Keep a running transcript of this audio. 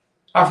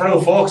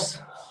Afternoon, folks.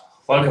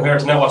 Welcome here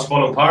to Naomh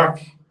Cullen Park.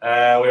 We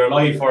are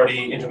live for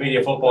the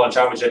Intermediate Football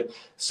Championship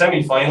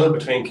semi-final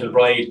between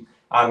Kilbride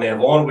and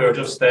Naomh. We are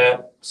just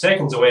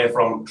seconds away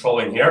from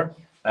throw-in here.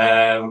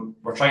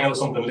 We're trying out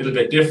something a little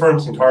bit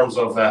different in terms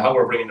of how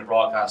we're bringing the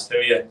broadcast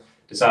to you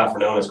this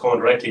afternoon. It's coming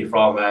directly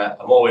from a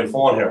mobile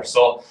phone here.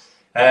 So,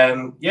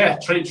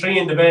 three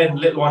in the bed,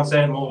 little one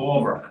said move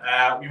over.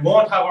 We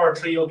won't have our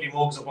three ugly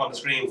mugs up on the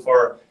screen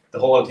for the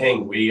whole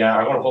thing. We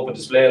are going to put a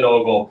display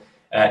logo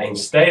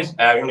instead.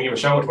 We're going to give a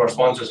shout out to our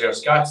sponsors here,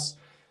 Scott's,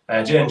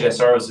 J&J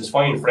Services,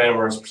 Fine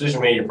Framers,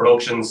 Precision Media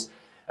Productions,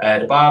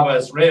 the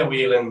Babas, Ray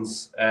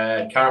Whelan's,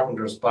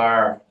 Carpenter's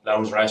Bar,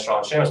 Lounge and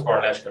Restaurant, Seamus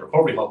Byrne Electrical,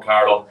 Recovery Hub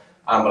Carlow,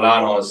 and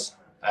Milano's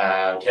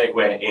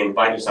Takeaway in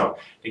Bangladesh.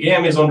 The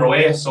game is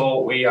underway, so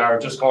we are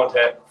just going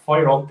to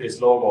fire up this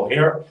logo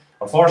here.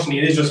 Unfortunately,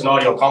 it is just an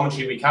audio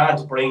commentary. We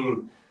can't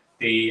bring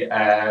the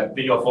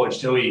video footage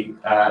to you,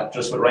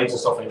 just with rights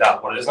and stuff like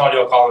that, but it is an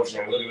audio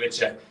commentary, and we'll be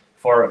with you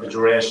for the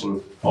duration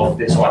of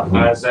this one.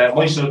 As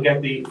Michael will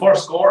get the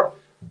first score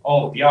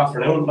of the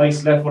afternoon.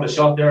 Nice left foot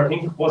shot there, I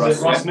think. Was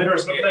it Ross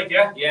Smithers?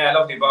 Yeah,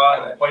 lovely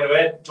ball. By the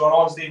way, John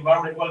Owen, Steve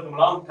Barnett, welcome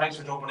along. Thanks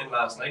for jumping in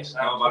last night.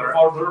 Looking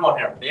forward to the one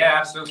here. Yeah,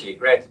 absolutely.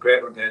 Great.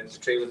 The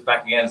tree was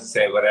back again, to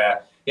say.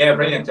 But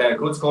brilliant.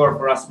 Good score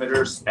for Ross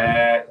Smithers.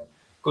 Good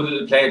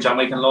little play. John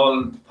Michael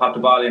Nolan popped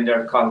the ball in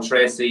there to Colin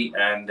Tracy,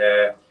 and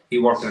he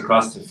worked it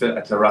across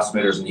to Ross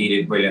Smithers, and he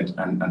did brilliant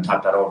and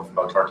tapped that over from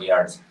about 30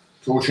 yards.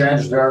 Two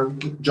changes there.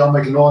 John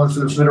Michael Nolan and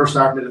Philip Smithers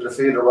starting in the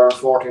field around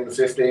 14 to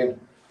 15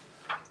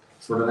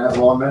 for the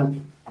Naomh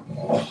men.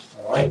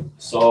 Alright,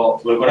 so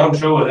we'll go down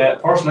through the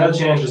personnel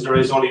changes. There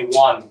is only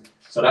one.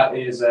 So that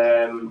is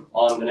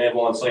on the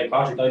Naomh side.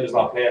 Patrick Doyle is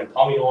not playing.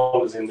 Tommy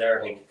Nolan is in there,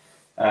 I think.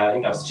 I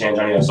think that's the change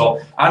anyway.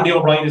 So Andy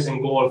O'Brien is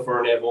in goal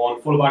for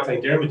Naomh. Full back line,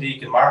 Dermot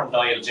Deacon, Martin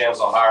Doyle, James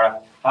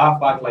O'Hara.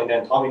 Half back line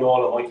then, Tommy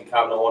Nolan, Michael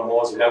Kavanagh, Owen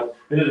Hosey. Now,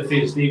 middle of the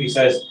field, Stevie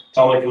says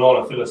Tom Michael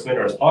Nolan, Philip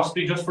Smithers.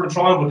 Possibly just for the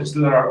trial, but they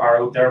still are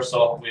out there.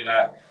 So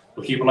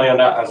we'll keep an eye on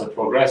that as it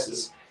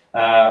progresses.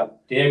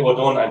 Diego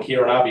Dunn and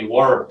Kieran Abbey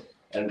were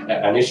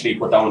initially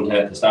put down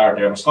to start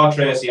there. But Scott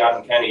Tracy,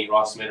 Adam Kenny,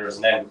 Ross Smithers,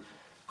 and then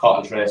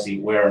Cotton Tracy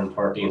wearing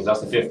 13. So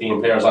that's the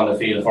 15 players on the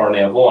field for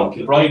Naomh.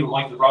 Kilbride with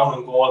Michael Brown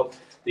in goal.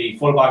 The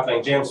full back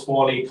line, James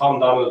Foley, Tom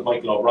Donald,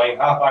 Michael O'Brien.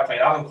 Half back line,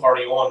 Alan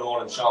Curry, Owen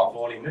Nolan, Sean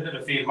Foley. Middle of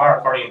the field,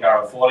 Mark Curry and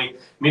Gareth Foley.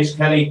 Mitch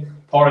Kelly,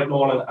 Porrick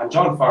Nolan, and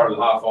John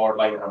Farrell, half forward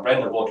line. And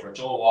Brendan Butler,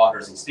 Joe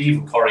Waters, and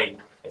Stephen Curry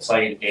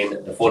inside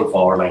in the full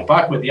forward line.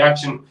 Back with the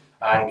action,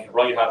 and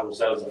Kilbride had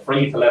themselves a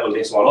free to level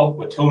this one up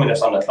with 2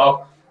 minutes on the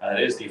clock. And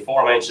it is the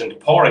aforementioned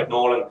Porrick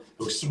Nolan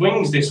who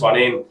swings this one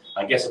in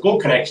and gets a good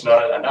connection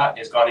on it, and that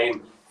is gone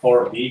in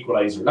for the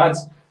equaliser.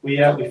 Lads, we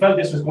felt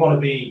this was going to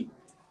be,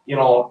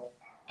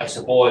 I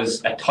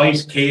suppose, a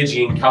tight,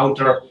 cagey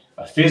encounter,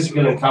 a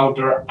physical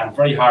encounter, and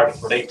very hard to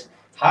predict.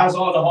 Has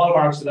all the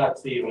hallmarks of that,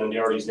 Stephen, in the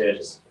early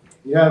stages?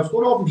 Yeah, it was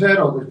good open play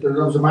though.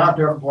 There was a mark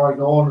there from Porrick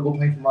Nolan, a good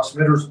point from Ross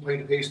Smithers,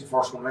 played a piece in the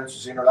first 1 minute,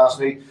 seen her last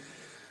night.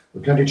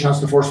 With plenty of chance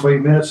in the first 5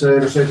 minutes. They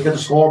decided to get the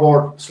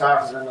scoreboard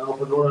started and up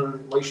and running,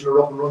 and Michael are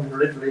up and running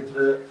literally into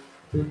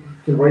the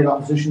Kilbride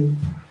opposition.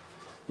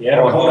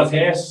 Yeah, we're going to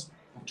pace.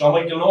 John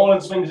Michael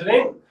Nolan swings it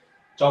in.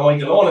 John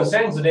Michael Nolan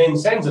sends it in,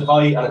 sends it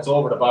high, and it's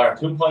over the bar.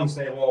 2 points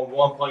Naomh,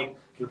 1 point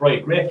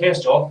Kilbride. Great pace,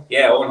 Joe.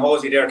 Yeah, Owen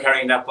Hosey there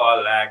carrying that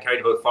ball,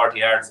 carried about 40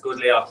 yards. Good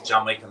layoff to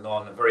John Michael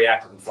Nolan, very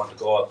active in front of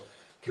goal.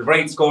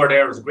 Kilbride score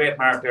there, was a great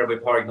mark there by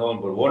Porrick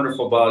Nolan, but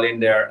wonderful ball in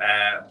there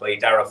by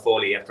Dara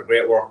Foley after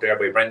great work there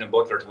by Brendan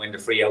Butler to win the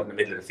free out in the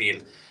middle of the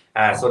field.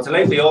 So it's a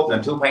lively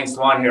opening, 2 points to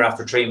 1 here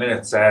after 3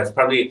 minutes. It's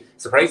probably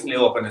surprisingly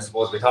open, I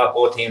suppose. We thought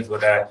both teams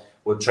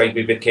would try to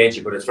be a bit cagey,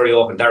 but it's very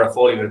open. Dara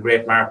Foley with a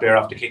great mark there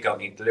off the kick out,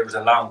 and he delivers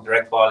a long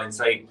direct ball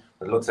inside,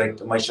 but it looks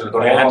like Michael is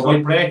going to hand to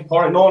him. Break.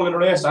 Porrick Nolan in the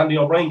race, Andy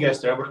O'Brien gets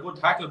there, but a good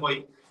tackle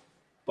by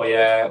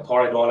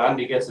Porrick Nolan.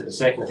 Andy gets it the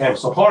second attempt.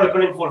 So Porrick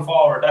going in full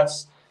forward,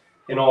 that's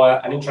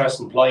an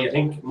interesting play. I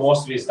think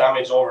most of his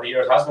damage over the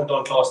years has been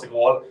done close to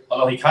goal,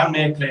 although he can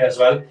make play as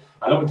well.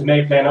 And looking to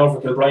make play now for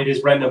Kilbride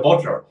is Brendan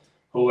Butler,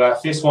 who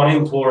fists one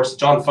in towards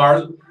John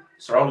Farrell,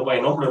 surrounded by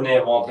a number of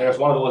Naomh players.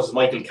 One of those is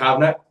Michael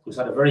Kavanagh, who's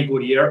had a very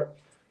good year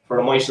for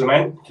the Michael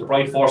men.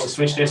 Kilbride forced to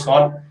switch this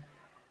one.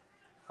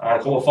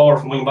 And coming forward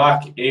from wing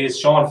back is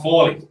Sean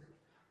Foley,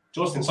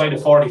 just inside the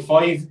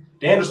 45.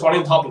 Dangerous one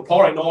in top of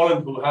Porrick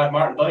Nolan, who had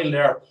Martin Doyle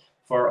there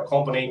for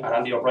company, and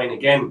Andy O'Brien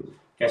again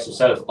gets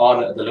himself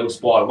on the loose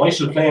ball.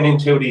 Michael playing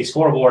into the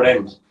scoreboard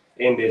end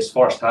in this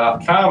first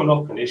half. Calm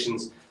enough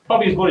conditions.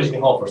 Probably as good as you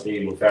can hope for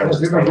Stevie, in fairness.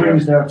 There's a bit of a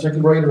breeze there.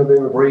 Kilbride have a bit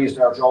of a breeze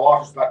there. Joe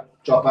Waters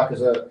dropped back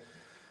as a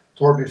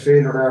third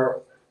midfielder there,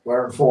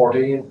 wearing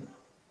 14.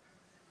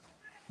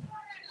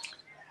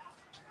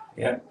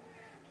 Yeah.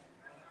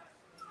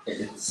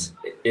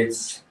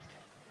 It's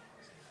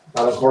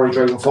Alan Curry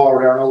driving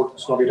forward there now.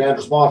 It's going to be a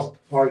dangerous ball.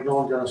 Porrick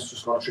Nolan is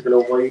just going to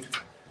trickle out wide.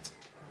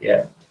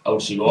 Yeah,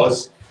 out she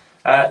goes.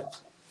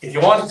 If you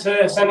want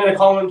to send in a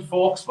comment,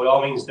 folks, by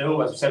all means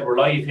do. As I said, we're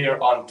live here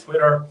on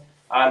Twitter,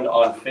 and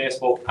on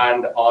Facebook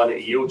and on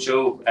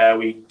YouTube.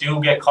 We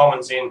do get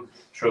comments in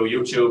through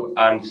YouTube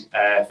and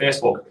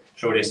Facebook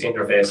through this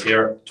interface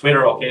here.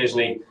 Twitter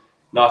occasionally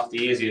not the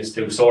easiest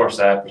to source,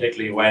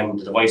 particularly when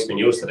the device being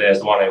used today is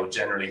the one I would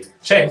generally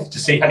check to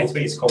see any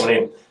tweets coming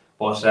in.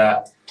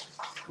 But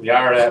we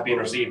are being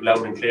received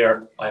loud and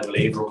clear, I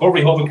believe.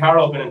 Recovery Hub and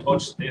Carlow have been in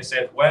touch. They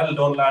said, well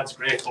done, lads,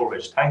 great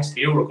coverage. Thanks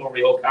to you,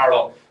 Recovery Hub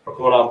Carlow, for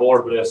coming on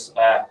board with us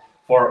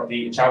for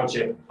the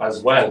championship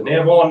as well.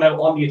 Naomh now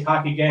on the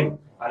attack again,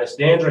 and it's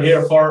danger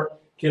here for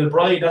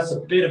Kilbride. That's a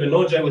bit of a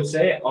nudge, I would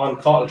say,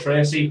 on Cottle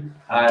Tracy,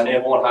 and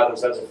Eoin had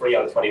themselves a free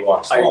out of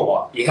 21.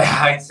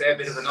 I'd say a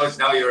bit of a nudge.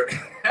 Now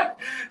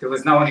there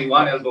was not only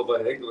one elbow,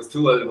 but I think there was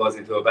two elbows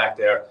into a back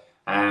there.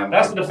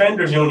 That's the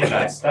defenders' union,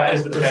 lads. That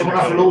is the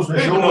defenders' union. Someone after losing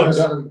a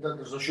shoe,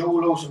 there's a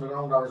shoe loose in the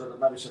ground, or is it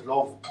maybe some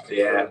glove?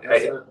 Yeah,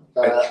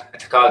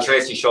 Carl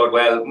Tracy showed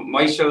well.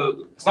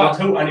 Michael, it's not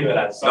two anyway,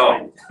 lads.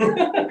 Sorry.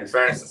 No, in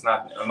fairness, it's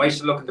not.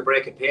 Michael looking to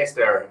break a pace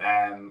there.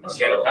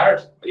 Yellow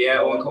card.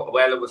 Yeah,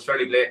 well, it was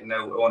fairly blatant.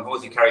 Now, Eoin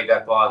Hosey carried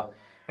that ball,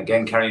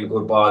 again carrying a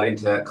good ball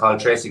into Carl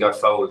Tracy, got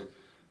fouled,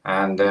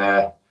 and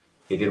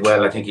he did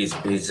well. I think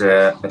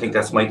I think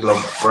that's Michael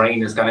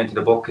O'Brien has gone into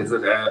the book. Is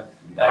it?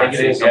 I think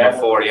it is, number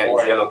 4, yeah,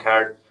 it's yellow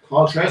card.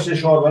 Carl Tracy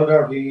showed well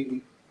there.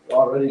 He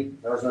already,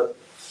 there's a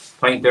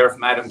point there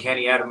from Adam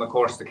Kenny. Adam, of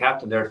course, the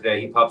captain there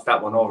today. He pops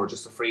that one over,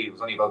 just a free. It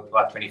was only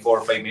about 24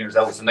 or 5 metres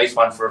out. It's a nice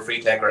one for a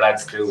free taker,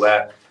 lads,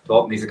 to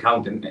open his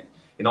account. And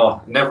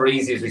never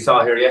easy, as we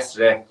saw here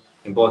yesterday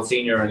in both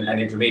senior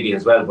and intermediate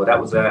as well. But that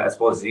was, I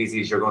suppose, as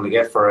easy as you're going to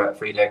get for a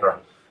free taker.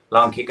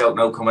 Long kick out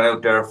now coming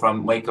out there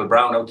from Michael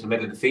Brown out to the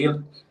middle of the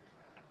field.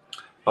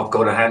 Up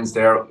go the hands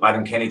there.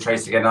 Adam Kenny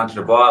tries to get onto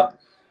the ball.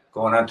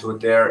 Going onto it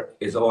there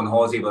is Eoin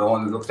Hosey, but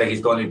Eoin looks like he's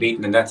going to be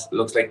beaten, and that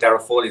looks like Dara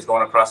Foley's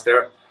going across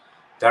there.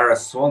 Dara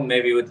swung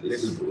maybe with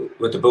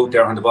the boot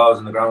there when the ball was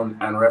on the ground,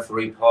 and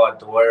referee Paul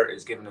Dwyer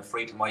is giving a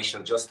free to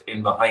Michael just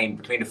in behind,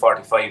 between the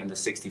 45 and the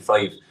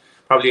 65.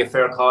 Probably a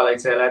fair call,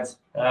 I'd say, lads.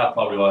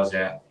 Probably was,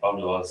 yeah.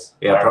 Probably was.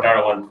 Yeah,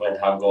 Dara went to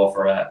have a go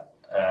for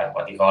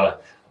what do you call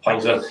it?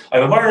 Point.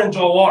 I'm admiring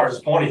Joe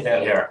Waters'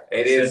 ponytail here.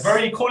 It's a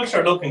very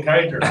cultured looking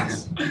character, I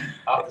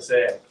have to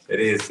say. It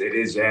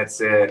is, yeah.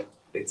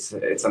 It's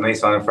a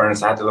nice one, in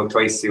fairness. I had to look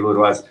twice to see who it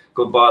was.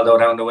 Good ball though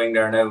down the wing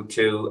there now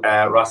to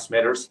Ross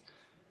Smithers.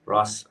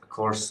 Ross, of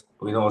course,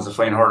 we know is a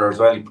fine hurler as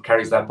well. He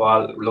carries that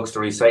ball, looks to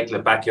recycle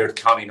it back here to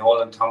Tommy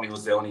Nolan. Tommy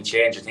was the only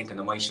change, I think, in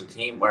the Michael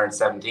team, wearing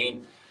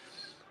 17.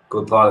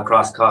 Good ball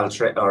across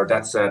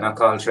that's not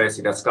Carl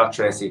Tracy, that's Scott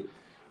Tracy.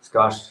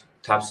 Scott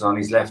taps it on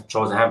his left,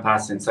 throws a hand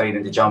pass inside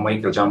into John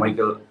Michael. John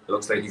Michael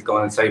looks like he's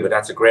going inside, but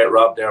that's a great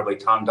rob there by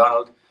Tom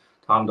Donald.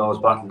 Tom Donald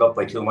was bottled up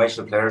by two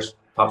Michael players.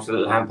 Pops a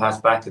little hand pass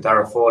back to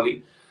Dara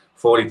Foley.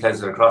 Foley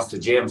plays it across to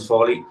James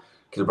Foley.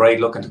 Kilbride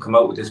looking to come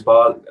out with this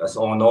ball. That's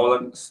Eoin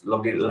Nolan.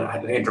 Lovely little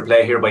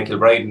interplay here by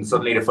Kilbride, and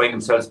suddenly they find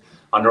themselves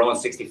on their own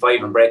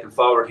 65 and breaking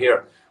forward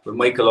here with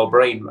Michael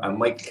O'Brien. And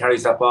Michael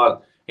carries that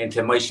ball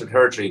into Michael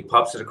Hertree.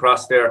 Pops it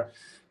across there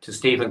to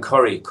Stephen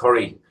Curry.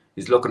 Curry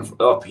is looking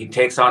up. He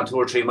takes on 2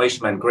 or 3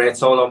 Michaelmen. Great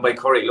solo by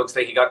Curry. Looks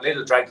like he got a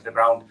little dragged to the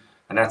ground,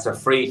 and that's a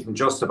free from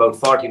just about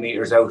 40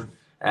 metres out.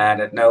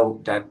 And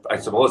that I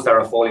suppose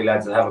Dara Foley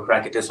lads will have a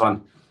crack at this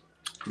one.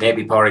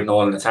 Maybe Pádraig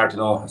Nolan, it's hard to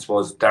know. I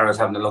suppose Dara's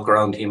having a look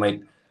around. He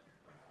might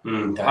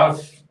to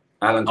have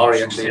Alan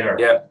Curry actually.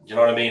 Yeah, you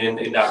know what I mean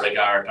in that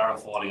regard. Dara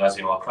Foley, as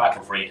you know, a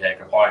cracking free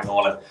taker. Pádraig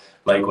Nolan,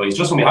 likewise.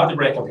 Just when we have the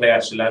break and play,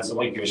 actually, lads, I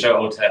might give a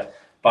shout out to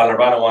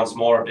Ballarbanna once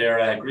more.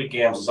 Their Greek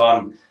games is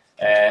on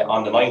the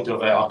 9th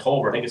of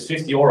October. I think it's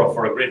 €50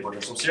 for a grid, but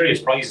there's some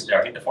serious prizes there.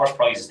 I think the first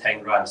prize is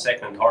 10 grand,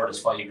 second and third is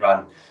 5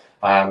 grand.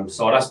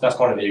 So that's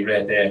going to be a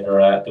great day.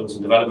 They're doing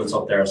some developments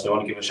up there, so I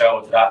want to give a shout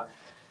out to that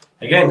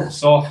again.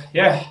 So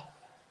yeah,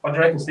 what do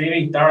you reckon,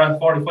 Stevie? Dara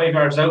 45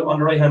 yards out on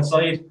the right hand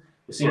side.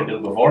 We've seen him do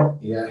it before.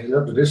 Yeah, he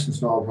left the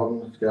distance, no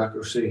problem. The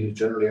accuracy, he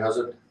generally has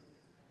it.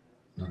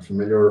 Not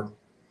familiar,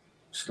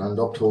 stand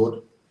up to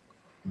it.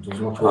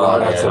 Doesn't look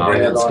that's a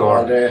brilliant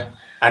score.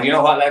 And you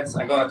know what, lads?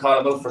 I'm going to call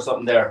him out for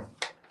something there.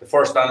 The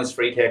first honest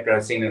free taker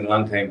I've seen in a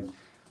long time.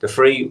 The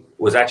free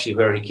was actually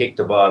where he kicked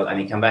the ball, and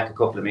he came back a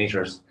couple of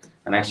metres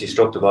and actually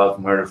struck the ball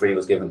from where the free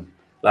was given.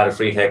 A lot of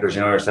free takers,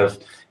 you know yourself,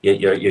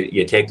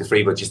 you take the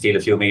free, but you steal a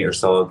few metres.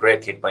 So a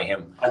great kick by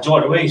him. And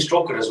Joe, the way he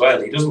struck it as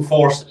well, he doesn't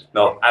force it.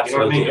 No,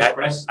 absolutely. You know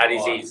what I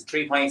mean? He's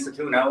 3 points to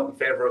 2 now in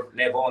favour of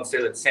Naomh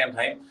still at the same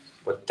time.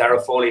 But Dara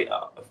Foley,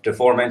 the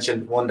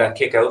aforementioned, won that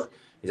kick out.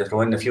 He's after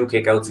winning a few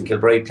kick outs, and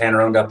Kilbride playing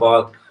around that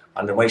ball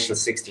on the Michael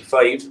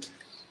 65.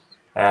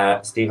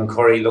 Stephen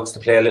Curry looks to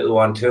play a little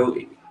one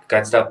too.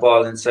 Gets that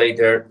ball inside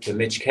there to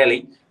Mitch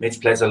Kelly. Mitch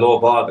plays a low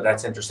ball, but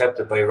that's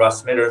intercepted by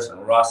Ross Smithers.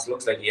 And Ross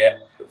looks like,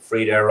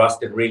 free there. Ross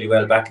did really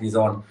well back in his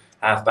own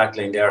half back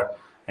line there.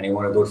 And he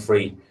won a good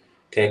free.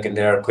 Taken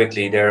there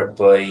quickly there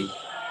by,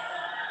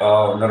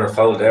 another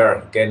foul there.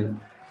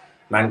 Again,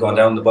 man going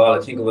down the ball.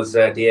 I think it was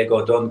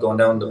Diego Dunn going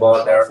down the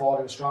ball there.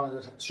 Falling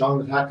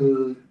strong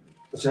tackle.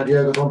 I said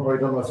Diego Dunn probably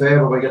done him a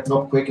favour by getting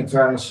up quick, in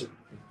fairness.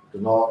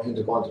 Him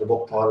to go into the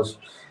book, Paul is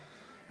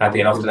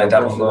happy enough to let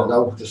that one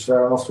go. Just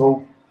fair enough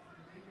too.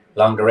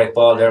 Long direct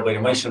ball there by the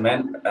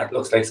Michelman. That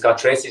looks like Scott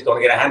Tracy's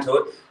going to get a hand to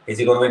it. Is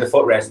he going to win the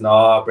foot race?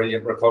 No,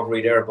 brilliant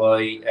recovery there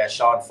by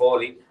Sean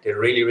Foley. Did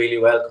really, really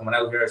well coming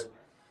out here.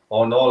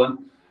 Owen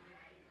Nolan.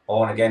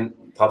 Owen again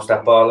pops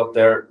that ball up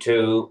there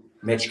to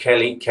Mitch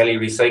Kelly. Kelly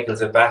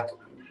recycles it back.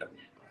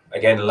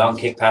 Again, a long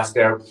kick pass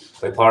there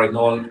by Pádraig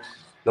Nolan.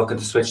 Looking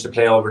to switch the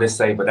play over this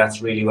side, but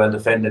that's really well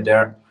defended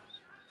there.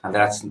 And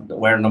that's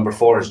where number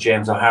 4 is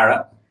James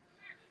O'Hara.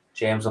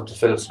 James up to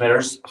Philip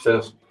Smithers.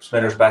 Philip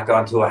Smithers back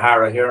onto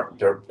O'Hara here.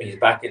 He's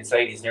back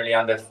inside. He's nearly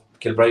on the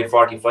Kilbride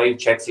 45.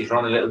 Checks he's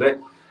run a little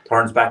bit.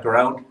 Turns back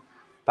around.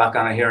 Back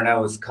on it here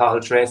now is Cathal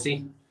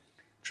Tracy.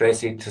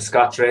 Tracy to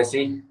Scott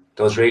Tracy.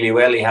 Does really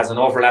well. He has an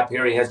overlap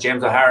here. He has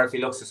James O'Hara if he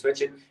looks to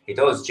switch it. He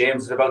does.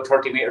 James is about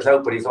 30 metres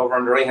out, but he's over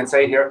on the right hand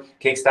side here.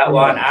 Kicks that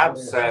one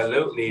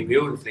absolutely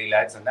beautifully,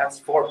 lads. And that's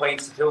 4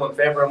 points to 2 in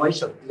favour of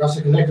Michael. That's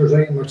the connector's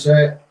item, would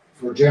say,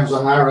 for James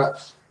O'Hara.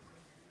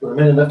 With a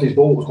minute left, his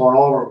boat was going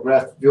over.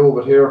 Great view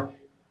of it here.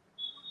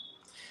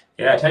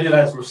 Yeah, I tell you,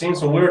 lads, we've seen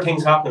some weird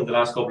things happen the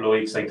last couple of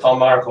weeks. Like Tom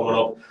Maher coming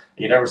up,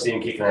 you never see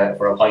him kicking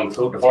for a point.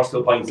 The first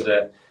 2 points of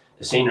the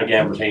senior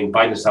game between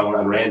Bindlestown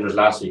and Rangers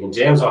last week. And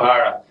James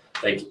O'Hara,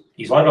 like,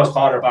 he's one of those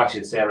cornerbacks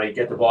you'd say, right,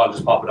 get the ball,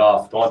 just pop it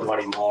off, don't do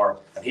any more.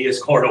 And he has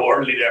scored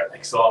early there.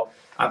 Like, so.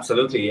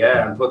 Absolutely,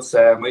 yeah, and puts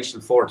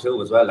Michael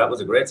 4-2 as well. That was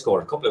a great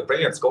score. A couple of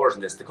brilliant scores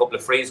in this. The couple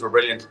of frees were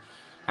brilliant.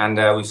 And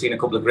we've seen a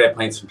couple of great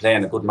points from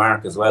playing, a good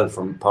mark as well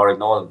from Pádraig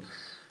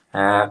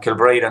Nolan.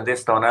 Kilbride on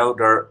this though now,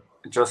 they're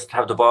just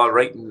have the ball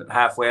right in the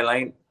halfway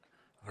line,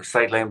 or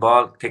sideline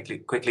ball,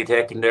 quickly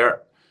taken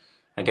there.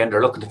 Again,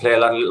 they're looking to play a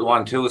lot of little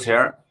 1-2s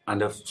here,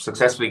 and they've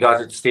successfully got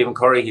it to Stephen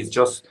Curry. He's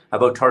just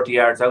about 30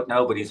 yards out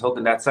now, but he's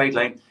hooking that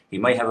sideline. He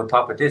might have a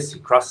pop at this. He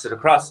crosses it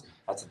across.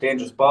 That's a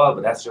dangerous ball,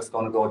 but that's just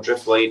going to go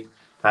drift wide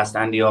past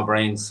Andy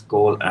O'Brien's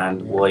goal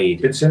and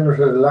wide. It's similar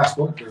to the last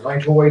one. There's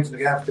 9 2 wides in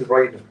the game for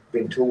Kilbride. There's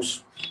been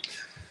 2s.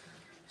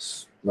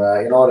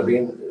 They've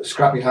been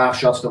scrappy half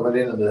shots that went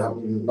in, and they have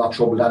not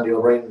troubled Andy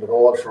O'Brien at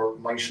all. For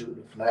Michael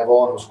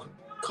Naomh was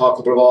caught a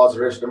couple of balls.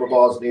 The rest of the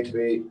balls need to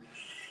be.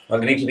 Well,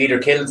 they need to be either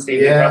killed,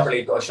 Stevie,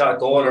 properly, a shot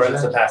goal, or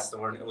else a pass.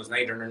 It was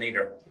neither nor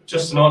neither.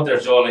 Just to note there,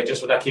 Joe, like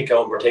just with that kick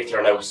out in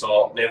particular now,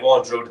 so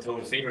Naomh drew the 2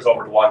 defenders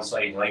over to one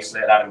side and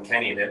isolated Adam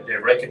Kenny. They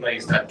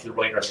recognised that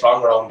Kilbride are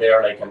strong around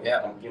there, like, and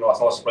you know, it's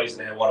not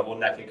surprising they want to win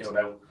that kick out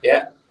now.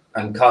 Yeah.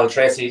 And Cathal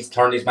Tracy's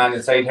turned his man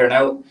inside here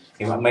now.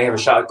 He may have a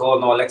shot at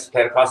goal. No, Alex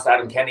played across to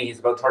Adam Kenny. He's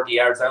about 30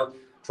 yards out.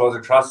 Throws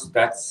across.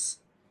 That's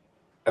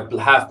a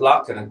half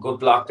block and a good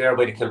block there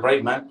by the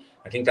Kilbride man.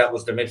 I think that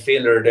was the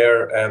midfielder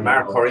there,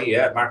 Mark Curry.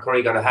 Yeah, Mark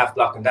Curry got a half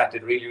block and that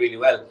did really, really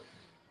well.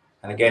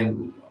 And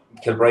again,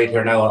 Kilbride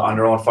here now on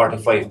their own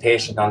 45,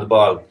 patient on the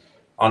ball.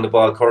 On the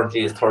ball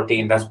currently is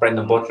 13. That's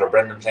Brendan Butler.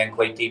 Brendan playing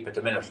quite deep at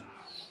the minute.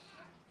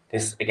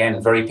 This,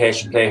 again, very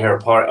patient play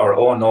here.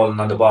 Owen Nolan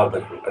on the ball,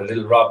 but a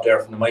little rob there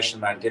from the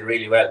Michelin man. Did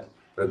really well.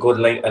 But a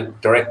good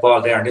direct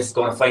ball there. And this is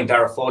going to find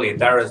Dara Foley. And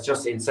Dara is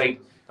just inside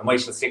the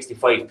Michelin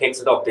 65.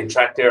 Picks it up. Been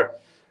tracked there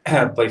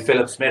by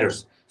Philip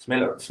Smithers.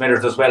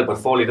 Smithers does well, but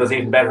Foley does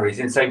even better. He's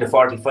inside the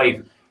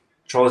 45.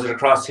 Throws it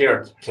across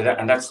here. To that,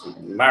 and that's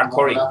Mark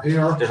Curry.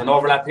 There's an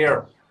overlap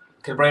here.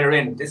 Kilbride are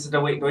in. This is the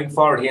way going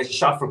forward. He has a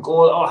shot for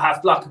goal. Oh,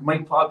 half block.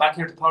 Might fall back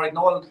here to Pádraig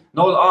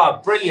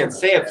Nolan. Brilliant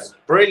save.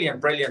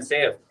 Brilliant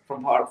save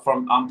from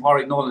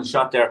Pádraig Nolan's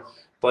shot there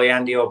by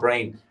Andy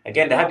O'Brien.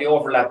 Again, they had the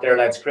overlap there,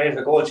 lads. Created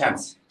a goal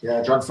chance.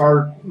 Yeah, John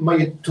Farr might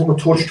have took a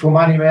touch too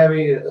many,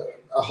 maybe.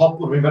 A hop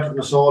would be better than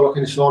a saw.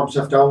 Looking to slow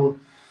himself down.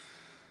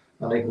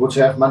 And I would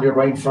say Andy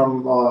O'Brien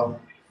from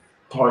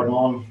Pádraig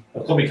Nolan.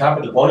 It could be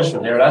capital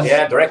punishment here, lads.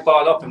 Yeah, direct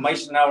ball up, and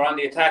Michael now are on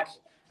the attack.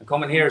 And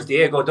coming here is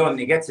Diego Dunn.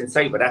 He gets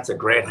inside, but that's a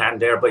great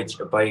hand there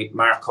by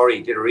Mark Curry.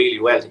 He did really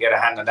well to get a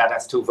hand on that.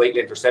 That's 2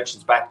 vital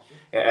interceptions back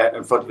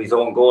in front of his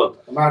own goal.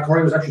 And Mark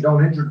Curry was actually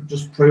down injured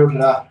just prior to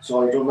that,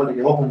 so he done well to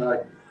get up and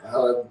had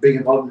a big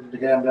involvement in the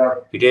game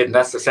there. He did, and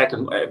that's the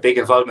second big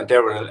involvement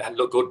there with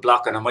a good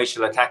block and a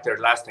Michael attack there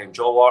last time.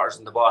 Joe Waters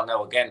in the ball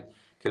now again.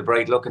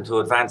 Kilbride looking to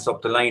advance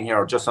up the line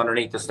here, just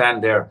underneath the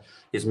stand there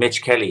is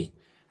Mitch Kelly.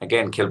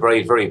 Again,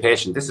 Kilbride very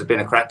patient. This has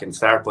been a cracking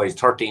start, boys.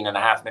 13 and a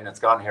half minutes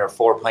gone here,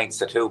 4 points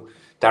to 2.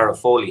 Dara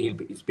Foley,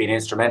 he's been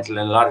instrumental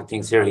in a lot of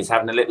things here. He's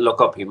having a little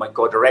look up. He might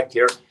go direct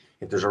here.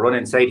 If there's a run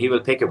inside, he will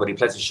pick it, but he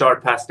plays a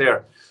short pass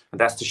there. And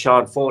that's to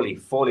Sean Foley.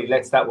 Foley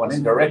lets that one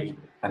in direct.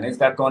 And is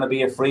that going to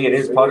be a free? It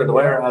is. Part of the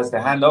Ware has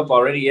the hand up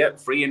already. Yeah,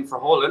 free in for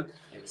Holden.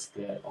 It's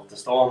of the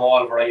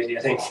Stonewall variety,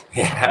 I think.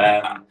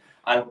 Yeah.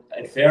 And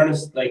in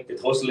fairness, like the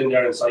tussle in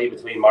there inside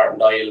between Martin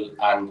Doyle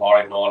and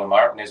Pádraig Nolan,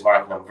 Martin is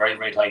marking him very,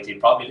 very tightly,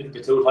 probably a little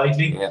bit too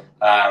tightly. Yeah.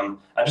 And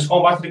just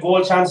going back to the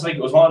goal chance, like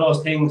it was one of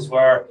those things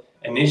where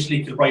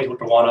initially Kilbride took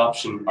the wrong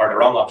option, or the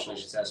wrong option, I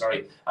should say,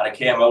 sorry, and it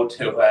came out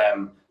to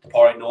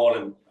Pádraig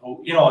Nolan, who,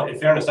 you know, in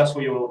fairness, that's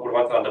where you would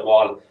want on the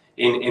ball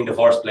in the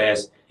first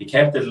place. He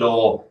kept it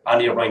low.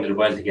 Andy O'Brien did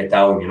well to get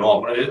down, you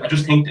know. But I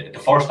just think that the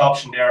first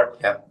option there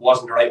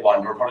wasn't the right one.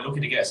 They were probably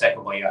looking to get a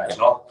second by yards,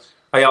 you know.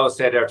 I always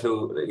say there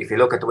too, if you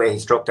look at the way he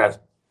struck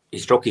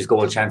his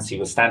goal chance, he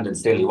was standing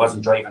still. He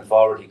wasn't driving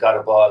forward. He got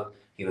a ball.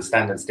 he was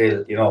standing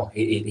still. You know,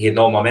 he had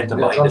no momentum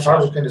Yeah, behind the John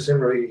was shot. kind of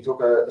similar. He took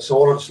a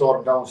solo to slow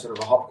him down instead of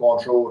a hop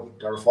going through.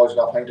 There was Foy's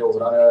got pint over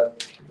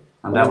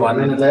And that a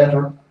minute one,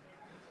 later.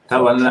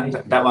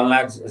 that one,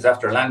 lads, is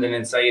after landing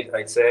inside.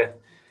 I'd say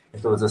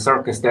if there was a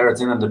circus there,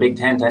 it's in on the big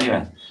tent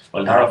anyway.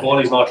 Well, Darragh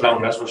Foley's not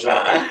clown, that's for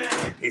sure.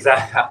 he's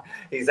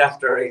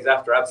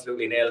after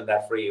absolutely nailing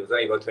that free. It was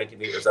only about 20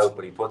 metres out,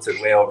 but he puts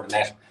it way over the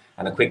net.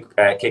 And a quick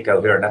kick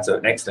out here, and that's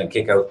an excellent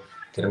kick out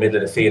to the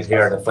middle of the field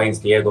here, and it finds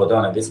Diego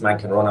Dunn. And this man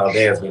can run all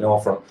day, as we know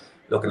from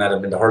looking at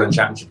him in the hurling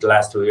championship the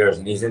last 2 years.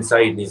 And he's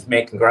inside and he's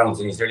making grounds,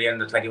 and he's nearly in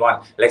the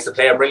 21. Likes to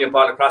play a brilliant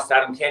ball across to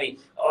Adam Kenny.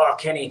 Oh,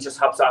 Kenny just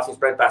hops off his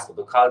breadbasket,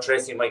 but Carl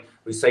Tracy might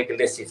recycle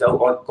this. He's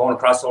out going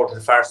across over to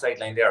the far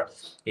sideline there.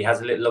 He has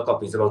a little look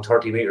up. He's about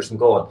 30 metres from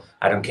goal.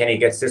 Adam Kenny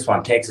gets this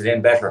one, takes it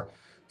in better.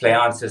 Play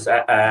on, says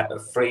a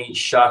free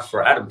shot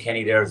for Adam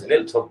Kenny there. There's a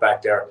little tuck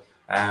back there.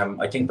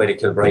 I think by the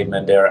Kilbride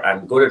men there,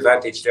 and good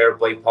advantage there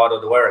by Pod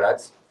of the Wire,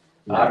 lads.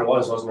 There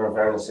wasn't there, in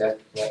fairness,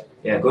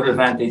 Yeah, good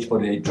advantage,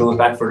 but he drew it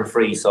back for the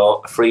free,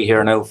 so a free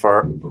here now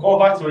for... But going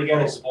back to it again,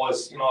 I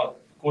suppose, you know,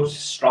 good,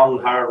 strong,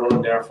 hard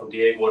running there from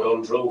Diego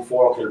Dunn, drew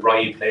 4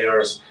 Kilbride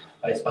players.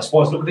 I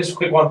suppose, look at this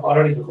quick one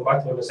already, we'll come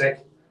back to it in a sec.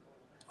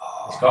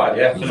 He's got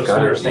it, He's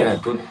got it, yeah,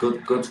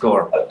 good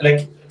score.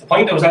 Like, the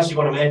point I was actually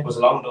going to make was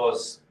along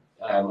those,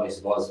 I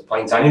suppose,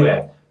 points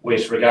anyway,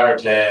 with regard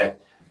to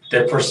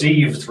the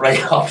perceived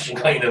right option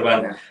kind of,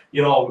 and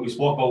you know, we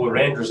spoke about with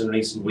Rangers in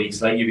recent weeks,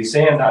 like you'd be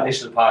saying that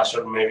initial pass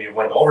shouldn't maybe have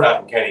went over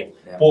that in Kenny,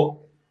 but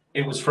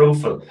it was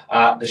fruitful.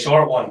 The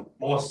short one,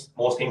 most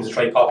teams have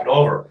tried popping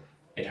over,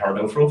 it turned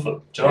out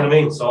fruitful. Do you know what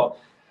I mean? So,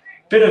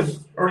 bit of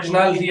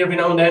originality every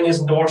now and then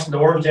isn't the worst in the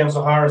world. James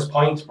O'Hara's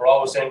point, we're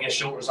always saying get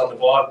shooters on the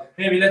ball.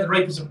 Maybe let the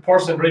right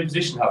person in the right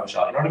position have a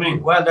shot, you know what I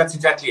mean? Well, that's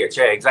exactly it,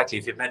 yeah, exactly.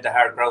 If you've made the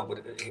hard ground,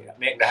 but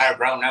making the hard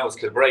ground now is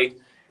Kilbride,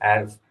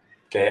 and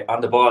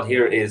on the ball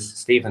here is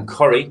Stephen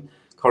Curry.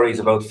 Curry's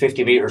about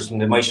 50 metres from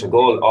the Michael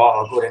goal.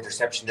 Oh, good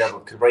interception there,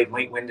 but Kilbride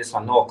might win this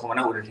one. No, coming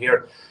out with it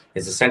here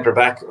is the centre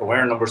back,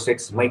 wearing number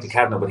 6, Michael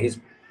Kavanagh,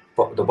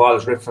 but the ball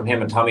is ripped from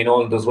him, and Tommy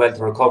Nolan does well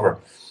to recover.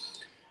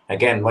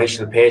 Again,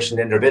 Michael patient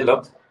in their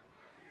build-up.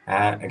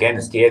 Again,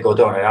 it's Diego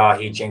Dunn.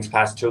 He jinks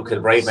past 2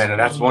 Kilbride men, and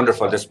that's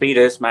wonderful. The speed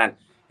of this man.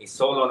 He's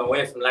soloing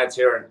away from lads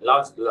here, and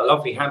a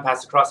lovely hand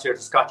pass across here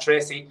to Scott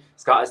Tracy.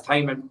 Scott has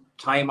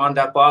time on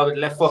that ball with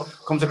the left foot.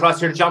 Comes across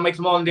here to John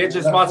Michael Mullen, the edge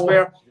of the small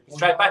square.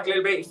 Straight back a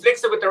little bit. He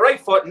flicks it with the right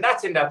foot, and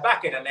that's in the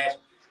back of the net.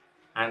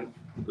 And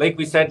like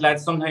we said,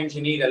 lads, sometimes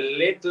you need a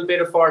little bit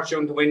of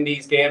fortune to win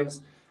these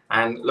games.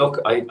 And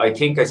look, I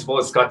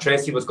suppose Scott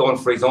Tracy was going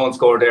for his own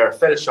score there.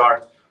 Fell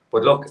short.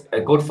 But look,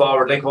 a good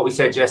forward, like what we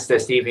said yesterday,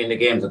 Stevie, in the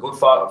games, a good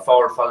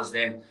forward follows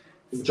it in.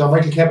 John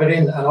Michael kept it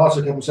in and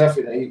also kept himself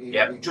in.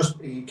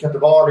 He kept the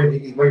ball in.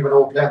 He might have been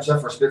over playing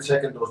himself for a split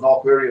second. There was no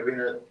query of being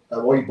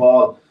a wide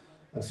ball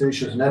and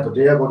finish it in net. But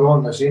Diego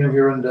Dunn, I've seen him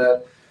here in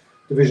the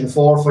Division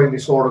 4, finally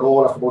scored a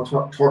goal after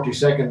about 30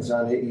 seconds,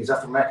 and he's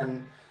after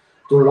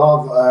doing a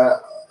lot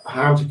of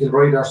harm to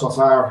Kilbride there so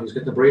far. He's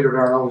got the breather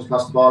there now. He's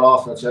passed the ball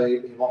off. I'd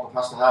say he won't go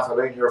past the half a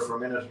line here for a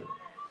minute.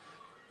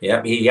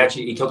 Yeah,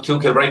 he took 2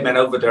 Kilbride men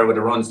over there with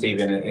a run, Steve,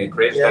 and it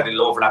created that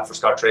little overlap for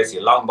Scott Tracy.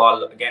 A long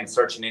ball, again,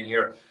 searching in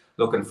here,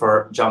 looking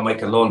for John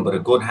Michael Lunn, but a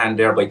good hand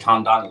there by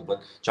Tom Donald.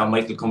 But John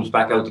Michael comes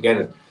back out to get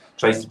it,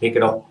 tries to pick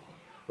it up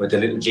with a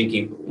little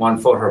jinky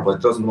one-footer, but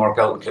it doesn't work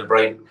out. And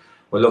Kilbride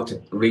will look to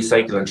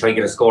recycle and try to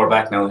get a score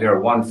back now here.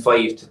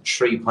 1-5 to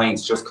 3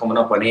 points just coming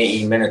up on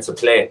 18 minutes of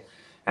play.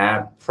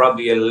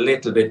 Probably a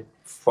little bit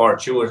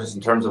fortuitous in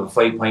terms of a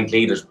 5-point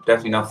lead. There's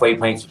definitely not 5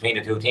 points between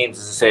the two teams,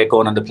 as I say,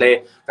 going on the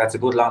play. That's a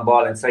good long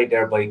ball inside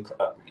there by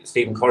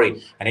Stephen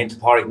Curry and into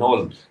Pádraig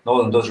Nolan.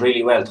 Nolan does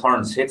really well,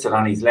 turns, hits it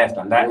on his left,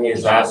 and that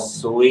is a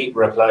sweet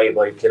reply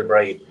by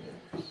Kilbride.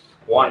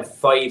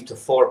 1-5 to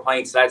 4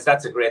 points, lads.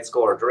 That's a great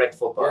score, direct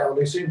football. Yeah, well,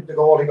 you see the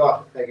goal he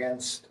got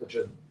against, which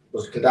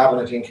was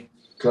Kildavin, I think,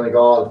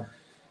 Clonegall.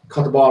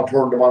 Cut the ball,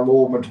 turned in one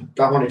movement.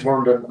 That one he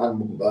turned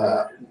and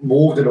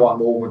moved in one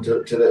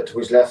movement to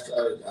his left,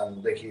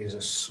 and like he's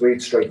a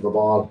sweet strike of a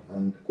ball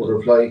and good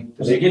reply.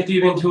 Was he guilty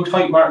of being too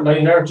tight, Martin,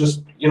 down there?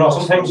 Just, you know,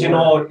 sometimes you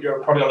know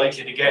you're probably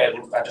unlikely to get it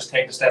and just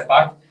take a step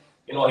back.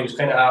 You know, he was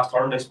kind of half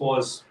turned, I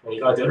suppose, when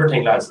he got the other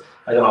thing, lads.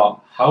 I don't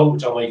know how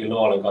John Michael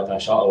Nolan got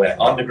that shot away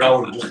on the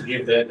ground. Just to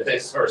give the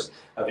listeners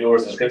a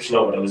viewer's description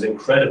of it, it was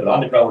incredible.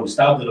 On the ground,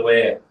 stabbed it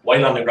away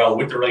while on the ground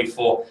with the right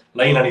foot,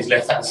 lying on his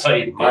left hand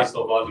side. Mad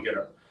stuff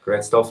altogether.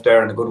 Great stuff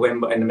there, and a good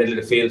win in the middle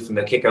of the field from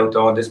the kick out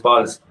down. This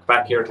ball is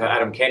back here to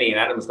Adam Kenny, and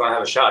Adam's going to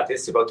have a shot.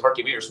 This is about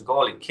 30 metres from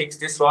goal. He kicks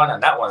this one,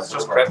 and that one's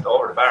just crept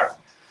over the bar.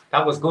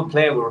 That was good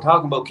play. We were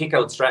talking about kick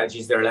out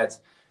strategies there, lads.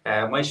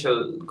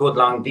 Michael, good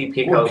long deep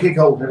kick out. Good kick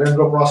out, and ended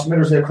up Ross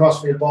Miller's a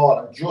crossfield ball,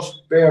 and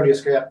just barely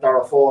escaped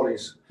Darragh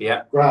Foley's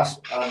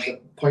grasp, and the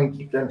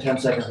point then 10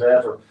 seconds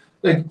later.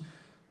 Like,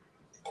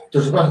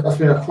 there's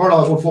been a quite a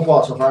lot of good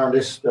football so far in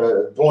this.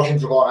 Both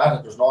teams are going at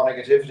it. There's no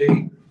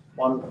negativity.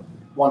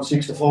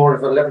 1-6 to 4, we've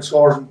got 11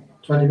 scores in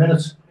 20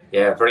 minutes.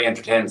 Yeah, very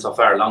entertaining so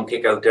far. Long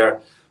kick out there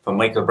from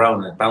Michael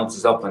Brown, and it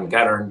bounces up, and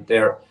gathering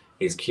there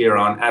is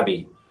Kieran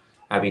Abbey.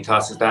 and he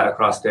tosses that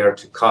across there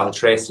to Cahill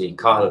Tracy.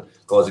 Cahill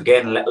goes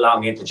again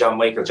long into John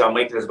Michael. John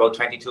Michael is about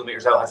 22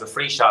 metres out, has a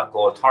free shot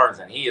goal, turns,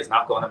 and he is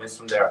not going to miss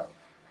from there.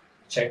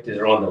 Checked his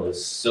run, there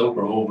was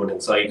super movement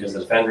inside because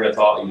the defender I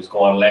thought he was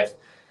going left.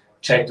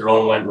 Checked the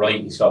run, went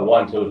right. He's got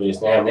 1-2 to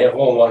his name. They've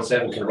won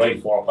 1-7,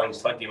 Kilbride 4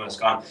 points, 20 minutes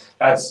gone.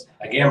 That's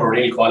a game of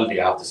real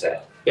quality, I have to say.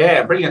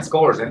 Yeah, brilliant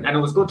scores, and it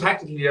was good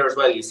tactically there as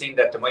well. You've seen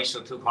that the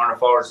Michael 2 corner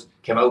forwards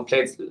came out,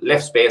 played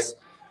left space,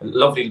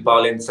 lovely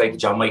ball inside to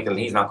John Michael, and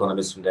he's not going to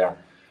miss from there.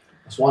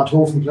 That's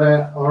 1-2 from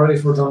play already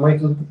for John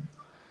Michael.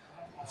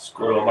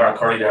 Scored with Mark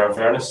Curry there, in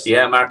fairness.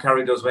 Yeah, Mark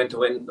Curry does well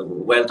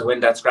to win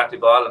that scrappy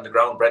ball on the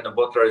ground. Brendan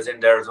Butler is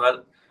in there as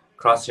well.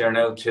 Cross here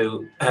now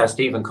to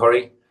Stephen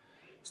Curry.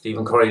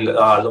 Stephen Curry,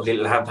 lovely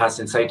little hand pass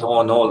inside to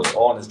Eoin Knowles.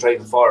 Eoin is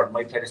driving forward,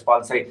 might play this ball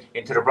inside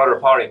into the brother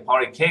Parry.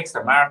 Parry takes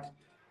the mark.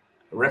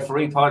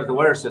 Referee Pod of the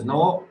Wear says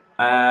no.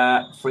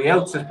 Free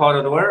out says Pod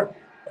of the Wear.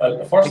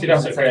 Firstly,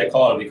 that's a fair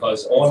call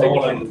because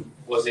Eoin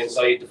was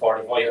inside the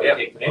 45 and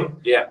kicked it in.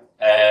 Yeah.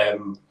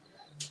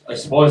 I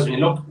suppose when you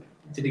look,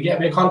 did he get a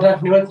bit of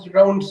contact when he went to the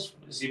ground?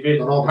 Is he a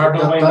bit hard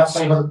on that's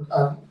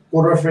a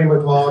good referee by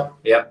Pod.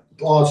 Yeah.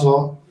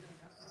 Also,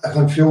 a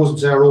confused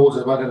Sarah Rhodes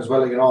as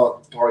well, you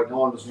know, Tori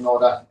Nolan doesn't know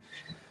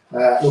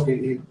that. Look,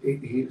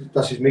 he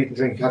that's his meat and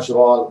drink, catch the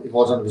ball, he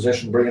was on the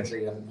position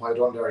brilliantly, and while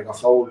done there, he got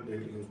fouled.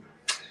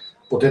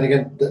 But then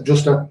again,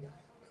 just the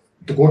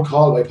good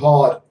call by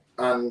Pod,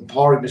 and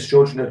Parry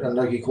misjudging it, and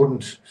like he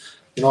couldn't,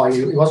 you know,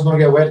 he wasn't going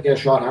to get away to get a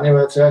shot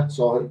anyway, I'd say.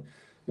 So, you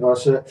know,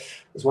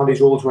 it's one of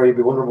these rules where you'd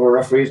be wondering where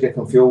referees get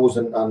confused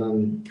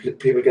and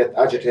people get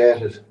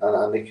agitated,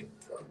 and they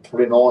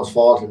probably no one's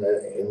fault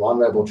in one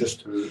way, but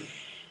just,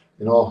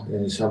 you know,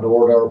 he's having the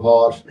word there with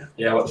Pod.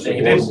 Yeah, well,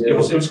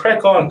 it was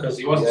correct call because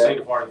he wasn't inside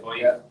the 45.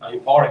 Yeah. I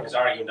mean, Parry was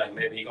arguing that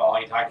maybe he got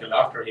high tackled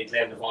after he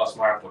claimed the false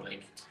mark, but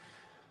like,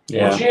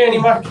 yeah. Jenny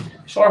Mark,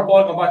 short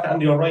ball going back to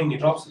Andy O'Brien, he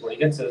drops it when he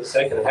gets to the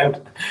second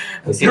attempt.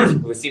 We've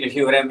seen a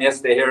few of them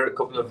yesterday here. A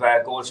couple of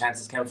goal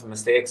chances came from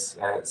mistakes,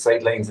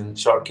 sidelines and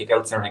short kick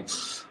outs and everything.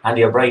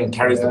 Andy O'Brien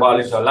carries the ball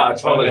into a lot of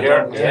trouble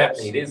here. Yeah,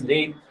 he is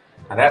indeed.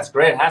 And that's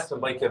great. Has to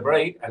by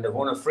Kilbride, and they've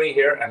won a free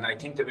here, and I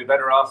think they'll be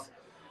better off,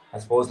 I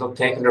suppose, look,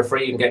 taking their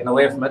free and getting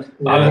away from it.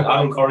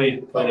 Alan Curry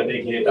playing a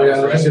big hit. That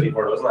was the recipe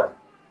for it, wasn't it?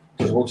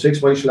 There's about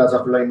 6 Welsh lads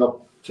after lining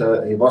up.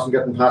 He wasn't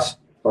getting past,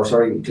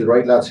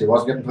 Kilbride lads, he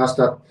wasn't getting past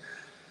that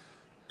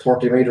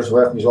 30 metres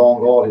away from his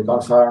own goal. He'd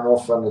gone far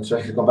enough, and it's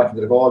actually gone back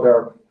into the goal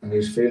there, and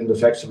he's feeling the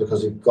effects of it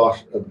because he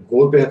got a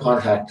good bit of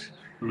contact.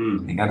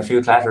 He got a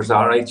few clatters,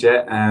 all right,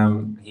 yeah.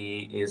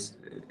 He is,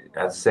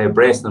 as I say,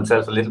 bracing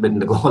himself a little bit in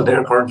the goal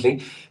there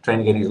currently, trying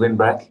to get his win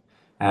back.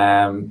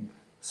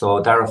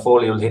 So Dara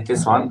Foley will hit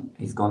this one.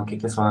 He's going to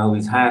kick this one out of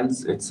his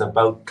hands. It's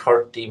about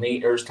 30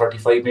 metres,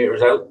 35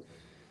 metres out.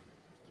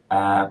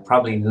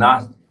 Probably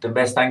not the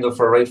best angle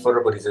for a right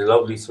footer, but he's a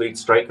lovely, sweet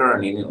striker,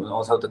 and he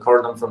knows how to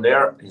curl them from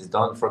there. He's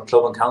done for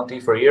club and county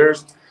for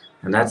years,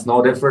 and that's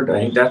no different. I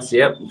think that's,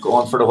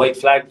 going for the white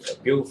flag.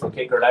 Beautiful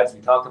kicker, lads.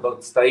 We talked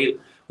about style.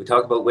 We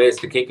talked about ways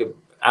to kick it.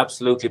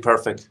 Absolutely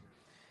perfect.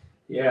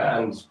 Yeah,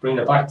 and bring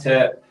it back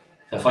to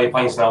the 5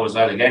 points now as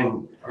well.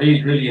 Again,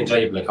 really, really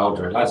enjoyable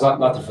encounter. Lads,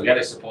 not to forget,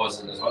 I suppose,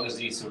 and as well as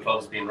these two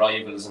clubs being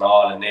rivals and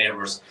all and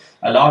neighbours,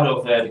 a lot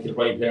of the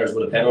Kilbride players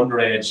would have played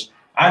underage,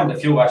 and a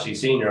few actually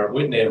senior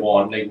with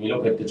Naomh. Like, we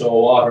look at the Joe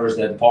Waters,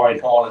 the Parry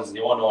Collins, and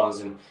the Eoin Knowles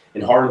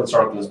in hurling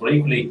circles, but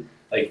equally,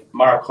 like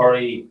Mark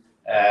Curry,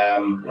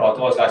 you know,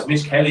 those guys.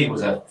 Mitch Kelly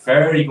was a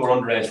very good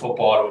underage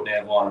footballer with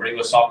Naomh, a very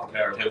good soccer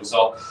player too.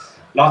 So,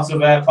 lots of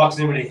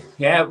proximity.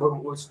 Yeah,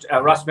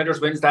 Ross Smithers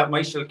wins that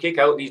Michael kick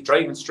out, and he's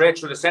driving straight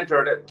through the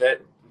centre of the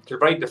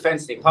Kilbride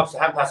defence. He pops the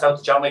hand pass out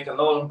to John Michael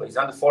Nolan, but he's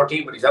on the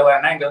 14, but he's out at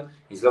an angle.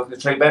 He's looking to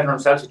try better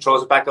himself. He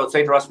throws it back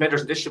outside to Ross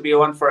Smithers. This should be a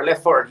one for a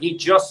left footer. He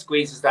just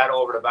squeezes that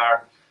over the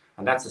bar,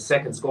 and that's the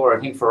second score, I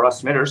think, for Ross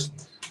Smithers.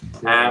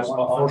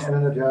 First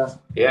minute,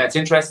 yeah, it's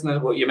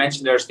interesting what you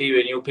mentioned there, Steve,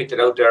 and you picked it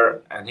out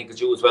there. I think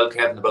it's you as well,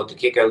 Kevin, about the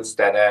kickouts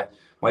that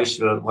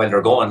Michael, while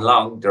they're going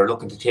long, they're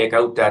looking to take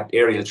out that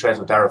aerial threat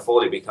with Dara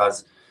Foley,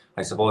 because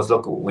I suppose,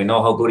 look, we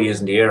know how good he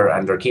is in the air,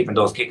 and they're keeping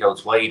those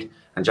kickouts wide.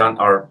 And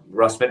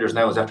Ross Smithers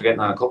now is after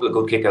getting on a couple of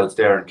good kickouts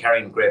there and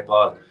carrying a great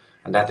ball.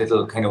 And that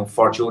little kind of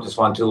fortuitous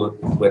one too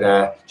with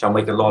John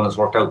Michael Nolan's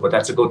worked out. But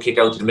that's a good kick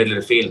out to the middle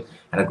of the field,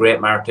 and a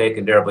great mark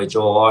taken there by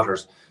Joe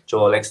Waters.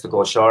 Joe elects to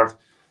go short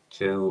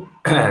to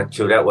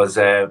that was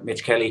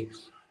Mitch Kelly.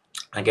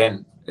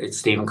 Again, it's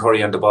Stephen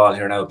Curry on the ball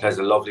here now. Plays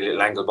a lovely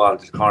little angle ball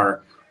to the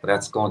corner, but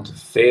that's going to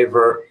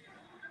favour.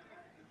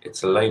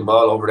 It's a line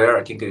ball over there.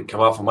 I think it came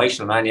off of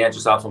Michael, man. Yeah,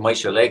 just off of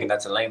Michael's leg, and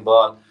that's a line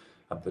ball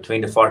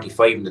between the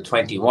 45 and the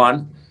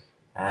 21.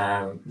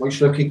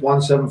 Michael kicked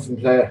 1-7 from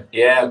play.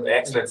 Yeah,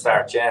 excellent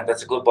start. Yeah,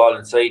 that's a good ball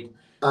inside.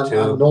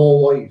 And no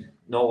wide.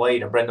 No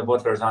wide. And Brendan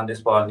Butler is on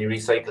this ball, and he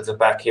recycles it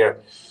back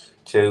here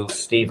to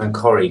Stephen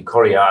Curry.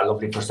 Curry,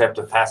 lovely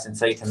perceptive pass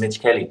inside to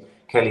Mitch Kelly.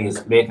 Kelly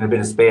is making a bit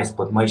of space,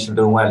 but Michael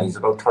doing well. He's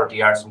about 30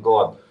 yards from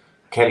goal.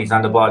 Kelly's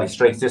on the ball. He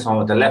strikes this one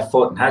with the left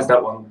foot and has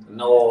that one.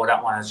 No,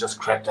 that one has just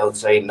crept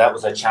outside. And that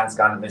was a chance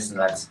gone and missing,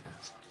 lads.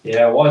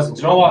 Yeah, it was. And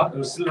do you know what? It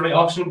was still the right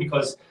option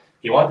because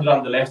he wanted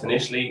on the left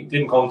initially,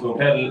 didn't come to him,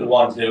 played a little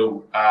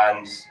 1-2,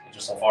 and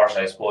just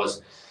unfortunate, I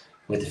suppose,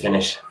 with the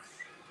finish.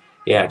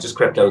 Yeah, just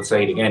crept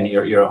outside again.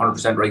 You're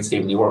 100% right,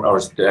 Stephen.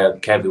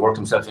 Kev, he worked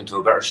himself into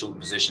a better shooting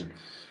position.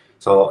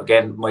 So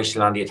again,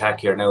 Michael on the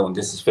attack here now, and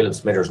this is Philip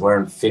Smithers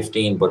wearing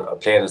 15,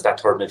 but playing as that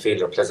third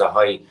midfielder, plays a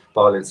high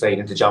ball inside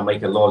into John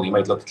Michael Lowell. He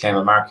might look to claim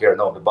a mark here.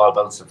 No, the ball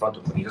bounced in front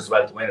of him, but he does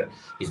well to win it.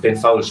 He's been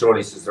fouled,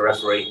 surely, says the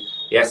referee.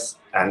 Yes,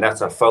 and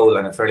that's a foul,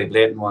 and a fairly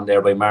blatant one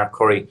there by Mark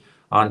Curry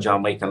on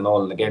John Michael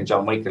Lowell. And again,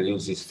 John Michael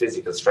used his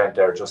physical strength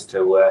there just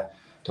to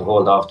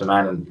hold off the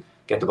man and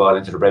get the ball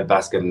into the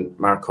breadbasket, and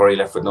Mark Curry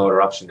left with no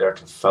other option there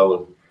to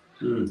foul.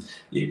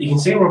 You can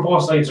see where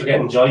both sides are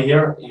getting joy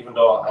here, even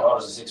though I know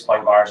there's a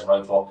 6-point margin,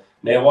 right? But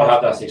they won't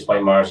have that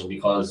 6-point margin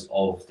because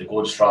of the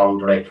good, strong,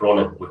 direct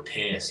running with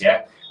pace,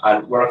 yeah?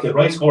 And where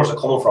Kilbride scores are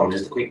coming from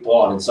is the quick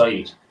ball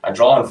inside, and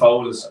drawing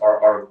fouls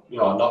or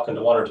knocking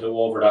the 1 or 2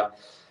 over that.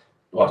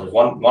 There's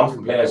one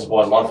from play, I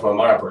suppose, one from a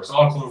mark, but it's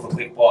all coming from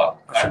quick ball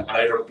and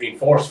either being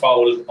forced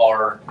fouled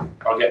or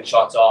getting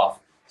shots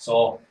off.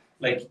 So,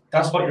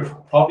 that's what you're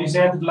probably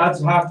saying to the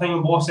lads at half-time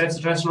in both sets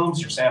of dressing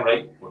rooms. You're saying,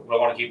 right, we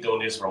want to keep doing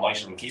this for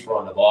Michael and keep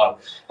running the ball.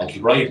 And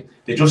Kilbride,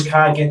 they just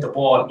can't get the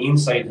ball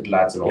inside to the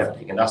lads enough, I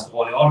think, and that's the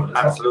quality of it.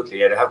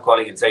 Absolutely, yeah, they have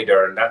quality inside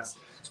there, and that's,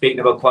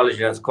 speaking about quality,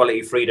 that's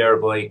quality free there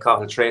by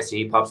Cathal Tracy.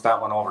 He pops that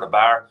one over the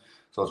bar.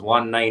 So it's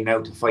 1-9 now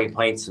to 5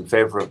 points in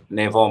favour of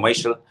Naomh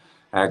Michael.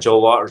 Joe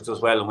Waters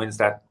does well and wins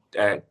that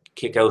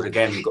kick out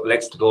again.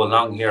 Likes to go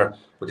along here,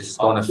 but this is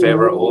going to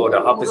favour. The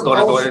hop is going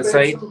to go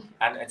inside,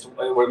 and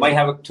we might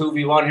have a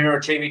 2v1 here, a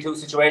 3v2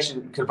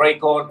 situation. Kilbride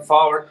going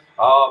forward.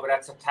 But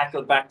that's a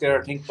tackle back there,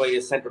 I think, by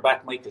his centre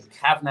back Michael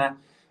Kavanagh.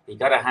 He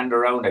got a hand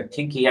around. I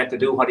think he had to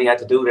do what he had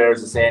to do there,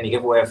 as I say, and he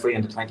gave away a free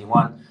into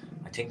 21.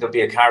 I think there'll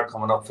be a card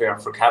coming up here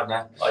for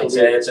Kavanagh. I'd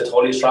say it's a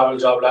Tully's travel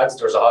job, lads.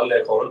 There's a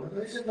holiday coming.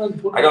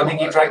 I don't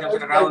think he dragged him to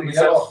the ground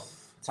himself.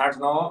 It's hard to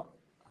know.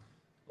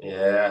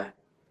 Yeah.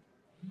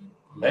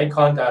 Made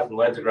contact and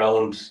went to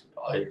ground.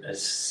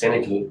 It's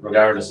cynical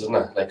regardless, isn't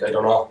it? I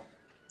don't know.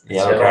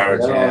 Yeah,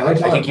 regardless, yeah. I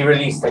think he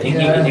released. I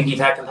think he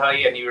tackled high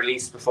and he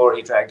released before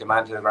he dragged the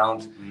man to the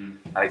ground.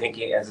 And I think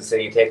he, as I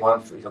say, he took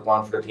one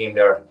for the team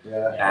there.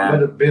 Yeah,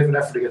 made a bit of an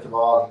effort to get the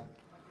ball.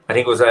 I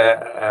think it was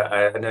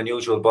an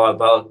unusual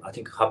ball. I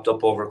think hopped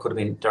up over. Could have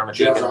been Dermot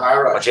James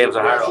O'Hara. James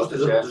O'Hara.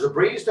 There's a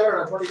breeze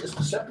there. It's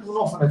deceptive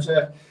enough, and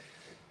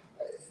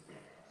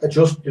it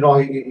just,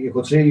 we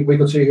could see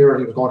here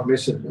he was going to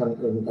miss it,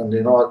 and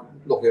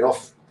lucky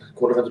enough,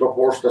 could have ended up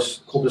worse. There's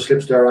a couple of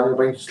slips there, and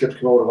slips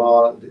came out of the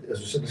ball.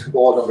 As we said, the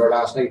ball down there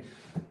last night,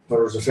 but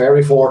there was a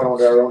fairy fort down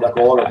there around that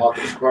goal, and what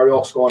there's square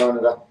oaks going on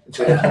in that.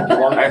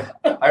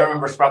 I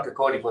remember Sprocket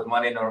Cody put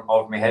one in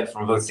over my head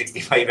from about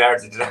 65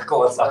 yards into that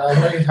goal. So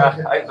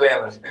I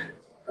blame it.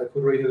 I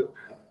could read it.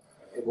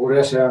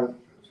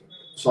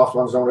 Soft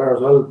ones down there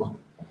as well. But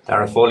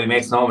Dara Foley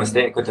makes no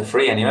mistake with the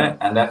free anyway,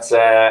 and that's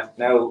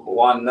now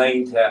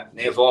 1-9 to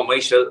Naomh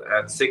Michael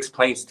and 6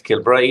 points to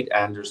Kilbride,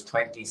 and there's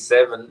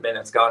 27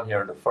 minutes gone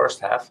here in the first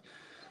half.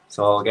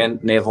 So again,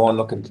 Naomh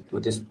looking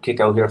with this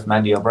kick out here from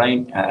Andy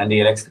O'Brien, and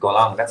he elects to go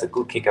along. That's a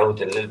good kick out,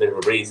 a little bit of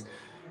a breeze,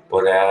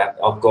 but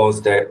up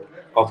goes the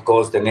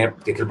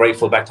Kilbride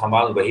fullback Tom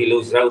Allen, but he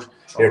loses out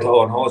here to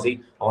Owen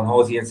Hosey. Owen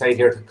Hosey inside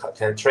here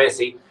to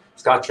Tracy.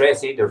 Scott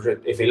Tracy,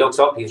 if he looks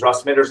up, he's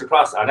Ross Smithers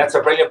across, and that's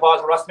a brilliant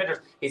ball to Ross Smithers.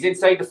 He's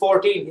inside the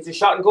 14. He's a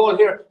shot and goal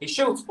here. He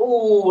shoots.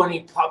 Oh, and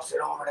he pops it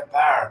over the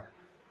bar.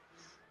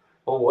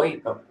 Oh,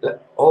 wait. Okay,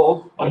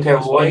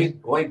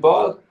 wide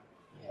ball.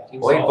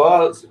 Wide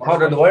ball.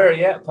 Caught on the wire,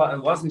 yeah. I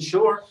wasn't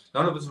sure.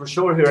 None of us were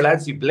sure here,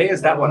 lads. He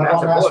blazed that one.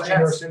 That's a goal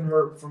chance.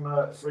 From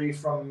a free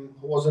from,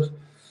 who was it?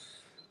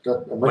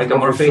 Michael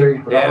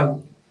Murphy.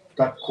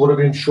 That could have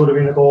been, should have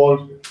been a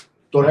goal.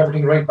 Done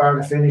everything right bar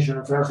to finish, and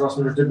in fairness, Ross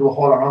Smithers didn't do a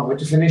whole lot wrong with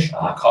to finish.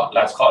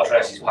 Lads, Cathal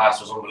Tracy's pass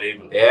was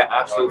unbelievable. Yeah,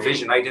 absolute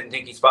vision. I didn't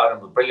think he spotted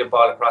him. A brilliant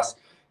ball across,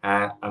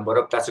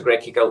 that's a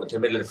great kick out into the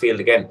middle of the field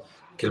again.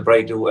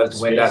 Kilbride do well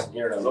to win that.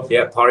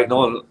 Yeah, Pádraig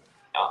Nolan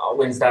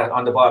wins that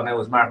on the ball now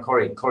with Mark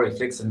Curry. Curry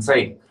flicks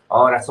inside.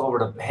 Oh, that's over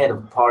the head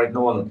of Pádraig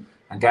Nolan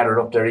and gathered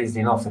up there easily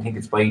enough. I think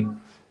it's by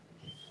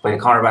the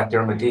cornerback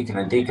Dermot Deacon,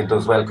 and Deacon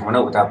does well coming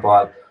out with that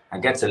ball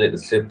and gets a little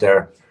slip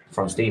there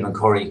from Stephen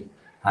Curry.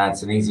 And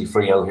it's an easy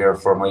free out here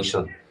for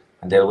Michael,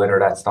 and they'll wither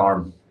that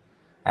storm.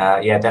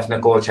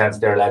 Definite goal chance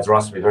there, lads.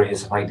 Ross will be very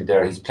disappointed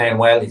there. He's playing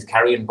well, he's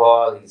carrying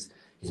ball, he's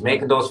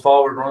making those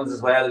forward runs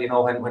as well.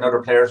 When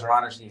other players are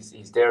on it,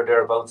 he's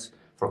thereabouts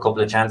for a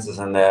couple of chances,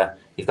 and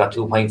he's got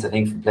 2 points, I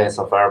think, from play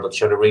so far, but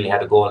should have really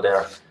had a goal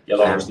there.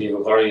 Yellow for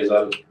Stephen Curry as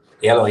well.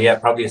 Yellow, yeah,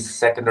 probably a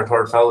second or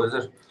third foul, is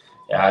it?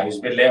 Yeah, he was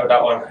a bit late with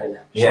that one.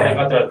 He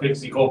got there quick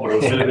as he could, but it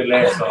was still a bit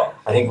late. So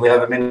I think we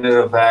have a minute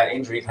of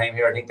injury time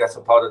here. I think that's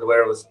what Paul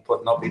Dwyer was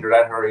putting up, either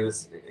that or he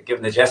was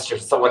giving a gesture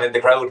to someone in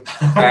the crowd.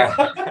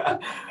 I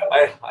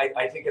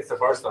think it's the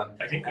first one.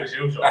 I think it was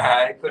you.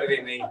 It could have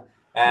been me.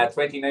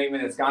 29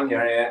 minutes gone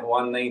here,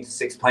 1-9 to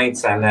 6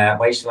 points, and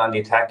Michael on the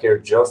attack here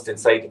just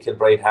inside the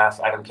Kilbride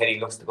half. Adam Kenny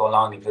looks to go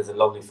long. He plays a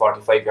lovely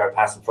 45-yard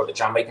pass in front of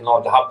John Michael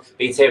Nolan. The hop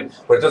beats him,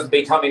 but it doesn't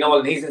beat Tommy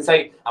Nolan. He's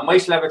inside, and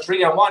Michael have a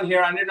 3-on-1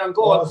 here, and in on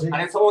goal, and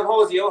it's Owen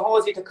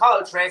Hosey to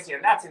Carl Tracy,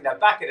 and that's in the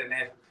back of the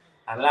net.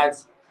 And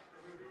lads,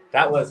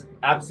 that was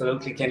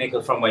absolutely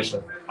clinical from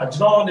Michael. And you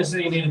know, this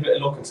you need a bit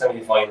of luck in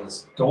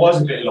semi-finals. There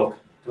was a bit of luck.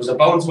 There was a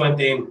bounce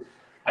went in,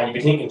 and you'd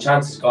be thinking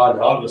chances gone, and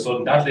all of a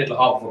sudden that little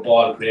hop of a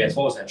ball creates,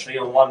 what was that,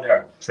 3-on-1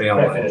 there?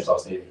 3-on-1. Finish off,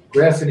 Stevie.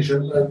 Great finish.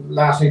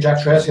 Last night,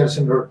 Jack Tracy had a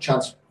similar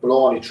chance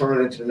below, and he turned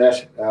it into the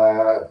net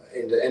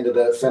in the end of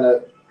the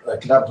Fenna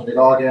Clapton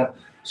all game.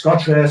 Scott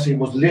Tracy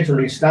was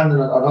literally standing,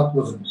 or not,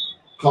 was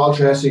Carl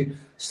Tracy,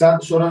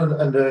 stood on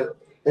the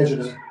edge of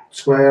the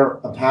square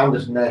and palmed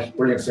it in net.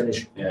 Brilliant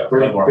finish. Yeah,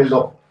 brilliant build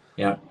up.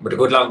 Yeah, but a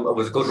good long, it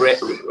was a good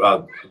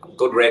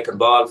rake and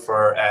ball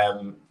for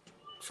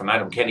from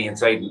Adam Kenny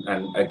inside,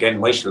 and again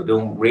Michael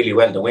doing really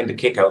well to win the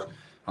kick out,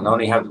 and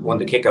only have won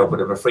the kick out but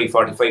have a free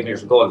 45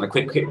 metres of goal, and a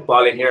quick kick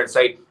ball in here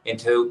inside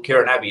into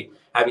Kieran Abbey.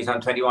 Abbey's on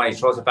 21, he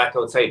throws it back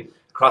outside,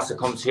 crosser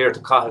comes here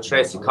to Cathal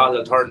Tracy.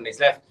 Cathal turns on his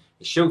left,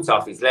 he shoots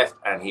off his left,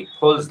 and he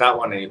pulls that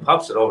one and he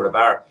pops it over the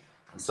bar,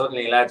 and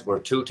suddenly lads we're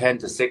 2-10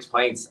 to 6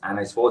 points, and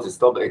I suppose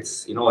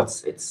it's you know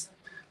it's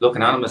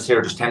looking anonymous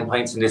here. There's 10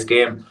 points in this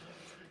game.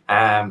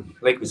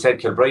 Like we said,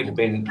 Kilbride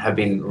have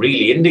been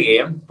really in the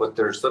game, but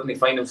they're suddenly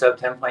find themselves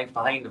 10 points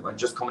behind them and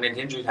just coming into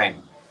injury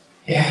time.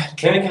 Yeah,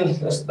 clinical,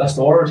 that's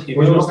the word.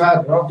 Well, you look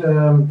at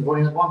they've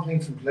only had 1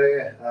 point from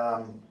play.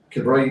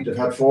 Kilbride, they've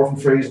had 4 from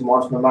frees and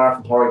 1 from a mark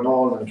from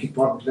Porrignol, and kicked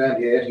 1 from play in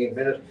the 18th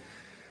minute.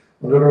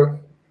 On the other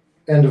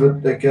end of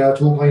it, like 2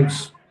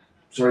 points.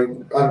 Sorry,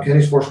 Adam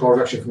Kenny's first score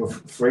was actually from a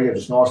free. I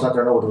just noticed that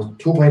there now. There was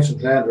 2 points from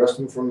play, and the rest of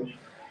them from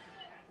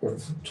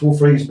 2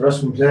 frees, the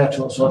rest of them play.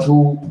 So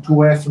two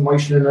away from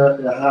Michael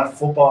in a half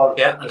football.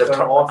 Yeah, and they've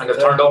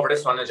turned over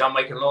this one, and John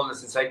Michael Nolan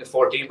is inside the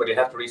 14, but he'll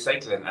have to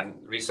recycle it, and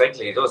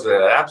recycling. He does an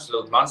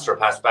absolute monster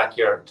pass back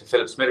here to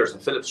Philip Smithers,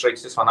 and Philip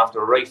strikes this one after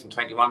a right from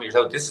 21 metres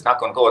out. This is not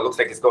going to go. It looks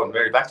like it's going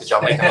very back to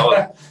John Michael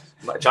Nolan.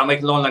 John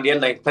Michael Nolan on the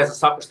end line plays a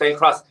soccer style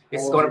cross.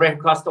 This is going to break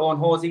across to Owen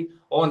Hosey.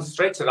 Owen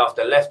strikes it off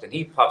the left, and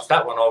he pops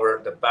that one over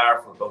the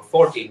bar from about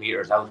 14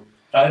 metres out.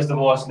 That is the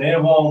most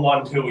Naomh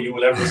 1-2 you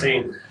will ever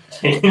see.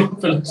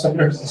 Philip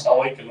Smithers and John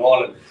Michael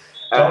Nolan.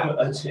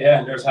 Yeah,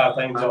 and there's half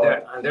time.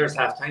 And there's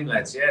half time,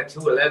 lads. Yeah,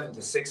 2-11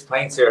 to 6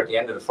 points here at the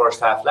end of the first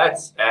half,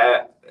 lads.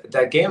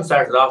 That game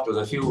started off. There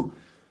was a few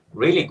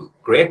really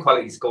great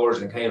quality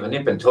scores and kind of a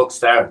nip and tuck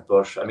start.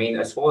 But I mean,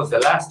 I suppose the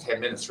last 10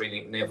 minutes,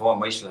 really, Naomh and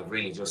Michael have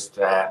really just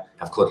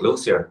have cut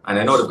loose here. And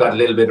I know they've got a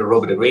little bit of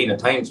rub of the green at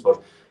times,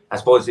 but I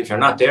suppose if you're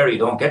not there, you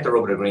don't get the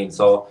rub of the green.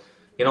 So,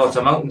 you know, it's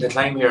a mountain to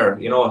climb here.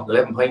 You know,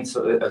 11 points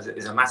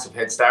is a massive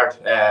head start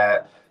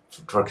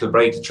for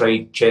Kilbride to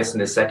try chasing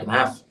this second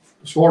half.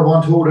 Scored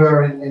 1-2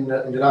 there in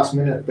the last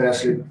minute,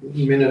 basically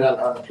minute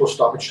and plus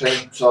stoppage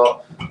time.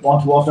 So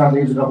 1-2 off that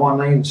leaves it at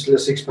 1-9, still a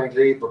 6 point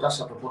lead, but that's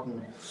after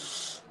putting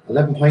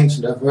 11 points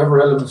and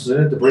whoever elements is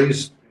in it. The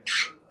breeze,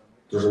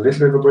 there's a little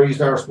bit of a breeze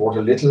there, sport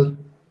a little,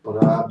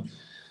 but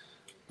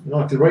you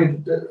know,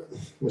 Kilbride,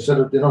 we said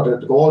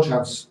the goal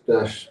chance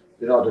that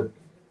the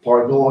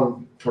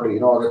Porrignol, you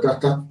know,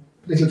 that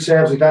little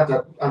saves like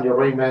that Andy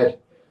O'Brien made.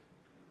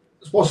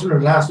 I suppose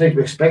last night we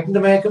were expecting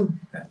to make them,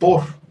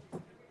 but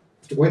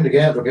to win the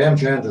game, they're game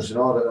changers, you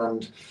know,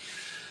 and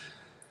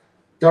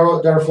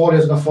their fault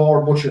isn't going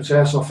forward much, I'd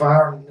say, so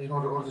far. And, you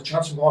know, there was a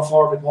chance of going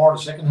forward a bit more in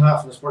the second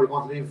half, and it's probably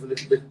going to leave a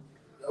little bit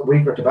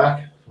weaker at the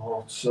back.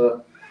 So it's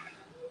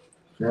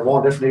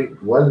Naomh definitely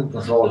well in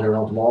control here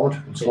at the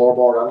moment, on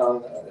scoreboard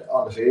and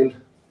on the field.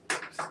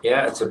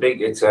 Yeah,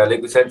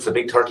 like we said, it's a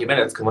big 30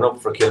 minutes coming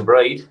up for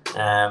Kilbride.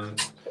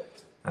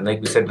 And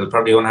like we said, they'll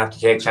probably going to have to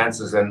take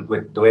chances, and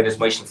with the way this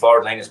Michael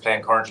forward line is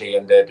playing currently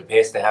and the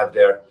pace they have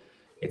there,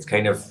 it's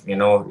kind of, you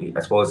know, I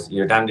suppose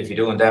you're damned if you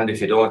do and damned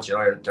if you don't. You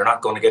know, they're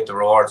not going to get the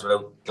rewards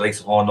without the likes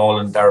of Owen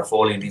Nolan, Darragh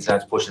Foley and these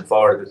lads pushing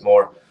forward a bit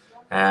more.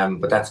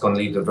 But that's going to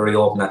leave them very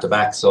open at the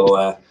back.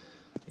 So,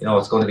 you know,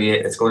 it's going to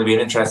be an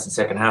interesting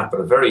second half, but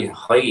a very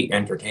high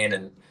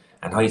entertaining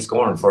and high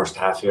scoring first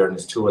half here, and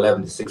it's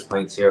 2-11 to 6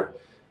 points here.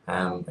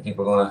 I think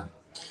we're going to...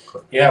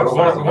 Yeah, we're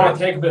going to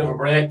take a bit of a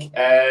break.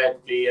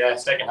 The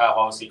second half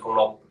obviously coming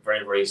up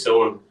very, very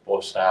soon,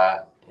 but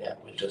yeah,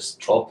 we'll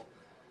just throw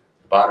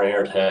the banner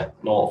here to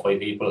notify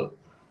people,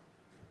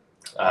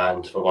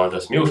 and we're going to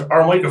just mute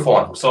our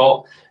microphone.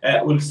 So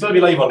we'll still be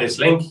live on this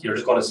link. You're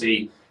just going to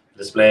see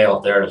the display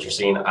up there that you're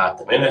seeing at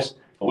the minute,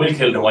 but we'll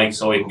kill the mic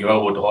so we can go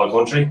out with the whole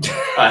country,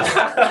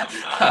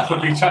 and we'll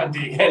be chatting to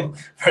you again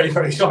very,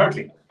 very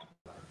shortly.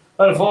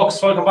 Well,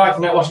 folks, welcome back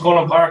to Netwatch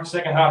Cullen Park.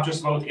 Second half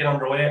just about to get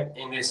underway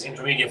in this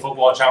Intermediate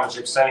Football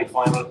Championship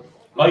semi-final.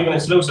 Live and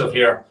exclusive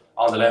here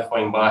on the Left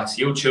Wing Backs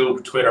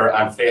YouTube, Twitter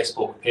and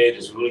Facebook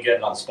pages. We will get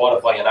it on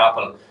Spotify and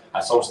Apple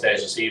at some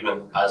stage this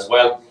evening as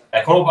well.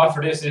 Coming up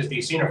after this is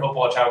the Senior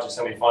Football Championship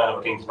semi-final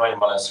between Kilbride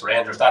and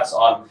Rangers. That's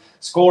on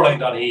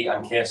Scoreline.e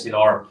and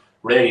KCLR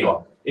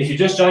Radio. If you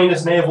just joined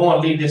us, Naomh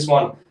won't lead this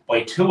one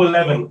by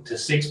 2-11 to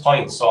 6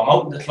 points. So a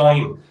mountain to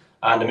climb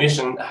and the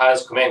mission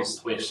has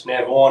commenced with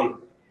Naomh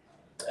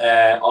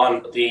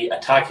on the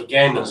attack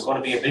again. It's going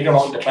to be a bigger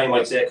mountain to climb,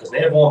 I'd say, because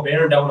Naomh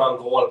bearing down on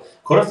goal,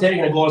 could have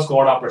taken a goal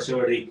scoring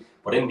opportunity,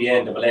 but in the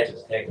end they've elected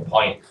to take the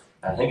point.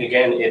 And I think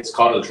again it's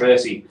Carlow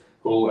Tracy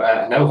who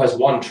now has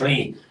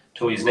 1-3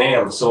 to his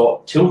name,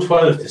 so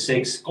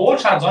 2-12-6. Goal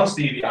chance on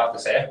Stevie, you have to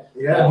say.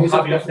 Yeah, he's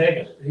happy to take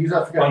it. He's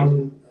after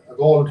getting a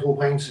goal and 2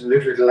 points in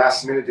literally the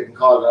last minute. They can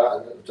call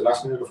it the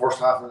last minute of the first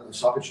half in the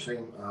stoppage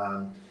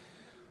time.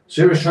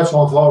 Serious threats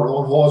going forward.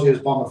 Owen Hosey is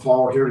bombing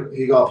forward here.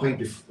 He got a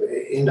point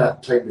in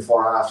that time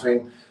before half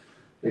time.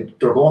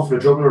 They're going for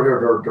the juggler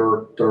here.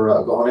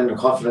 They're going in a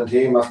confident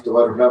team after the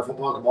way they're playing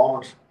football at the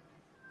moment.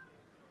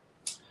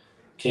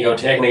 Kick out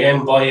taken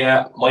again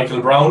by Michael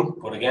Brown,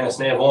 but again it's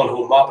Naomh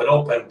who mop it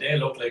up, and they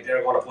look like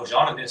they're going to push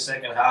on in this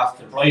second half.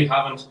 Kilbride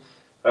haven't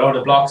out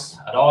the blocks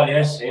at all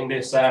yet in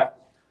this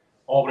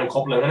opening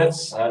couple of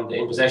minutes, and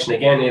in possession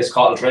again is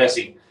Carlow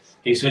Tracy.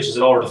 He switches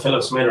it over to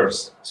Philip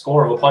Smithers.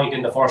 Score of a point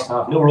in the first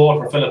half. New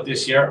role for Philip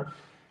this year,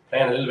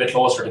 playing a little bit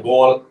closer to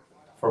goal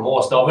for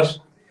most of it.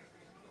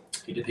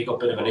 He did pick up a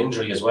bit of an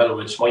injury as well,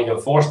 which might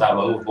have forced that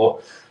move,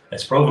 but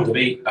it's proven to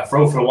be a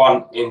fruitful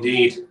one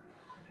indeed.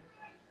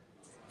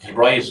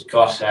 Kilbride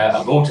got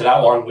a boot to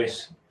that one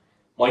with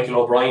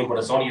Michael O'Brien, but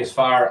it's only as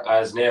far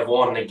as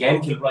Naomh, and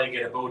again Kilbride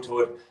get a boot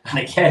to it, and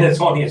again it's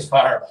only as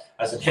far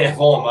as a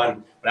Naomh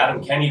man. But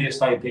Adam Kenny this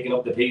time picking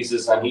up the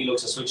pieces, and he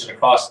looks to switch it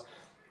across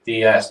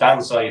the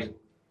stand side.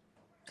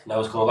 Now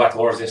it's coming back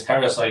towards this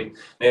terrace side.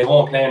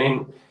 Naomh playing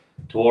in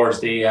towards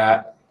the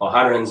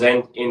O'Hanlon's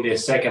end in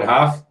this second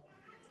half.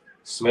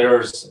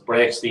 Smithers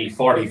breaks the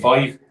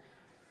 45.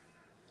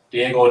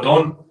 Diego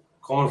Dunn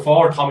coming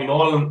forward. Tommy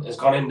Nolan has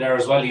gone in there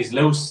as well. He's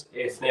loose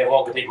if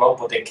Naomh can take him out,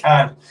 but they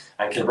can't.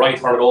 And Kilbride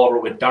turn it over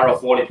with Dara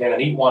Foley playing a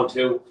neat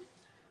 1-2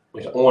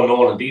 with Eoin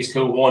Nolan. These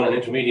two won an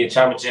intermediate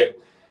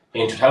championship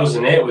in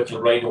 2008 with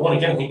Kilbride. They won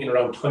again, I think, in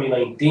around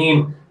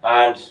 2019,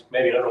 and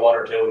maybe another one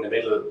or two in the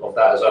middle of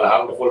that as well. I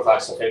haven't the full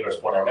facts and figures,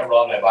 but I remember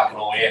all the way back in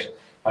 08,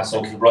 that's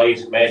when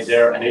Kilbride made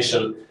their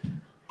initial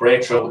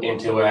breakthrough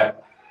into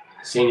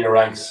senior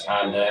ranks,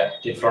 and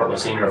did flirt with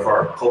senior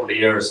for a couple of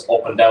years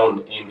up and down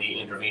in the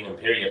intervening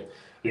period.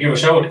 We give a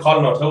shout out to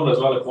Colin O'Toole as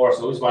well, of course,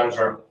 who's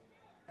manager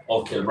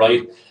of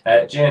Kilbride.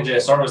 J&J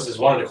Services is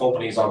one of the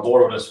companies on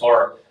board with us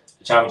for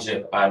the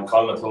championship, and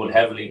Colin O'Toole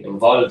heavily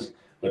involved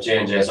with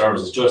J&J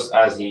Services, just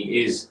as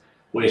he is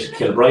with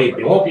Kilbride.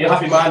 He won't be a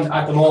happy man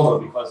at the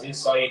moment because his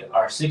side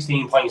are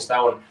 16 points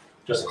down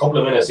just a couple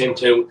of minutes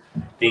into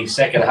the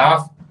second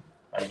half.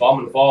 And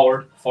bombing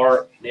forward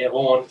for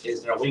Naomh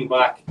is their wing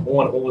back,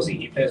 Eoin Hosey.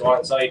 He plays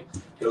one side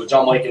to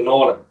John Michael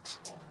Nolan.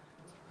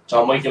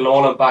 John Michael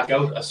Nolan back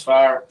out as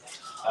far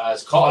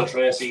as Carlow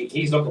Tracy.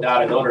 He's looking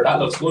at another. That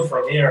looks good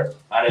from here,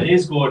 and it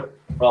is good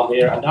from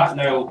here. And that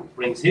now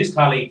brings his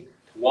tally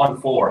to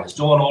 1-4. As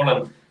Joe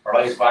Nolan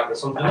arrives back with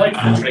some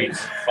delightful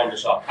treats from the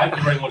shop. Thank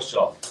you very much,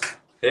 Joe.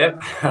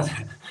 Yep.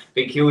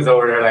 Big cues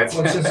over there, lads.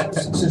 Well,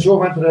 since you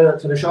went to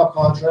the shop,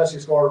 Carlow Tracy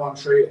scored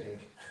 1-3, I think.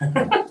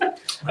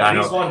 At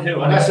least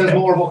 1-2. And that says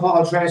more about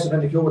Carlow Tracy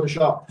than the queue at the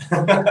shop.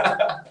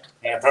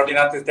 Yeah, probably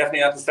not.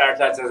 Definitely not the start,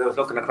 lads. As I was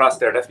looking across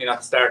there, definitely not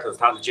the start. I was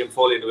talking to Jim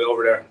Foley on the way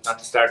over there. Not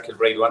the start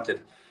Kilbride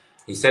wanted.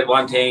 He said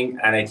one thing,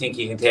 and I think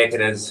he can take it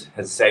as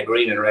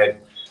green and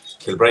red.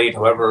 Kilbride,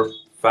 however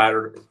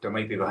far they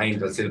might be behind,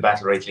 they'll still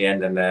battle right to the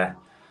end, and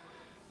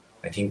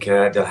I think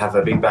they'll have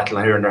a big battle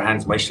here in their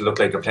hands. Might look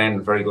like they're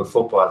playing very good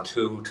football.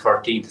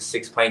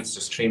 2-13-6 points,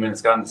 just 3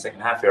 minutes gone in the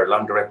second half here.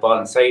 Long direct ball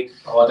inside.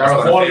 Oh,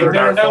 Dara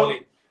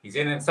Foley. He's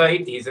in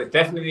inside. He's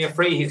definitely a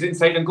free. He's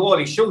inside and goal.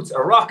 He shoots a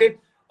rocket.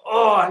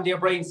 Oh, and the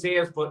O'Brien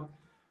saves, but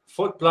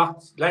foot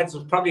blocked. Lads,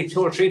 there's probably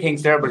 2 or 3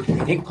 things there, but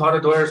I think Potter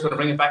Dwyer's going to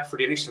bring it back for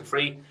the initial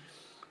free.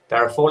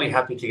 Dara Foley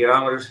happy to get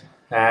on with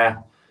it.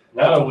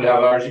 Now we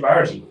have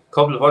Argy. A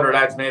couple of other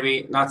lads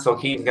maybe not so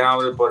keen to get on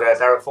with it, but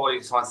Dara Foley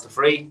just wants the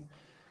free.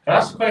 Can I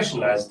ask a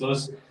question, lads?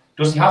 Does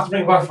he have to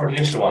bring it back for the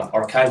initial one,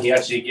 or can he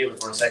actually give it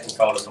for a second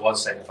foul if there was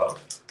a second foul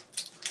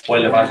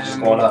while the match is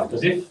going on?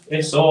 Because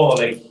if so,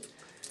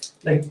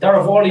 like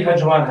Dara Foley had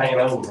your man hanging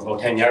out for about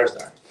 10 yards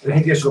there. I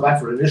think he has to go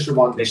back for the initial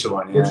one.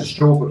 Yeah. Which is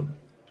stupid.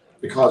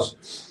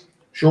 Because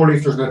surely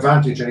if there's an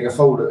advantage and you get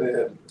fouled,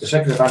 the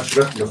second advantage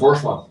is the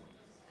first one.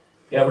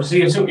 Yeah, but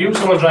see, if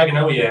someone dragging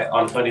out you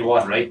on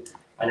 21, right,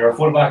 and you're a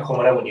full back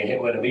coming out when you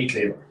hit with a meat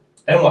cleaver,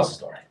 then what's the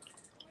story?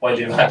 While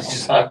the advantage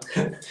is on.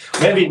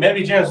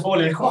 maybe James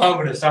Foley will come on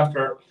with us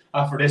after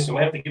this, and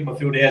we have to give him a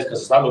few days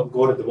because it's not looking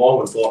good at the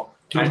moment, but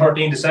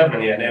 2-13-7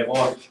 and they've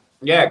won.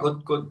 Yeah,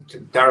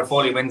 good. Dara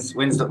Foley wins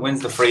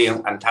the free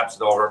and taps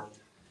it over.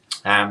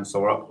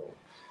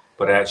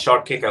 But a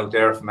short kick out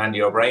there from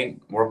Andy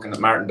O'Brien, working at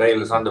Martin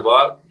Dale is on the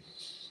ball.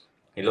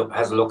 He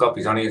has a look up.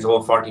 He's only his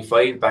own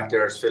 45. Back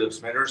there is Philip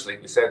Smithers,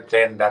 like we said,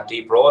 playing that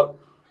deep role.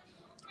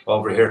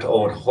 Over here to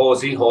Eoin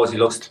Hosey. Hosey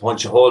looks to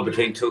punch a hole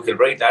between 2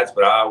 Kilbride lads,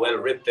 but well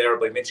ripped there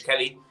by Mitch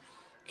Kelly.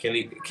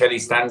 Kelly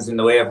stands in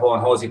the way of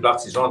Eoin Hosey,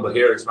 blocks his run, but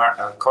here it's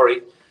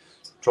Curry.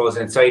 Throws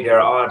it inside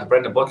there.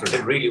 Brendan Butler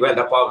did really well.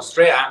 That ball was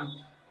straight at him.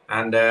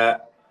 And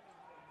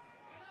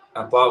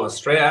That ball was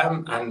straight at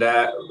him, and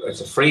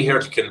it's a free here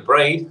to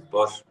Kilbride,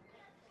 but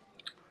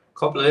a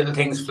couple of little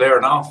things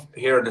flaring off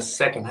here in the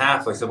second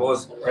half, I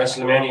suppose.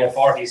 WrestleMania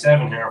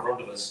 47 here in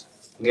front of us.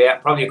 Yeah,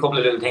 probably a couple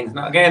of little things.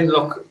 Now, again,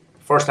 look,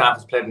 first half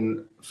is played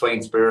in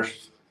fine spirit,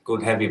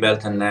 good heavy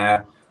belt, and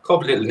a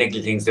couple of little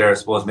niggly things there, I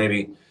suppose,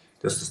 maybe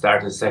just the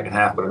start of the second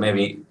half, but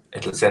maybe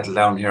it'll settle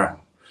down here.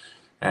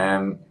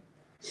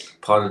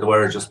 Paul of the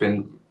Word just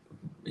been,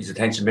 his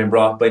attention been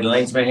brought by the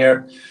linesman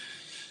here,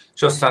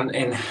 just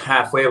in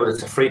halfway, but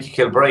it's a free to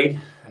Kilbride,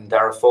 and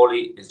Dara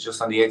Foley is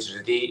just on the edge of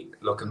the D,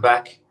 looking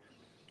back.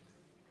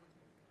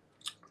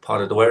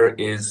 Paul of the Word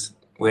is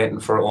waiting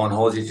for Eoin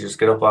Hosey to just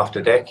get up off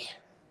the deck.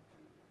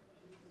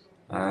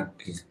 I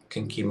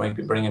think he might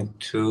be bringing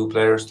two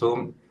players to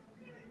him,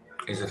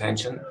 his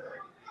attention.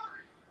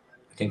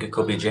 I think it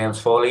could be James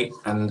Foley,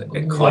 and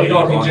it could I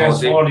don't be think Eoin James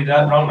Hosey. Foley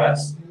that wrong,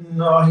 lads.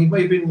 No, he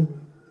might have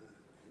been.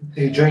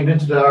 He joined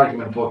into the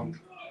argument, but.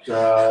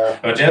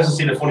 But James will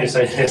see the funny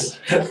side of this.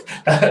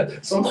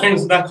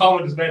 Sometimes that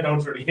comment is made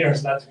down for the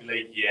years, lads be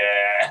like,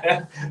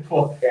 yeah.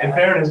 But in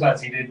fairness,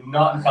 lads, he did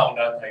not count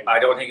that time. I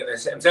don't think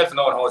himself and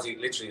Eoin Hosey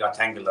literally got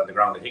tangled on the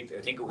ground. I think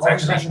it was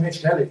actually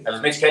Mitch Kelly. It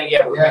was Mitch Kelly,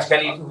 yeah. It was Mitch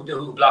Kelly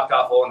who blocked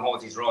off Eoin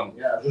Hosey's run.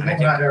 Yeah, there's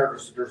nothing out there.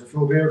 There's a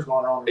few beers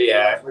going on.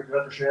 Yeah.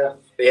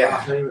 Yeah.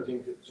 I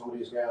think some of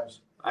these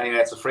games. Anyway,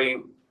 it's a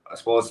free, I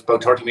suppose,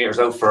 about 30 metres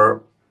out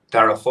for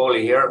Dara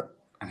Foley here.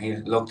 And he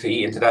looked to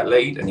eat into that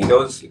lead, and he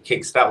does. He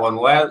kicks that one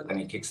well, and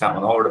he kicks that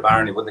one over the bar,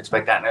 and he wouldn't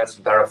expect that else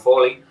from Dara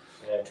Foley.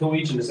 Yeah, 2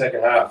 each in the second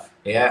half.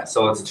 Yeah,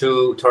 so it's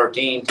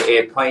 13 to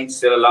 8 points,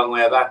 still a long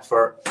way back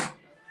for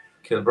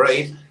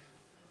Kilbride. You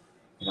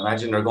can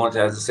imagine they're going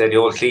to, as I said, the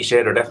old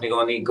cliche, they're definitely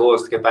going to need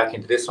goals to get back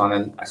into this one.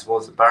 And I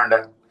suppose the barn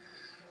that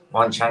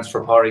one chance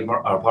for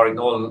Pádraig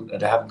Nolan,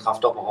 they haven't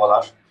coughed up a whole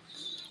lot.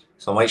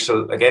 So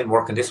Michael, again,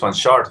 working this one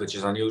short, which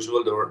is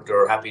unusual. They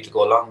were happy to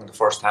go long in the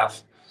first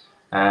half.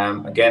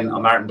 Again,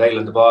 on Martin Dale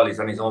on the ball, he's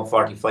on his own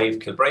 45.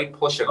 Kilbride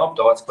pushing up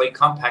though, it's quite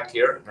compact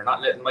here. They're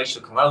not letting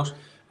Michael come out,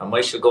 and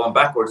Michael going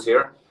backwards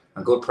here.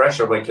 And good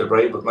pressure by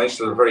Kilbride, but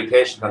Michael very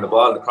patient on the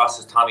ball. The cross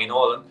is Tommy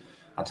Nolan,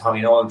 and Tommy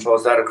Nolan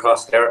throws that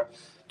across there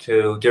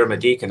to Dermot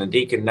Deacon, and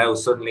Deacon now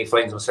suddenly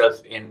finds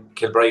himself in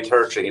Kilbride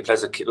territory. He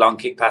plays a long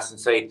kick pass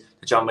inside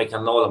to John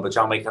Michael Nolan, but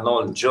John Michael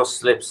Nolan just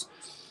slips.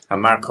 And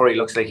Mark Curry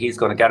looks like he's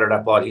going to gather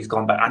that ball. He's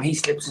going back, and he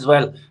slips as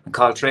well. And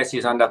Carl Tracy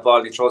is on that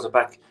ball. He throws it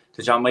back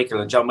to John Michael,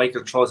 and John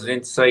Michael throws it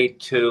inside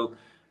to,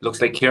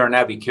 looks like Kieran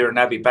Abbey. Kieran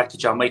Abbey back to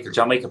John Michael.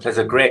 John Michael plays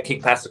a great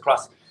kick pass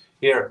across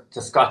here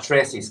to Scott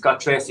Tracy. Scott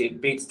Tracy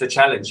beats the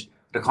challenge.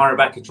 The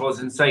cornerback, he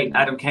throws inside, and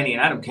Adam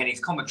Kenny's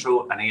coming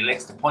through, and he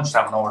elects to punch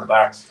that one over the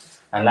bar.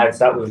 And lads,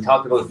 that we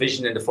talked about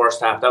vision in the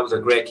first half. That was a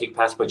great kick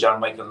pass by John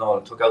Michael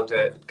Nolan. Took out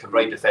the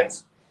Kilbride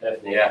defence.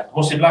 Definitely, yeah.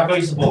 Mostly black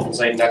ice above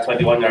inside that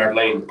 21-yard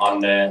line on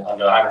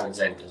the Ireland's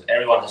end, because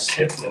everyone was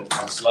slipping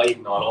and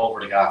sliding all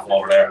over the gaff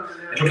over there.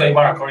 It looked like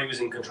Mark Curry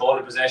was in control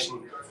of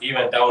possession. He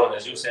went down, and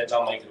as you said,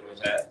 John Michael was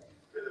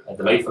a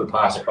delightful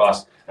pass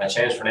across, and a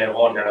change for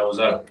Naomh here now as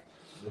well.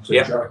 Looks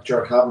like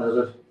Jared Cabin,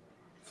 is it,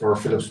 for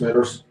Philip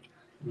Smithers?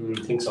 I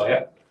think so,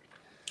 yeah.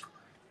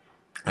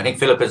 I think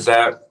Philip is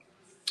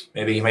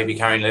maybe he might be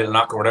carrying a little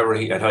knock or whatever.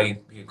 He got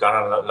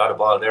on a lot of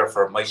ball there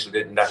for Michael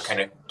did in that kind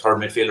of third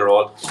midfielder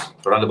role.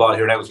 But on the ball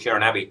here now is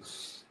Kieran Abbey.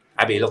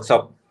 Abbey looks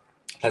up,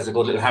 has a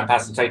good little hand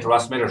pass inside to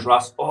Ross Smithers.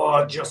 Ross,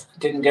 just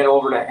didn't get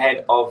over the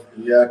head of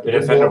the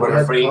defender with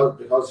a free.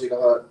 Because he got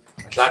a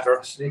clatter.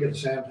 Sneak at the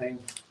same time.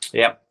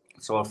 Yeah,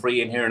 so a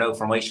free in here now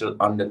for Michael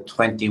on the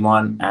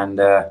 21, and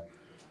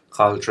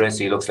Carl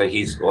Tracy looks like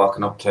he's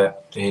walking up to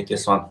hit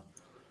this one.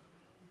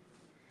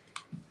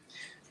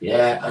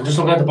 Yeah, I'm just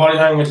looking at the body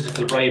language of the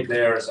Kilbride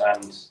players,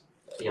 and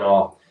a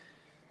lot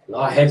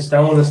of heads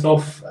down and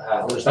stuff.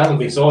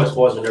 Understandably so, I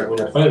suppose, when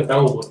they're 12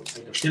 down, but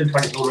there's still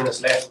 22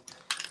 minutes left.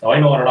 Now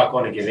I know they're not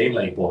going to give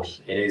in, but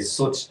it is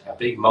such a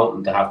big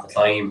mountain to have to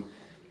climb.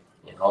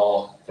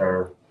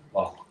 The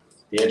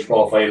age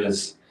profile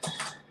is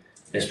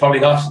probably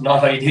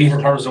not ideal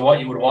in terms of what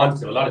you would want.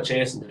 There's a lot of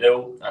chasing to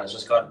do, and it's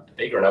just got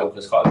bigger now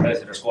because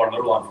they're scoring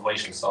another one for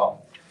Michael. So.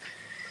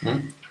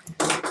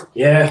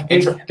 Yeah,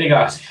 big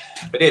ask.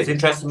 It is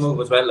interesting move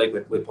as well, like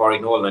with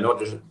Pádraig Nolan. I know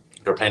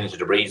they're playing into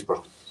the breeze,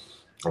 or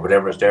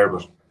whatever is there,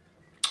 but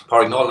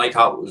Pádraig Nolan I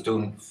thought was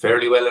doing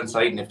fairly well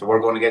inside, and if they were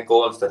going to get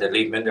goals, that they'd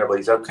leave him in there. But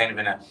he's out kind of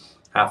in a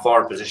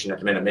half-forward position at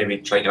the minute. Maybe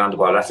try to get on the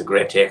ball. That's a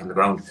great take on the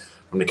ground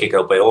from the kick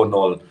out by Eoin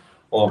Nolan.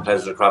 Eoin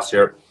plays it across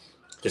here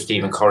to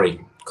Stephen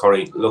Curry.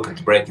 Curry looking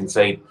to break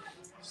inside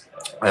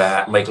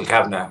Michael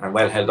Kavanagh, and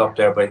well held up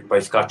there by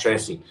Scott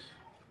Tracy.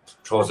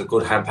 Throws a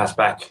good hand pass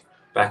back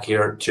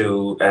here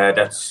to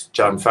that's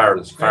John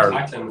Farrell.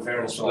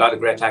 A lot of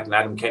great tackling.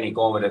 Adam Kenny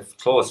going with a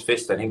close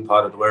fist, I think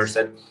Paul of the Word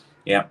said.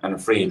 Yeah, and a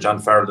free. And John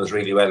Farrell does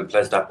really well and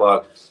plays that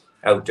ball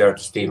out there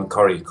to Stephen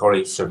Curry.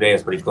 Curry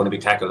surveys, but he's going to be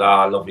tackled.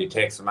 Lovely.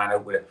 Takes the man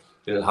out with a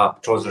little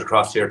hop, throws it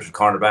across here to the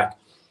cornerback.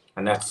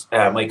 And that's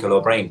Michael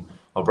O'Brien.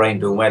 O'Brien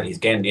doing well. He's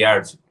gained the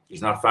yards.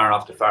 He's not far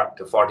off to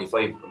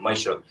 45.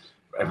 Michael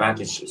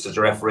advantage, says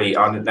the referee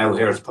on it now.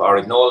 Here's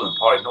Pádraig Nolan.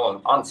 Pádraig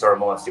Nolan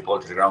unceremoniously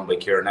pulled to the ground by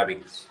Kieran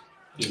Abbey.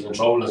 He's in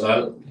trouble as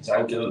well. His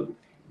ankle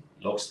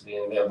looks to be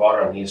in a bit of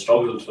bother, and he's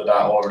struggled with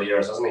that over the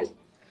years, hasn't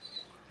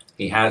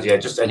he? He has, yeah.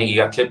 Just I think he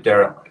got clipped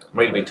there.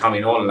 Might have been Tommy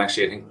Nolan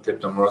actually. I think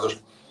clipped him, was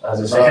it?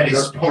 As I said,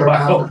 he's sprung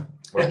back up.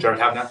 Was Jared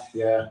Kavanagh?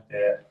 Yeah.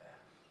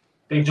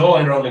 Big Joe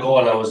in around the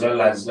goal now as well,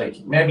 lads.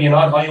 Like, maybe an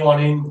odd high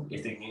one in,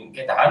 if they can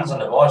get the hands on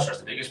the ball, that's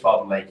the biggest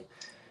problem. Like, do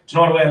you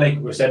know the way, like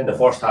we said in the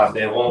first half,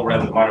 they won't be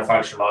able to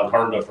manufacture an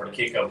alternative for the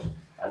kick out.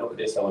 And look at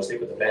this now, we'll stick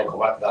with the play and come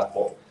back to that.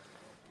 But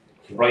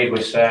Kilbride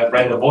with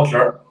Brendan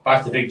Butler,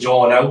 back to Big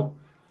Joe now.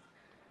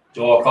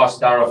 Joe across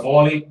Dara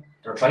Foley.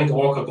 They're trying to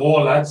work a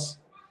goal, lads.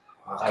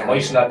 And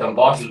Michael had them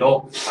bottled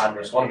up, and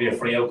there's going to be a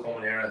free out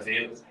coming here in the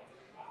field.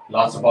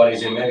 Lots of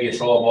bodies in, maybe a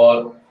throw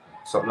ball.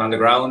 Something on the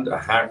ground,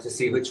 hard to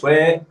see which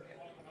way.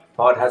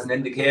 Pod hasn't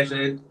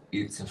indicated.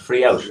 It's a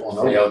free out.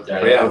 Free out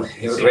there. Free out.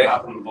 He was great.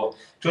 But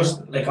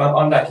just like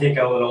on that kick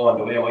out alone,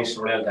 the way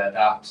Michael were able to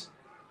adapt,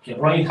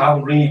 Kilbride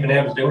haven't really been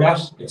able to do that.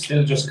 It's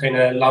still just kind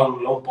of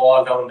long lump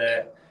ball down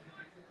the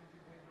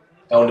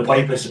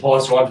pipe, I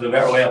suppose, for want of a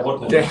better way of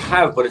putting it. They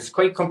have, but it's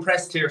quite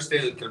compressed here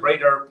still.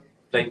 Kilbride are,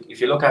 like,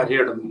 if you look at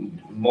here,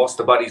 most of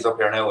the bodies up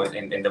here now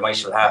in the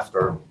Michael half,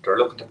 they're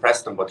looking to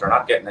press them, but they're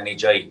not getting any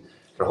joy.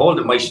 They're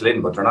holding Michael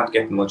in, but they're not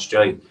getting much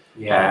joy.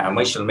 Yeah. And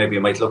Michael maybe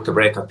might look to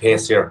break up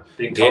pace here.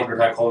 Big counter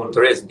attack coming.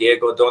 There is.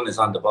 Diego Dunn is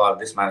on the ball.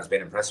 This man has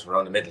been impressive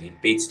around the middle. He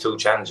beats two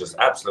challenges.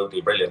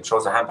 Absolutely brilliant.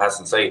 Throws a hand pass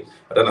inside.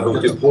 I don't know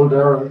who to pull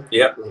there.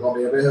 Yeah. There's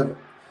going to be a bit of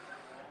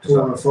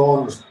two on the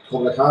phone. There's a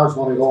couple of cards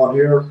going to go on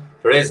here.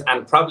 There is,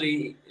 and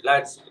probably,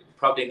 lads,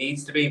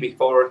 needs to be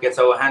before it gets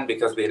out of hand,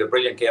 because we had a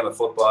brilliant game of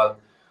football.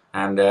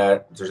 And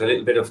there's a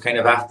little bit of kind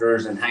of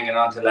afters and hanging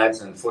on to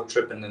lads and foot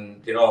tripping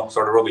and,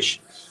 sort of rubbish.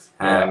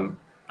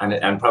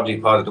 And probably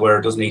part of where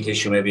it does need to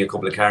issue maybe a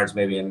couple of cards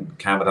maybe and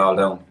calm it all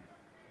down.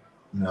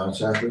 No,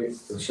 exactly.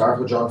 We'll start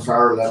with John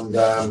Farrell and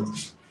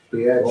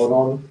Diego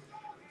Dunn.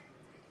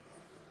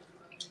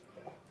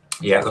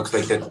 Yeah, it looks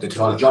like the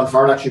two. John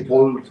Farrell actually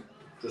pulled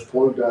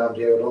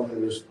Diego Dunn. He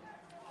was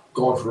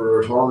going for a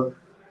return.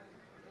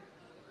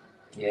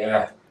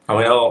 Yeah.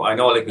 I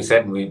know, like we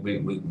said, we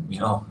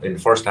in the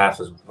first half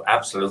was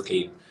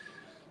absolutely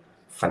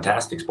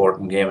fantastic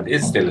sporting game. It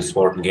is still a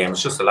sporting game.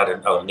 It's just a lot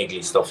of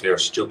niggly stuff here,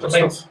 stupid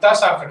stuff.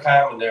 That's after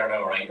calming there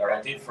now, right? Or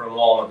I did for a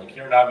moment. And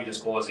Kieran Abbey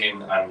just goes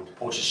in and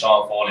pushes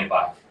Sean Foley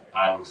back.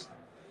 And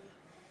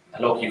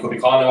look, you could be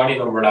calling any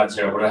number of lads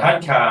here, but it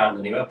had calmed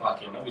and he went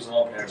back in. Now he's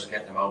open there to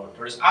get them out. But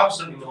there is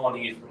absolutely no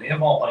need from the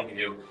Naomh point of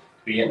view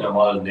to be getting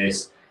involved in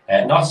this.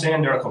 Not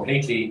saying they're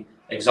completely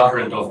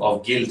exorbitant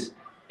of guilt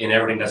in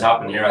everything that's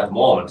happening here at the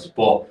moment,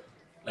 but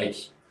like,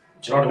 do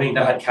you know what I mean?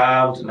 That had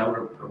calmed and now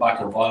they're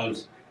back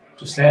involved.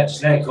 Just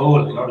let it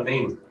go, you know what I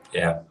mean?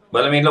 Yeah.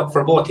 Well, I mean, look,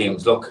 for both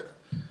teams, if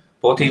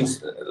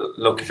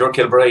you're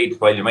Kilbride,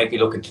 while you might be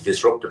looking to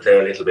disrupt the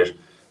player a little bit,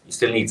 you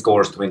still need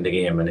scores to win the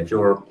game. And if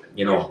you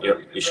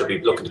should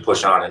be looking to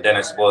push on. And then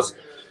I suppose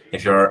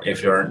if you're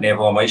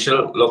Naomh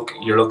Michael,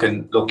 you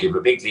have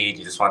a big lead,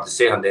 you just want to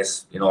sit on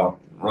this,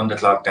 run the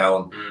clock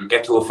down,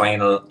 get to a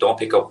final, don't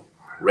pick up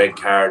red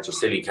cards or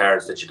silly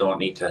cards that you don't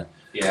need to.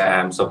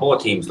 Yeah. So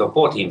both teams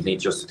need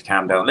just to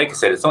calm down. Like I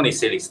said, it's only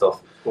silly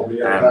stuff.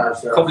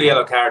 Couple of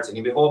yellow cards, and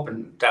you'll be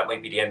hoping that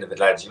might be the end of it,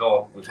 lads.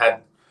 We've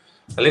had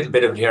a little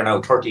bit of it here now,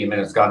 13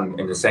 minutes gone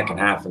in the second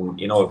half, and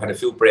we've had a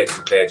few breaks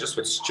to play just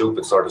with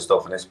stupid sort of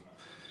stuff. And I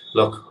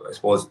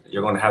suppose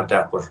you're going to have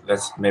that, but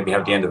let's maybe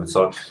have the end of it.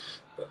 So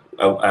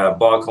a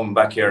ball coming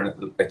back here,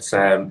 and it's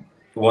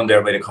one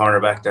there by the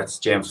cornerback. That's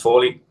James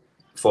Foley.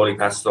 Foley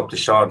passes up to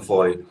Sean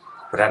Foley.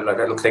 But that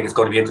looks like it's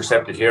going to be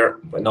intercepted here.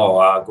 But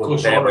no, good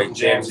play by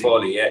James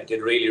Foley. Yeah,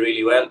 did really,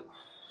 really well.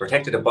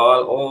 Protected the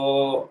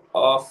ball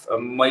off a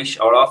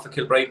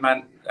Kilbride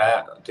man,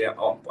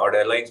 or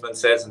the linesman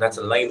says, and that's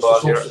a line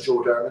ball here.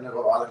 Substitute there.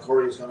 Alan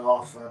Curry's gone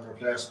off and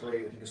replaced by, I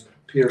think it's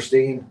Peter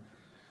Steen.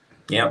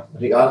 Yeah. I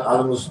think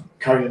Alan was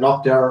carrying a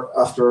knock there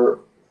after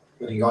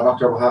he got knocked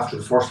there about half through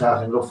the first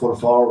half and looked full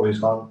forward. He's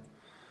gone.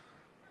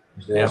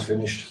 His day is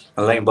finished.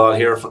 A line ball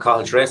here for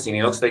College Racing.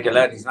 He looks like a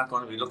lad. He's not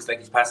going to be. Looks like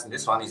he's passing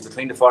this one. He's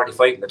between the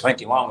 45 and the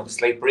 21 with a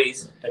slight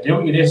breeze. The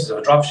beauty of this is if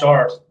it drops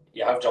short,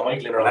 you have John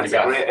Michael in around the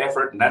gap. That's a great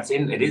effort, and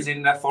it is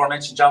in that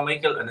aforementioned John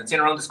Michael, and it's in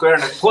around the square,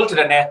 and it's pulled to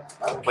the net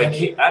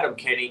by Adam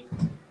Kenny.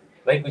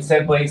 Like we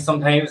said, boys,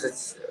 sometimes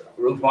it's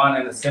Route 1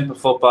 and a simple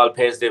football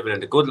pays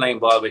dividend. A good line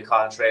ball by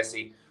Colin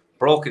Tracy.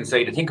 Broke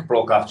inside. I think it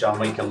broke off John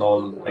Michael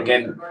Nolan.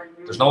 Again,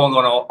 there's no one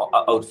going to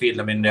outfield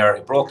him in there.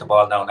 He broke the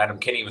ball down. Adam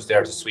Kenny was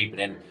there to sweep it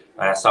in,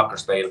 soccer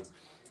style.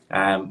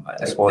 I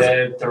suppose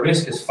the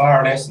risk is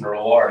far less than the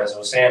reward, as I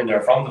was saying there.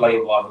 From the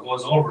line ball, if it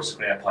goes over, it's a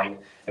great point.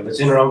 If it's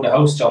in around the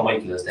house, John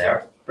Michael is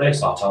there.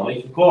 Breaks off John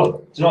Michael,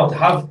 goal.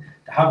 To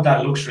have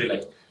that luxury,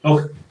 like,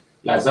 look,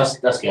 lads,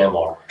 that's game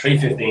over.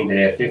 3:15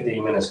 there,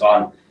 15 minutes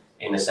gone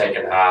in the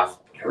second half.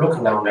 You're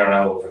looking down there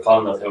now. If you're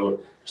calling it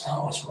through, there's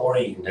not much more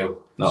you can do.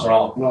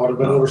 No, there's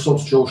been another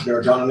substitution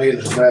there. John O'Neill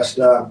has replaced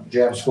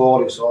James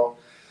Foley. So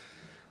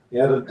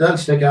yeah, they'll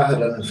stick at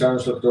it. And in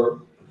fairness, look, they're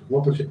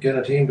up again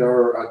a team.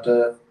 They're at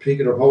the peak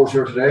of their powers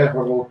here today.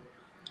 We're about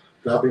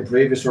There have been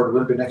previous, or there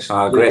will be next.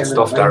 Great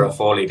stuff, Darragh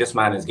Foley. This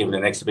man is giving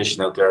an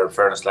exhibition out there. In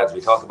fairness, lads,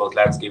 we talk about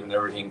lads giving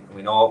everything.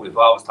 We know we've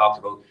always talked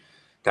about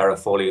Darragh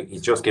Foley.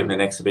 He's just giving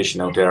an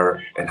exhibition out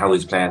there and how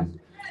he's playing.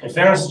 In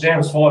fairness to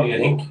James Foley, I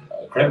think,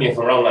 correct me if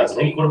I'm wrong, lads, I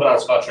think he could have been on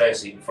Scott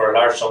Tracy for a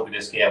large chunk of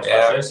this game.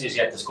 Scott Tracy is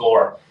yet to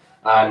score,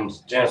 and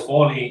James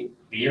Foley,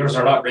 the years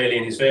are not really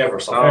in his favour.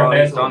 So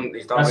he's done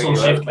that's really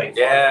shift, well. like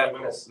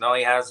No,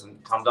 he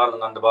hasn't. Tom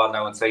Donlan on the ball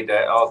now inside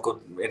there. Good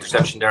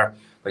interception there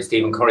by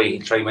Stephen Curry.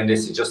 He'll try to win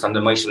this. He's just on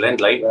the Michael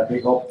end line.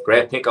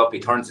 Great pick up. He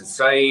turns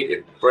inside.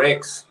 It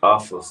breaks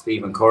off of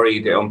Stephen Curry.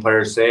 The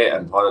umpires say,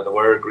 and part of the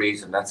word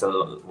agrees, and that's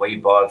a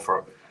wide ball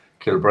for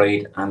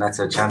Kilbride, and that's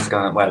a chance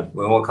gone. Well,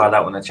 we won't call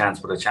that one a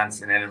chance, but a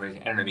chance in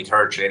enemy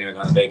territory anyway.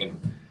 Gone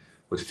begging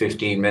with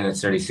 15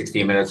 minutes, nearly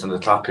 16 minutes on the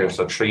clock here.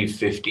 So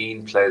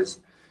 3:15 plays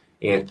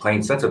 8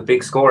 points. That's a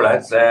big score,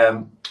 lads.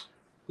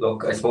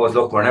 Look,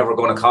 we're never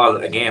going to call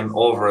a game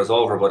over as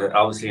over, but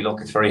obviously,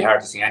 it's very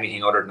hard to see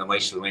anything other than a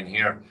Michael win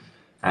here,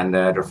 and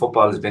their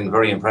football has been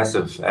very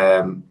impressive.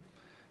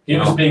 He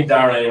was big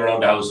Darragh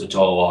around the house with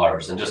Joe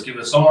Waters, and just give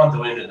us someone to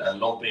win it and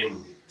lump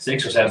in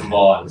 6 or 7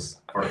 balls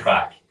for the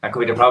crack. That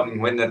could be the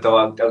problem, winning it though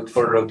out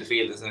further out the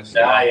field, isn't it?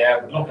 Yeah.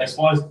 But look, I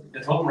suppose the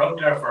total were out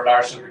there for a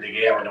large chunk of the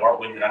game, and they weren't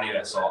winning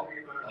anyway. So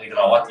I don't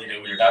know what you do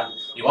with your dad.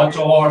 You want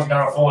Joe Waters,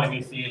 Darragh Foley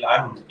midfield,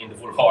 and in the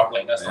full forward,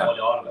 like that's all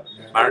of it.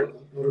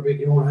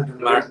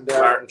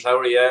 Martin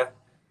Clowry,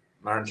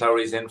 Martin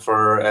Clowry's in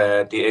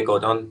for Diego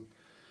Dunn.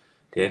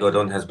 Diego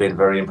Dunn has been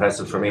very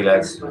impressive for me,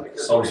 lads.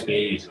 Some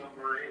speed.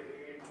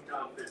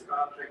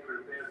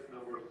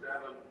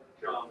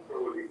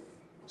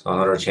 So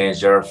another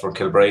change there for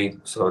Kilbride.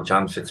 So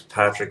John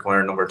Fitzpatrick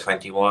wearing number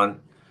 21,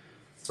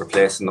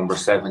 replacing number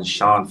 7,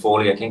 Sean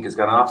Foley, I think, has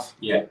gone off.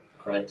 Yeah,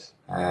 correct.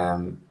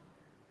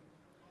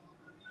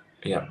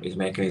 He's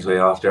making his way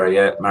off there.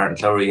 Yeah, Martin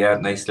Clowry,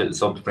 nice little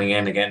sub to bring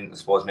in again. I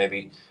suppose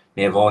maybe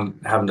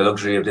Naomh having the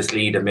luxury of this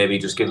lead and maybe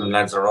just giving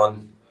lads a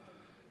run.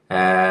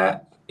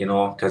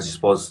 Because I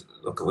suppose,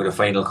 look, with the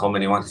final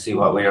coming, you want to see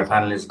what way your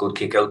panel is. Good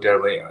kick out there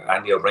by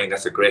Andy O'Brien.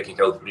 That's a great kick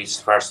out.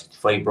 Reached first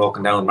 5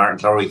 broken down. Martin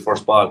Clowry,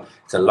 first ball.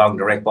 It's a long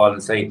direct ball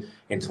inside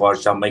in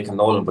towards John Michael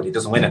Nolan, but he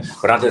doesn't win it.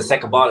 But onto the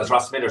second ball is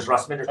Ross Smithers.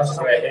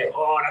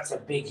 That's a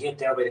big hit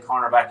there by the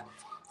cornerback.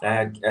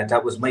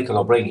 That was Michael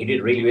O'Brien. He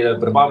did really well.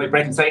 But the ball will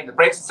break inside. It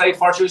breaks inside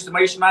for choose the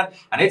Malaysian man.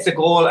 And it's a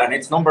goal. And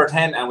it's number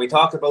 10. And we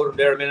talked about him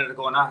there a minute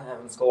ago, not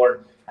having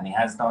scored. And he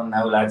has done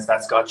now, lads.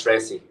 That's Scott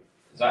Tracy.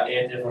 Is that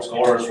 8 different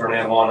scorers for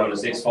Naomh out of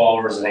the 6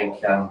 forwards, I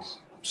think, and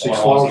 6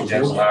 forwards, 2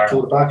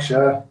 the backs,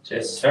 yeah.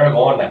 It's fair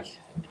going, like,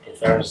 in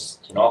fairness,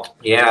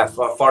 Yeah,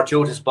 for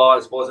fortuitous ball,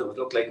 I suppose it would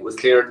look like it was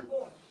cleared.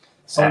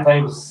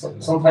 Sometimes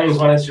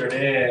when it's your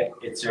day,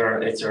 it's your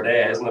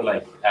day, isn't it?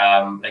 Like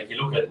you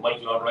look at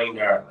Michael O'Brien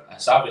there, a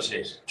savage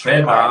hit,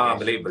 trademark.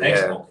 Unbelievable,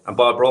 yeah. And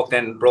ball broke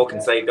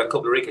inside, got a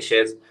couple of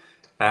ricochets.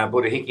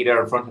 But a hickey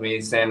there in front of me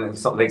is saying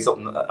something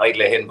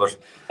idle in, but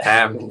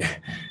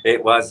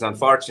it was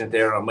unfortunate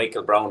there on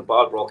Michael Brown.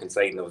 Ball broke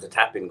inside, and there was a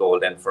tap-in goal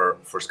then for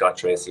Scott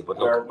Tracy. But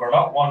look, we're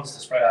not ones to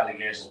spread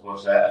allegations,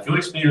 but a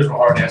few speakers were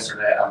heard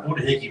yesterday, and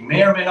Buddy Hickey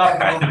may or may not have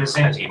been in the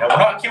vicinity. Now, we're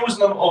not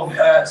accusing him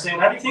of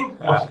saying anything,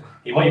 but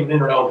he might have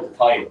been around at the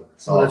time.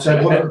 So I'd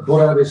say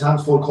Buddy had his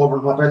hands full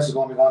covering what bets are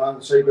going to be going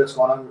on, side bets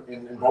going on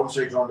in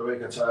Burnsides during the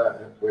week. It's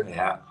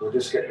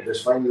with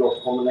this final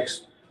up coming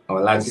next.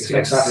 Well, lads,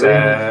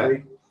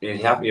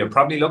 you're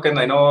probably looking.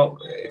 I know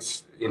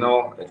it's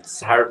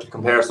hard to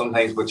compare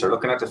sometimes, but you're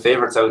looking at the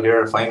favourites out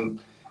here. If I'm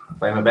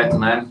a betting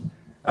man,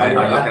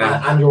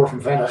 and you're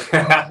from Fenner,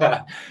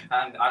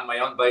 and my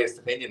unbiased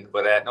opinion,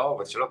 but I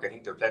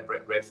think they've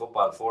played great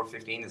football.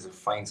 4:15 is a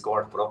fine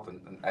score to put up,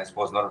 and I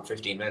suppose another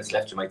 15 minutes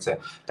left. You might say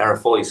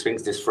Darragh Foley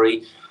swings this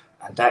free,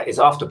 and that is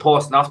off the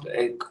post, and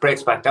it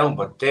breaks back down.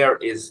 But there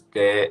is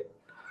I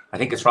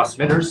think it's Ross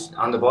Smithers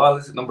on the ball.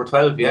 Is it number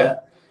 12? Yeah.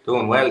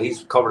 Doing well.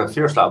 He's covered a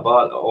fierce lot of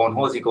ball. Owen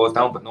Hosey goes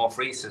down, but no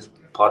frees is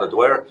part of the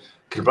wear.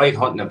 Kilbride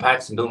hunting and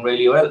packs and doing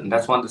really well, and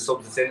that's one of the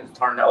subs that's in to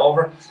turn it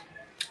over.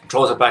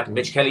 Throws it back, and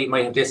Mitch Kelly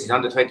might have this. He's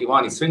under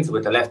 21. He swings it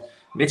with the left.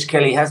 Mitch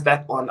Kelly has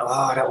that one.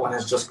 That one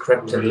has just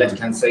crept to the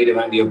left-hand side of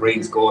Andy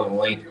O'Brien's goal and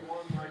wide.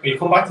 We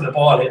come back to the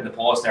ball hitting the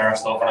post there and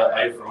stuff, and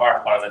I've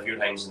remarked on it a few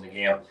times in the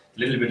game. A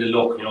little bit of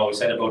luck, we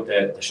said about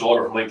the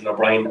shoulder from Michael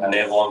O'Brien, and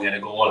Eoin get a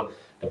goal.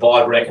 The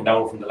ball breaking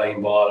down from the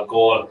line ball,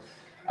 goal.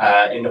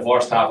 In the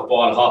first half, a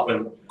ball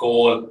hopping,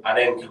 goal, and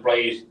then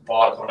Kilbride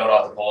ball coming out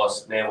off the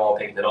post, Naomh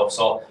picked it up.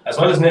 So, as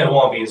well as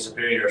Naomh being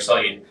superior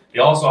side, they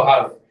also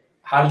have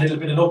had a little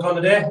bit of luck on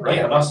the day, right?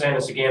 I'm not saying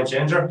it's a game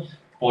changer,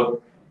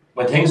 but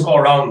when things go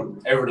wrong,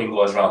 everything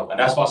goes wrong, and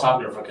that's what's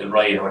happening for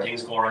Kilbride. And when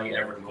things go right,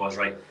 everything goes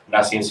right, and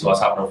that seems to be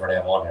what's happening for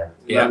Naomh here.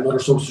 Yeah, another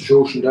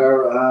substitution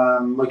there.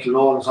 Michael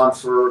Nolan's on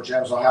for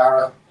James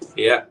O'Hara.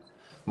 Yeah,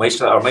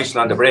 Michael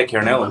on the break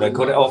here now, and they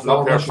could have opened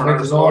up here for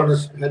another score. Nolan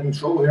is heading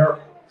through here.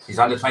 He's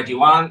under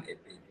 21.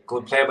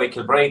 Good play by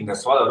Kilbride, and they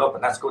swallowed up,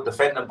 and that's good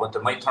defending, but they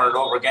might turn it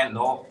over again.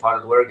 No, part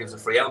of the word gives a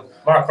free out.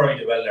 Mark Curry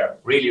did well there.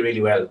 Really, really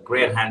well.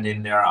 Great hand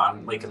in there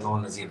on Michael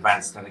Nolan as he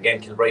advanced. And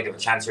again, Kilbride have a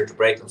chance here to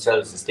break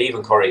themselves. And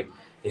Stephen Curry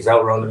He's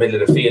out around the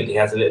middle of the field. He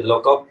has a little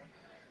look up.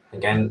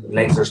 Again,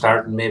 legs are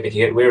starting maybe to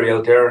get weary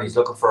out there, and he's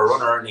looking for a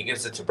runner, and he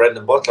gives it to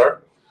Brendan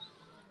Butler.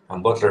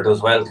 And Butler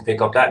does well to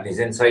pick up that, and he's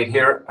inside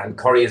here, and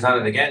Curry is on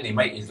it again.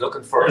 He's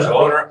looking for a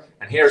runner,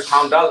 and here's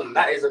Tom Donald.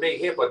 That is a big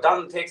hit, but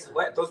Donald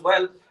does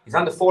well. He's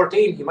on the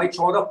 14. He might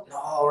throw it up.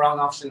 No, wrong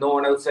option. No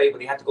one outside,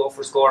 but he had to go for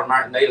a score.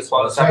 Martin Dale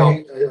swallows that up.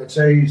 I'd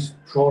say he's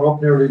thrown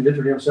up nearly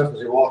literally himself as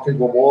he walked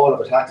into a wall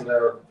of a tackle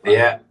there.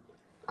 Yeah,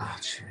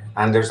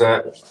 and there's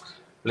a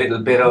little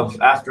bit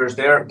of afters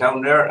there,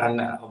 down there,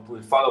 and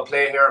we'll follow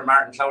play here.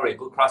 Martin Clowry,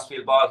 good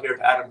crossfield ball here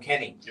to Adam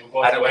Kenny.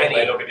 Adam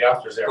Kenny, look at the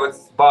afters there. Good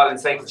ball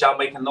inside to John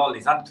Michael Null.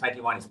 He's on the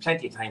 21. He's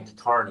plenty of time to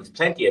turn. He's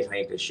plenty of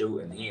time to shoot,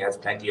 and he has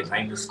plenty of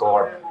time to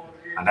score.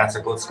 And that's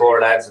a good score,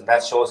 lads, and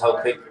that shows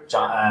how quick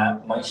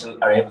Michael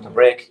are able to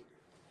break.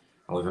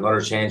 And we've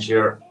another change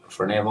here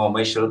for Naomh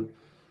Michael.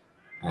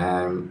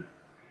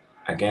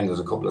 Again,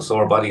 there's a couple of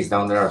sore bodies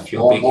down there, a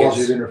few big hits.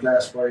 He's been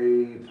replaced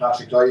by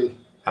Patrick Doyle.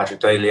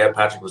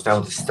 Patrick was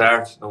down to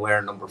start,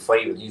 wearing number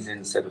 5, and he's in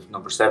instead of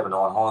number 7,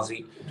 Owen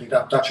Halsey. I think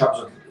that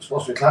chap's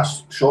supposed to be a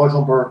class short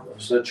jumper.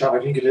 It's the chap, I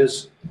think it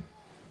is.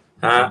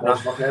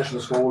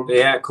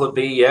 Yeah, could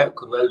be, yeah,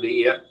 could well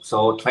be, yeah.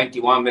 So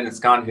 21 minutes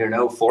gone here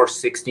now,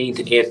 4-16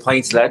 to 8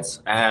 points,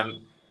 lads.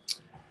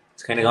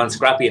 It's kind of gone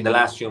scrappy in the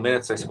last few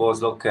minutes, I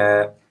suppose. Look,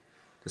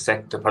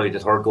 probably the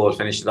third goal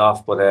finished it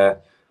off,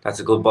 but that's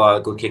a good ball,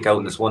 good kick out,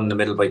 and it's one in the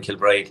middle by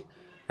Kilbride.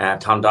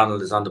 Tom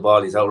Donald is on the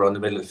ball. He's out around the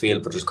middle of the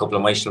field, but there's a couple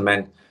of Michael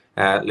men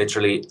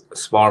literally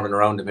swarming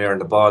around him here, and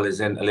the ball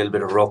is in a little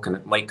bit of ruck, and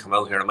it might come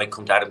out here, and it might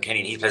come to Adam Kenny,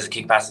 and he plays a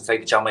kick pass inside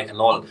to John Michael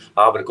Nolan.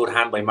 But a good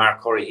hand by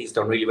Mark Curry. He's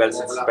done really well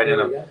since spreading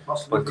him.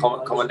 But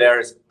coming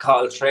there is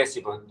Kyle Tracy,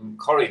 but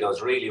Curry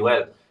does really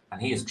well,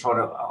 and he's thrown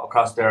it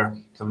across there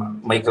to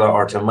Michael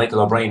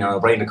O'Brien, and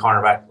O'Brien the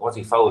cornerback. Was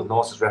he fouled?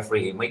 No, it's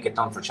referee. He might get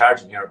done for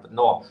charging here, but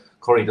no,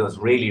 Curry does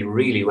really,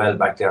 really well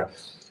back there.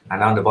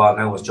 And on the ball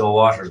now was Joe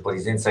Waters, but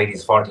he's inside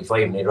his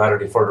 45, and he'd rather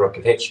be further up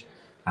the pitch,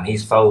 and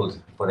he's fouled.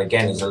 But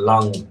again, he's a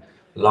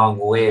long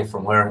way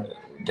from where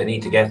they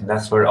need to get, and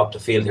that's where up the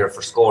field here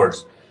for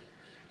scores.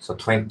 So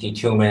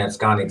 22 minutes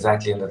gone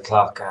exactly in the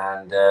clock,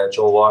 and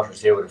Joe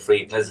Waters here with a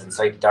free, plays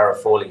inside to Dara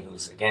Foley,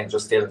 who's again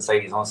just still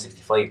inside his own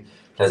 65,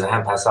 plays a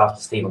hand pass off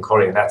to Stephen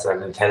Curry, and that's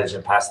an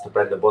intelligent pass to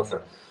Brendan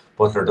Butler.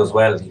 Butler does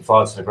well, he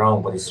falls to the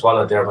ground, but he's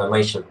swallowed there by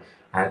Michael.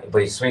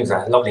 But he swings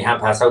a lovely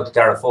hand pass out to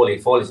Dara Foley.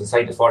 Foley's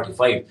inside the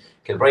 45.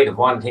 Kilbride have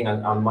one thing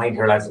on mind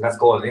here, lads, and that's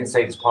goal. And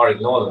inside is Pádraig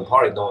Nolan, and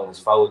Pádraig Nolan is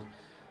fouled.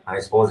 And I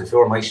suppose if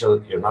you're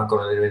Michael, you're not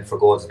going to let him in for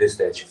goals at this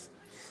stage.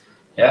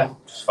 Yeah,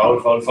 just foul.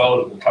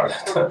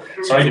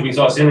 Sorry to be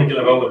so cynical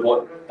about it,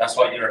 but that's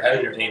what you're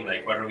telling your team.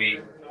 Like, whether we,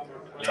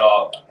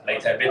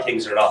 like to bit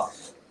things or not,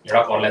 you're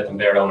not going to let them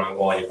bear down and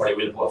go. You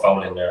probably will put a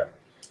foul in there,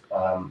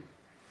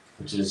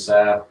 which is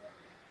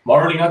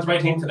morally not the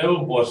right thing to do,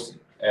 but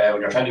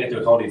when you're trying to get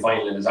to a county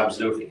final, it is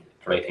absolutely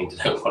the right thing to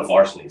do,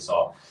 unfortunately.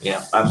 So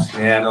yeah,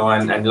 absolutely. Yeah, no,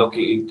 and look,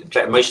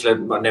 Naomh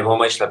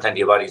Michael have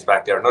plenty of bodies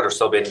back there. Another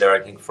sub in there, I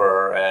think,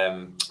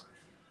 for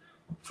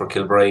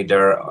Kilbride.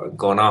 There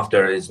going off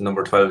there is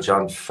number 12,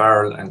 John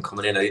Farrell, and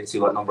coming in, I didn't see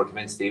what number came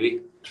in,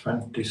 Stevie.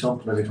 20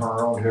 something. Maybe turn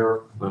around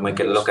here. We might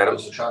get a look at him.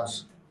 There's a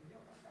chance.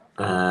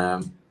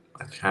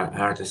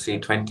 Hard to see.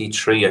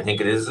 23, I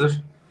think it is. It.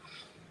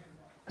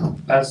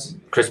 That's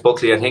Chris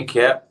Buckley, I think.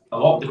 Yeah. I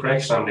love the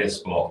correction on this,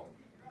 but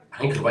I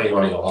think the way you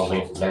want to go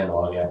home from playing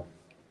all again.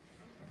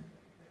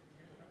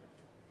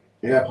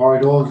 Yeah,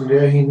 Pádraig Nolan's in the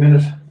 18th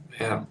minute.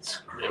 Yeah. It's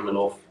grim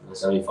enough in the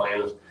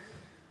semi-final.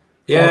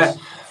 Yeah.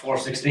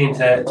 4-16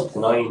 to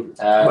 9.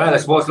 Well, I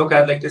suppose look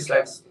at it like this,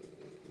 lads.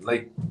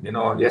 Like,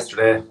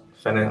 yesterday,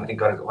 I think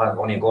got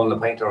only a goal and a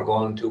pint or a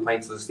goal and 2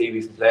 pints of the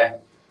Stevie to play.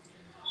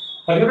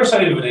 Well, the other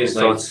side of it is,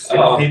 So like, it's, a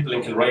lot of people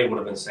in Kilbride would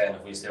have been saying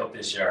if we stay up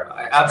this year.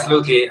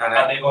 Absolutely.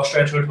 And they go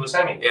straight through to a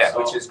semi. Yeah, so.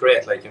 which is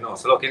great,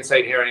 So look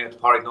inside here, to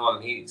Pádraig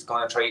Nolan, he's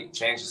going to try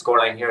change the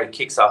scoreline here. He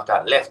kicks off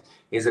that left.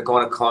 Is it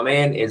going to come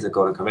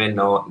in?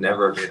 No,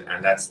 never did.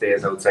 And that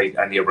stays outside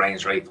Andy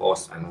O'Brien's right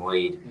post and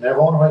wide.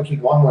 Naomh might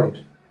kick one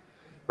wide.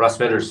 Ross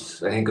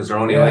Smithers, I think, is their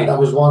only Yeah, wide. that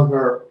was one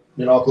where,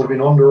 it could have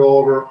been under,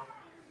 over.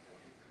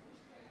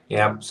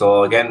 Yeah,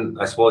 so again,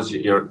 I suppose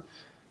you're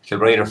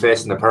Kilbride are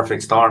facing the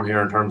perfect storm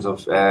here in terms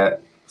of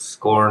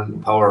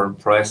scoring, power and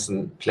press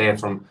and play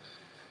from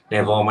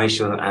Naomh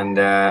Michael, and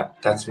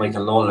that's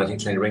Michael Nolan, I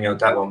think, trying to bring out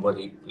that one, but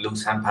he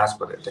loose hand pass,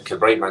 but the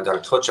Kilbride man got a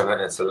touch on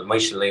it. It's a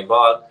Michael lane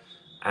ball,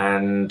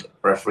 and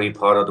referee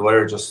Paul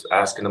O'Dwyer just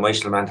asking the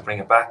Michael man to bring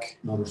it back.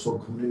 Another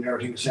sub coming in there.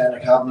 I think Santa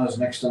Kavanagh is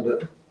next on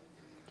the.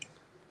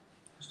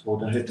 Just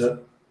about to hit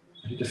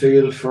the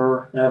field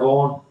for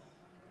Eoin.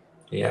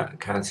 Yeah,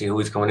 can't see who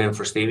he's coming in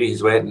for. Stevie,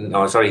 he's waiting.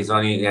 No, sorry, he's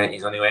only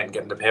waiting,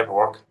 getting the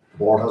paperwork. The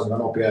board hasn't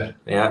gone up yet.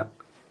 Yeah,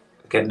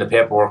 getting the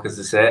paperwork, as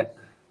they say.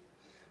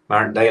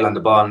 Martin Dale on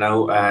the ball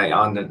now,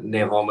 on the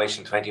Naomh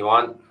Michael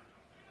 21.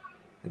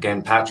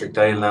 Again, Patrick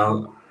Dale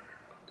now.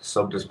 The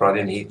sub that's brought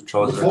in, he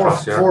throws it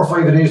across here. 4 or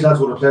 5 of these lads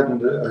would have played in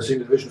the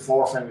senior division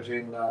 4 final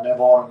between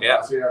Naomh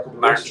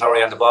and Martin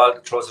Lowry on the ball,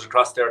 throws it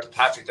across there to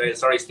Patrick Dale.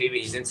 Sorry, Stevie,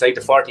 he's inside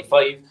the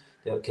 45.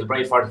 the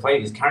Kilbride 45.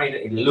 He's carrying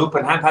it, loop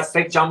and hand pass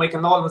straight. John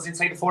Michael Nolan was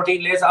inside the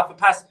 14, lays off a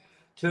pass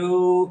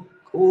to,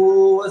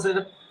 was it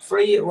a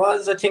free? It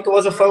was, I think it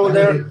was a foul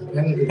there.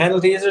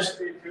 Penalty, is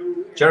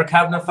it? Ger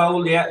Kavanagh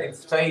foul, yeah,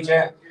 inside,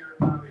 yeah.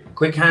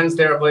 Quick hands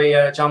there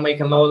by John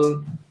Michael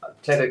Nolan.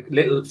 Played a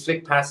little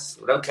flick pass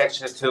without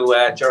catching it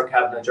to Ger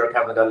Kavanagh. Ger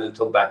Kavanagh got a little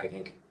tug back, I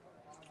think.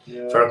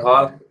 Yeah. Fair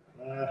call?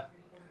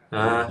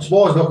 I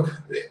suppose, look,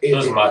 It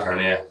doesn't matter,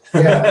 yeah.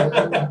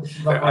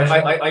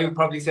 I would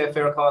probably say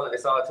fair call. I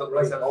saw it took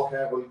Right, myself.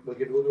 okay, we'll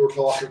give you a little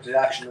closer to the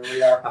action than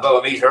we are.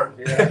 About a metre.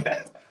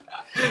 Yeah.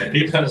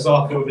 People kind of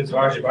saw who it's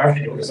Archie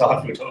Barty who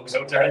saw who tugs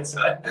out there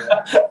inside.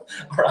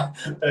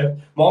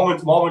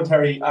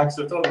 Momentary acts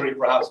of thuggery,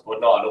 perhaps,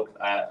 but no, look,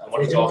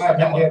 what is your I'd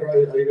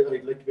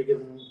like to be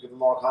giving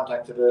more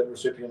contact to the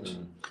recipient.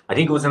 I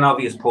think it was an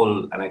obvious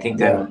pull, and I think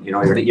then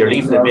you're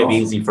leaving it maybe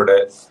easy for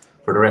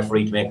the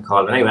referee to make a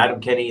call. But anyway, Adam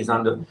Kenny is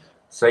on the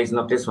sizing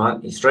up this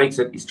one. He strikes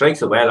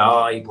it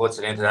well. He puts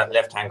it into that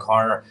left hand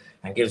corner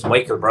and gives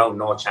Michael Brown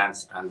no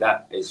chance, and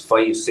that is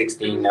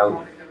 5-16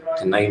 now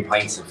to 9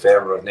 points in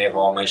favour of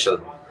Naomh Michel.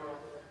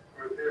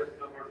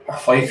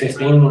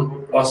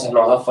 5-15, what's it?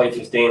 No, not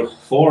 5-15.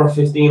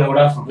 4-15 out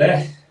that from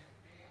play.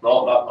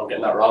 No, I'm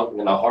getting that wrong. I'm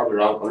getting that horribly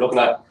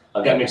wrong.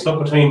 I'm getting mixed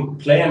up between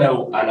play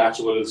now and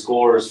actual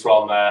scores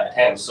from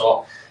attempts.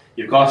 So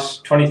you've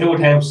got 22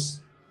 attempts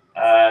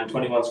and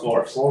 21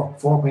 scores. 4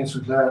 points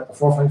from play,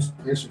 4 points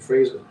from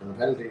freeze and a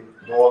penalty.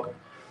 Goal.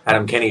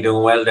 Adam Kenny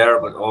doing well there,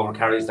 but over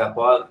carries that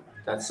ball.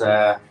 That's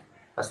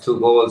 2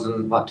 goals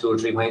and 2 or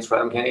 3 points for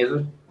Adam Kenny, is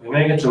it? We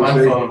may get your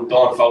man from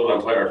Don Fowler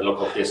on Twitter to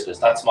look up this,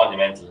 because that's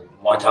monumental.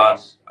 I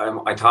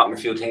taught him a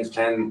few things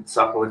playing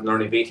soccer with an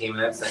early B team,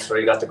 and that's where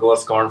he got the goal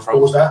scoring from.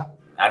 Who was that?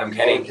 Adam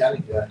Kenny. Yeah.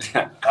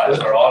 That is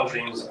where all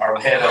dreams are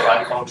ahead of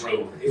and come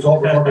true. He's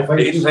over 35.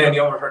 He didn't play in the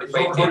over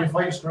 35 team. Over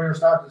 35 career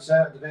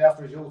started the day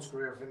after his youth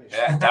career finished.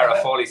 Yeah,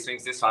 Dara Foley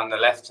swings this on the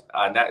left,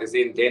 and that is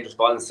in dangerous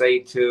ball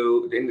inside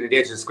to into the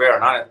edge of the square,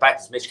 and on it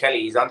back to Mitch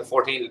Kelly. He's on the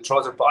 14,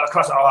 throws the ball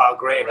across. Oh,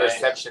 great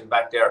reception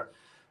back there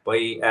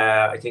by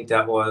I think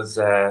that was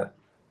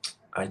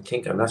I'm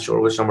not sure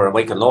which number,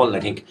 Michael Nolan,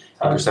 I think,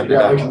 intercepted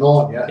that. Michael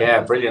Nolan,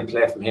 yeah, brilliant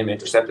play from him,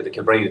 intercepted the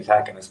Kilbride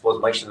attack, and I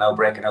suppose Michael now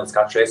breaking out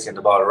Scott Tracy on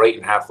the ball right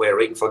in halfway,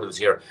 right in front of us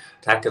here,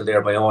 tackled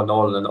there by Eoin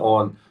Nolan, and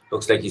Eoin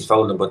looks like he's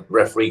fouled him, but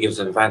referee gives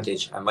an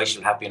advantage, and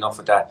Michael happy enough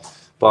with that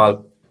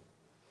ball,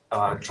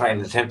 trying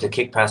to attempt a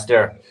kick pass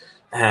there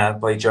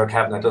by Ger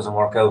Kavanagh, doesn't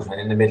work out, and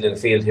in the middle of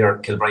the field here,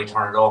 Kilbride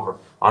turn it over.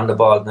 On the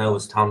ball now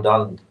is Tom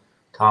Dolland.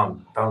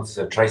 Tom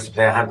bounces, tries to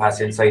play a hand pass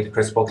inside to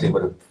Chris Buckley,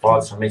 but it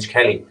falls from Mitch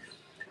Kelly.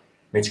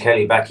 Mitch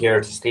Kelly back here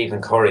to Stephen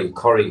Curry.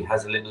 Curry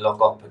has a little look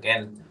up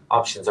again.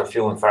 Options are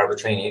few and far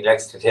between. He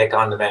likes to take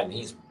on the men.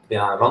 He's been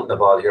on a mountain of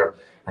ball here,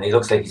 and he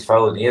looks like he's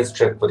fouled. He is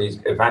tripped, but he's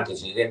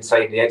advantage. He's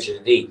inside the edge of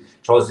the D.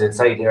 Throws it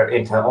inside here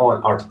into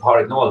Eoin or to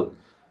Pádraig Nolan.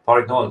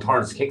 Pádraig Nolan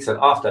turns, kicks it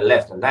off the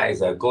left, and that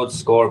is a good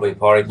score by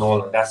Pádraig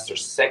Nolan. That's their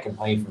 2nd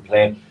point from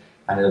play,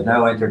 and they've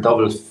now entered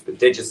double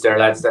digits there,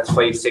 lads. That's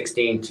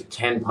 5-16 to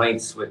 10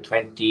 points with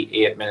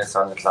 28 minutes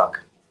on the clock.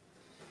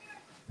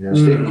 Yeah,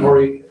 Stephen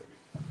Curry.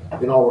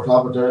 We're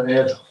talking about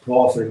the age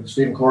profile.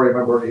 Stephen Curry,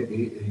 remember,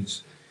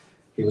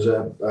 he was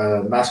a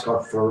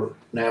mascot for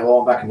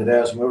Naomh back in the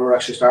days when we were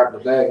actually starting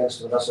to play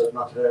against him. That's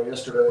not today,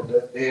 yesterday in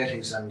the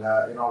 80s,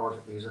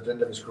 and he's at the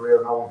end of his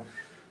career now.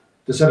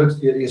 He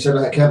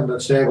said Kevin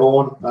that stay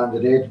going, and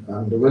they did,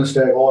 and they will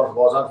stay going. If it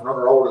goes on for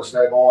another hour, they'll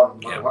stay going,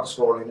 no matter what the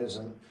scoreline is,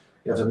 and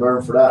you have to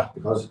learn for that,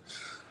 because a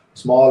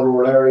small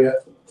rural area,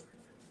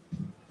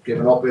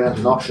 giving up ain't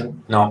an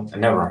option. No,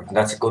 never. And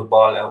that's a good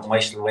ball out.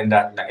 Michael will win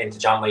that into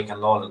John Michael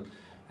Nolan.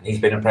 And he's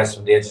been impressed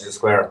from the edge of the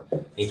square.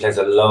 He plays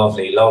a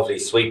lovely, lovely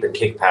sweep and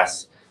kick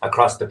pass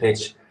across the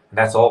pitch. And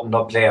that's opened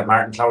up play.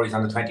 Martin Clowry's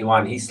on the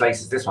 21. He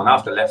slices this one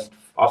off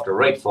the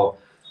right foot.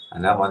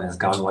 And that one has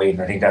gone wide.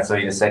 And I think that's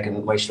only the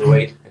second Michael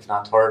wide, if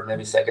not third,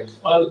 maybe second.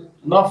 Well,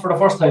 not for the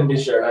first time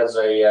this year, as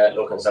I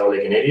look and sound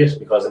like an idiot,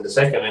 because in the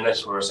second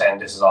minute we were saying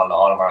this is all the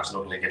hallmarks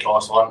looking like a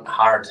close one.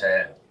 Hard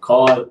to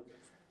call.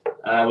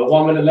 With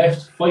 1 minute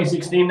left,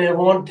 5-16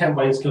 everyone, 10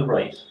 points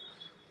Kilbride.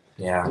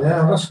 Yeah,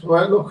 that's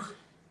well. Look,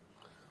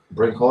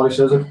 Brian Cawley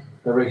says it.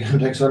 Every game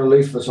takes on a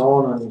leaf of its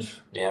own, and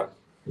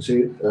you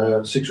see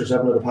 6 or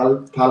 7 of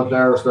the PAL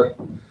players that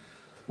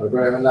are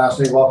great. Last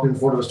night walked in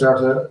front of us there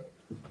to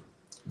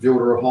view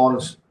their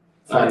opponents.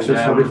 Final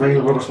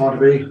what it's going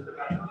to be.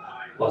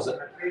 Was it?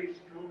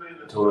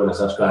 2 minutes,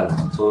 that's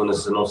grand. 2 minutes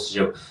is enough to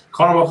do.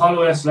 Cormac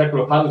Holloway selected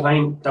with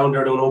Palatine down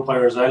there doing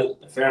umpire as well.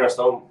 Fairness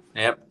down.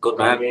 Yep, good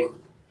man.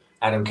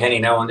 Adam Kenny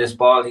now on this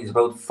ball. He's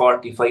about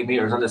 45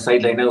 metres on the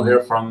sideline now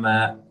here from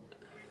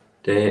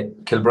the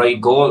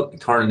Kilbride goal.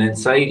 Turning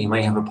inside, he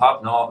might have a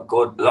pop. No,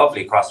 good,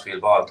 lovely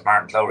crossfield ball to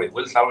Martin Clowry.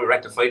 Will Clowry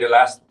rectify the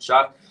last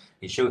shot?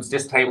 He shoots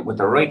this time with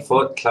the right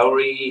foot,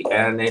 Clowry,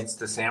 and it's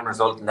the same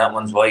result, and that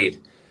one's wide.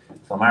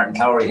 So Martin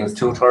Clowry has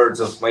 2/3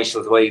 of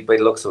Michael's wide by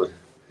the looks of it.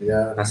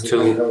 Yeah, that's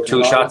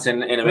two shots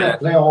in a minute.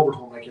 Play over to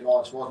him,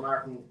 I suppose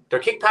Martin. Their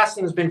kick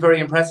passing has been very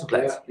impressive,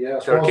 lads. Yeah,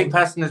 their kick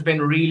passing has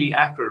been really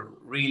accurate,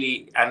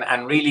 really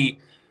and really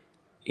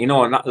you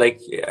know, not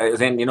like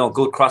then you know,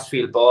 good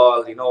crossfield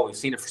ball. You know, we've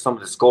seen it for some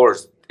of the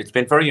scores. It's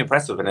been very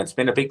impressive, and it's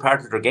been a big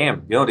part of their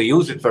game. You know, they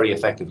use it very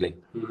effectively.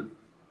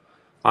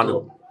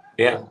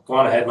 Yeah. Go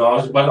on ahead. No,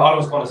 all I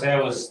was going to say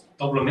was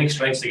double of mixed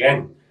strikes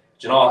again.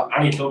 Do you know,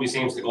 any club he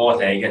seems to go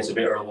to, he gets a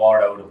bit of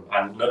reward out of him.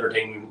 And another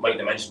thing we might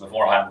have mentioned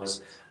beforehand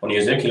was when he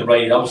was at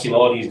Kilbride, he obviously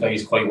know these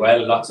guys quite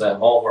well. Lots of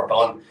homework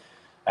done.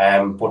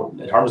 But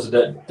in terms of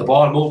the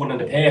ball moving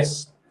and the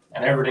pace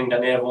and everything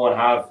that Naomh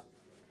have,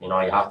 you know,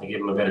 you have to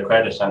give him a bit of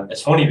credit. And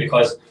it's funny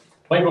because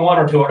might have been one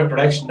or two other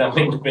direction that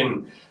might have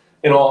been,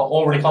 you know,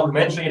 overly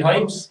complimentary at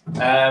times.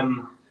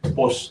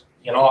 But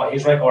you know,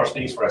 his record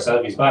speaks for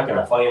itself. He's back in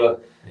a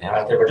final.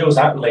 Yeah. To produce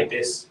something like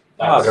this.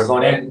 Oh, they're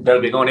going in.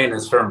 They'll be going in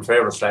as firm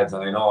favourites, lads.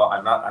 And I know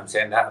I'm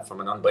saying that from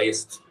an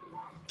unbiased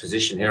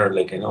position here.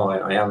 Like I know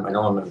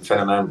I'm a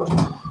fellow man, but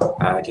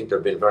I think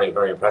they've been very,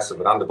 very impressive.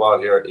 But on the ball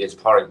here is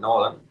Pádraig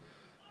Nolan,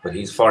 but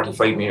he's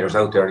 45 metres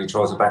out there. And he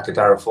throws it back to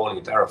Dara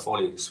Foley. Dara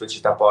Foley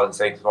switches that ball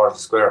inside towards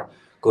the square.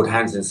 Good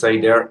hands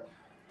inside there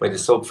by the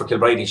sub for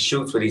Kilbride. He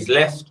shoots with his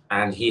left,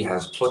 and he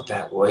has put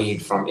that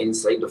wide from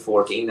inside the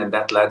 14. And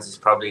that, lads, is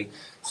probably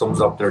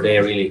sums up their day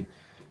really.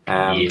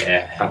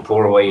 And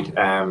poor wide.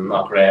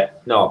 Not great.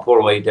 No,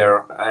 poor wide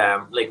there.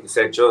 Like we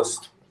said,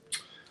 just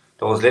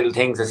those little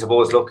things. I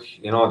suppose. Look,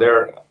 you know,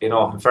 they're, you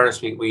know, in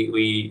fairness,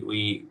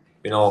 we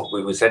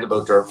said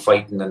about their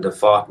fighting and they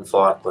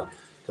fought, but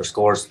their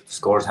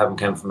scores haven't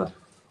come from it.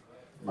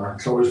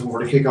 So he's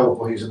for the kick out,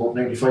 but he's about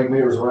 95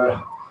 metres away.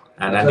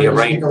 And Andy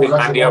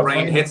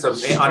O'Brien hits him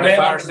on the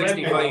far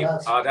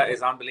 65. Oh, that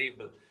is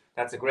unbelievable.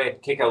 That's a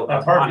great kick out.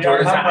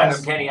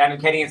 Adam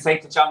Kenny inside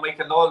to John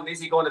Michael Nolan. Is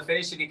he going to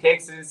finish it? He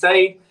takes it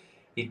inside.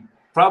 He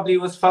probably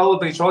was fouled,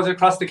 but he throws it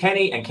across to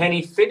Kenny, and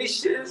Kenny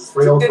finishes.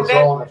 Free out for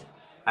throwing it.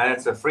 And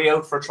it's a free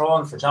out for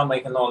throwing for John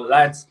Michael Nolan.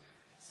 Lads,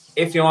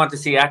 if you want to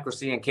see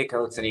accuracy and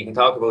kickouts, and you can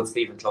talk about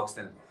Stephen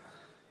Cluxton,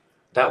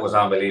 that was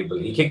unbelievable.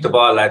 He kicked the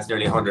ball, lads,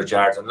 nearly 100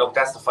 yards. And look,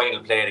 that's the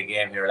final play of the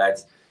game here,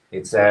 lads.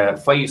 It's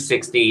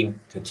 5-16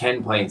 to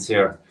 10 points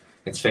here.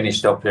 It's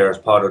finished up here as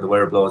part of the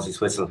wearer blows his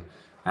whistle.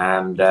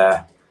 And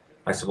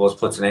I suppose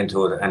puts an end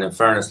to it. And in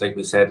fairness, like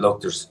we said,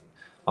 look, there's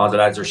all the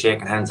lads are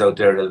shaking hands out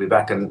there. They'll be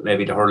back in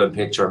maybe the hurling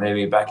pitch or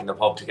maybe back in the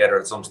pub together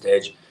at some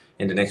stage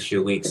in the next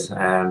few weeks.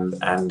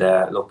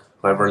 Look,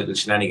 whatever little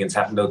shenanigans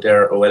happened out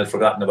there are well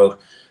forgotten about.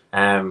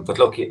 But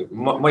look,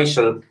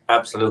 Michael,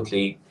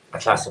 absolutely a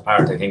class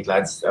apart, I think,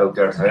 lads out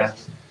there today.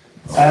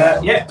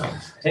 Yeah,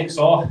 I think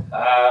so.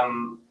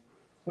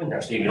 When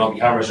there's Stevie,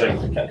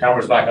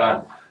 camera's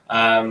back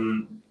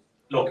on.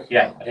 Look,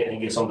 yeah, I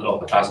think he summed it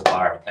up, a class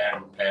apart,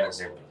 plain and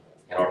simple.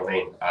 You know what I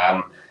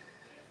mean?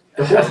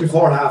 The first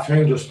before and half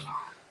time, just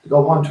they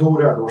got 1-2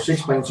 there. They were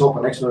 6 points up,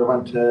 and next minute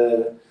went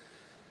to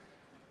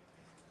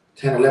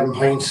 10, 11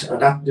 points,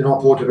 and that, you know,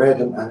 put to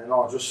bed. And you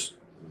know, just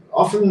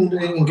often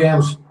in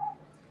games,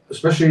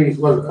 especially,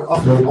 well,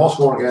 often in most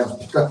scoring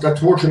games, that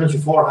 2 or 3 minutes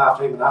before half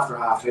time and after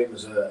half time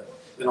is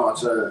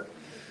it's a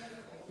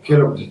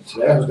killer.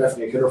 Today was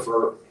definitely a killer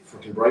for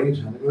Kilbride.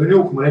 And we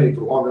knew coming in, he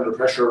put one under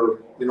pressure,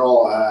 you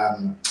know,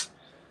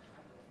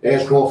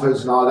 age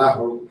profiles and all that.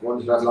 We're going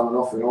to that long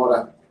enough, we know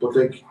that. But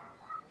like,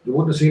 you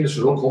wouldn't have seen this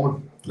result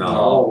coming.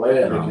 No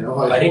way. No. Like, you know,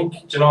 I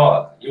think, you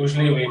know,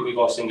 usually we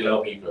go single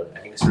out people. I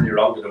think it's really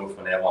wrong to do it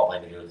from an Naomh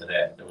point of view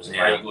today. There was a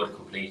very good,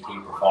 complete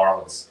team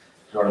performance.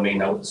 You know what I mean?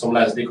 Now, some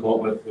lads did come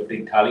up with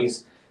big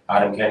tallies.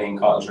 Adam Kenny and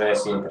Cotton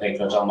Tracy in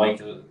particular, John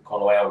Michael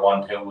coming away on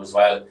 1-2 as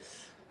well.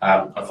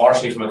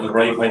 Unfortunately, from a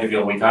Kilbride point of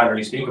view, we can't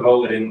really speak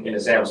about it in the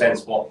same sense.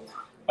 But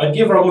I'd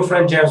give our good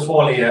friend James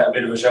Foley a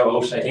bit of a shout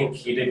out. I think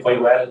he did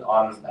quite well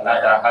and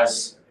that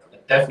has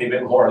definitely a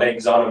bit more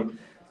legs on him.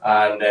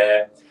 And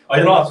I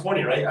don't know, it's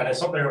funny, right? And it's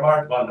something I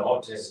remarked on the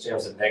hut. James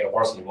didn't take it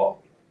personally, but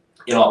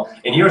you know,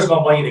 in years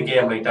gone by in a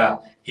game like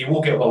that, he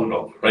won't get wound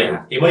up, right?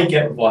 Yeah. He might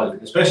get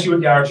involved, especially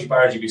with the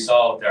argy-bargy we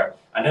saw out there.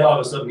 And then all of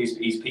a sudden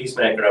he's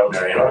peacemaker out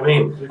there, you know what I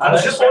mean? And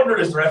I just wonder,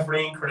 is the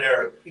refereeing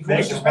career... He could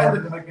be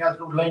suspended and might be able to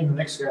go line the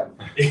next game.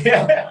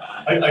 Yeah,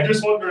 I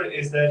just wonder,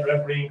 is the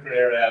refereeing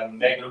career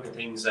making look at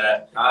things...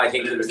 I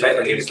think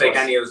it's like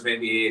any of us,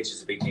 maybe age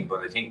is a big thing,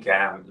 but I think,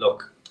 I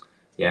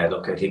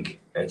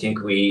think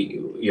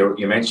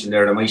you mentioned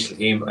there the Michael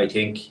team, I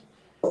think...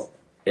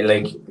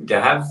 Like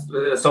they have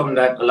something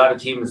that a lot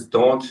of teams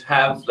don't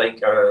have,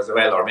 like as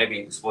well, or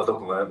maybe suppose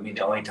look, I mean,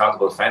 I only talk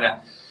about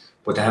Fenna,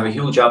 but they have a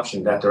huge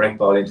option that direct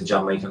ball into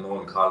John Michael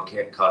Nolan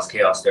caused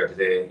chaos there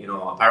today. You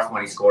know, apart from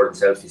when he scored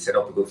himself, he set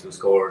up a good few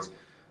scores,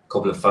 a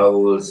couple of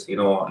fouls. You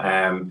know,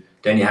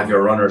 then you have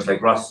your runners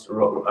like Ross.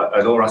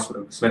 Although Ross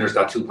Smithers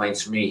got 2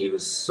 points for me, he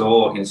was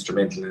so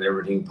instrumental in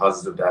everything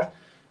positive that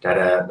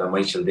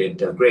Michael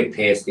did. Great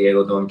pace,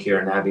 Diego Dunn,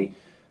 Kieran Abbey,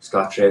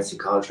 Scott Tracy,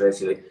 Carl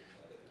Tracy. Like,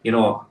 you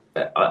know.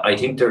 I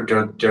think they're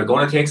going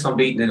to take some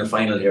beating in the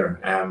final here.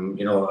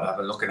 You know, I've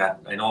been looking at.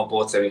 I know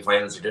both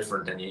semi-finals are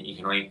different, and you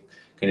can only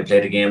kind of play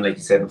the game like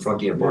you said in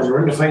front of you. But we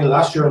were in the final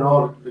last year, and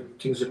all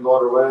things didn't go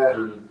their way.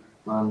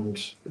 And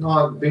you know,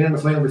 I've been in the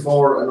final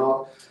before. I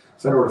know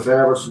Fenner were the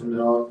favourites, and you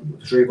know,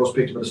 the 3 of us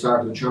picked them at the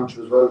start of the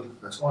championship as well.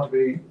 It's going to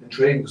be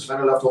intriguing because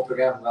Fenner left up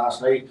again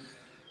last night.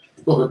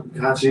 Look,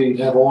 you can't see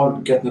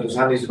Eoin getting it as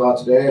handy as he got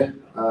today.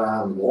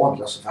 Won't,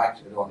 that's a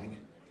fact, I don't think.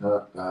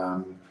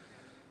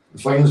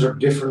 The finals are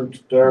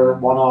different, they're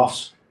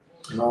one-offs,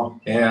 you know.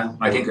 Yeah,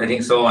 I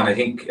think so, and I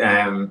think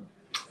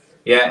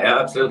yeah,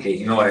 absolutely.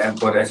 You know,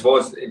 but I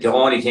suppose the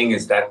only thing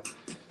is that,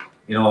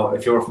 you know,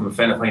 if you were from a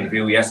Fenna point of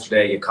view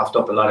yesterday, you coughed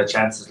up a lot of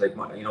chances. Like,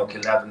 you know,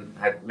 Kilbride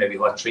had maybe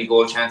 3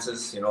 goal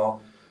chances. You know,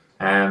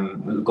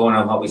 going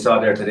on what we saw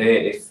there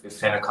today, if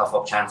Fenna cough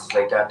up chances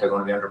like that, they're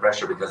going to be under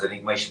pressure because I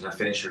think Mice should have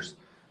finishers.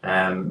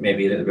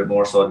 Maybe a little bit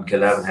more so than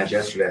Kilbride had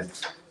yesterday.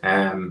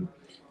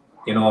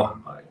 You know,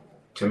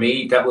 to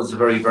me, that was a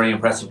very, very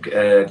impressive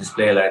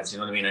display, lads. You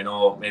know what I mean? I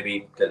know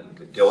maybe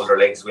the older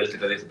legs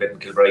wilted a little bit in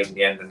Kilbride in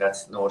the end, and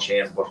that's no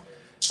shame. But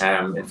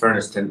in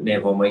fairness to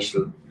Naomh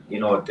Michael, you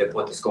know, they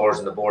put the scores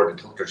on the board and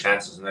took their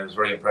chances, and I was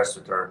very impressed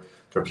with their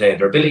play.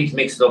 Their ability to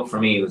mix it up for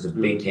me was a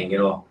big thing. You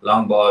know,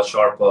 long ball,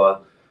 short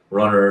ball,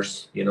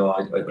 runners. You know,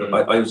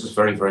 I was just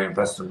very, very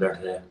impressed with them there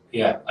today.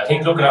 Yeah, I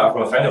think looking at it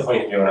from a Fenna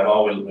point of view, and I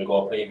know we'll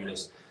go preview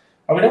this.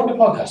 Are we doing the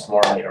podcast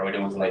tomorrow night, or are we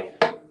doing tonight?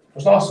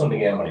 There's not a Sunday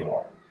game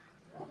anymore.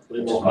 We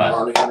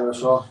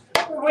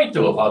might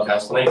do a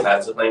podcast tonight,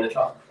 lads, at 9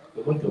 o'clock.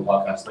 We might do a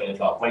podcast at 9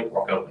 o'clock. Might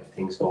work out if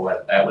things go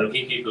well. We'll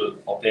keep people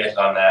updated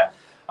on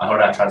how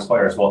that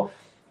transpires. But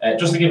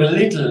just to give a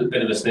little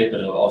bit of a snippet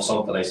of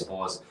something, I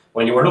suppose,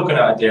 when you were looking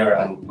at it there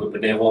and with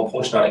Naomh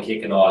pushing on a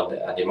kick and all,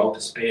 and the amount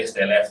of space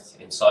they left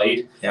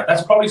inside,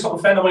 that's probably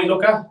something Fenna might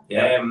look at.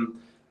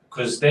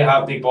 Because they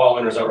have big ball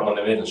winners out around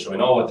the middle, so we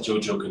know what the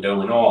Juju can do,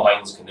 we know what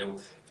Hines can do.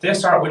 If they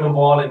start winning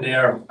ball in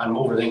there and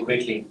moving it in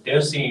quickly,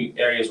 they'll see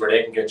areas where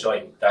they can get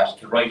joy that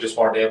Kilbride just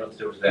weren't able to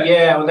do today.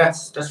 Yeah, well,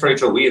 that's very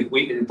true.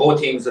 We both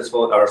teams, I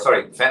suppose, or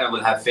sorry, Fenna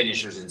will have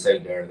finishers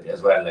inside there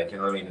as well. Like, you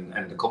know what I mean,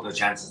 and a couple of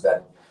chances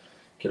that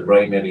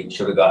Kilbride maybe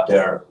should have got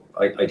there,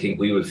 I think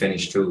we will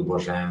finish too.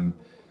 But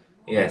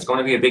yeah, it's going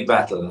to be a big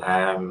battle.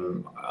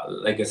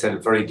 Like I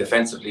said, very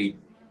defensively,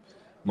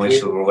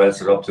 Michael were well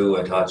set up too.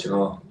 I thought, you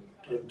know.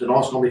 The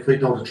Naomh's going to be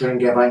quick now to try and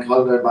get bank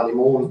holiday at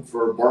Ballymoon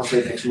for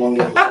Burnside next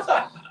Monday.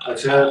 I'd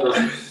say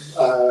there's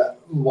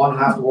one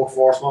half the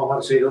workforce, one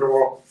want to see the other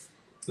work.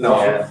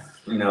 No.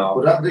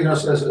 But that thing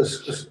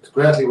is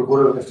greatly, we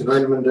could have, if the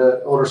Graham in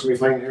the other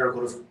semi-final here,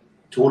 could have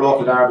 2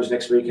 local derbies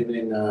next week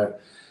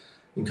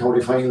in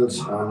county finals,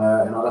 and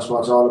you know, that's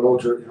what it's all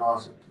about. You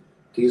know,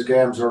 these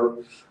games are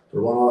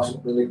they're one-offs.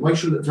 Mike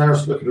should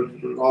first look at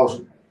it.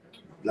 Always,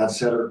 lads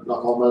said they're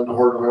not going well in the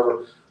hurling or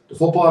whatever. The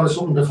football is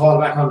something to fall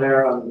back on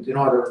there, and you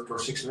know they're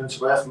 6 minutes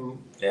away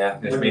from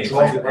winning the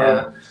trophy.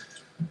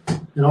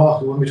 You know,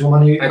 there won't be too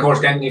many. And of course,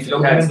 then if you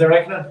look at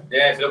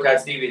if you look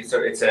at Stevie, it's a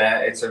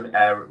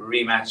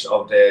rematch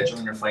of the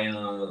junior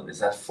final. Is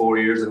that 4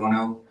 years ago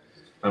now?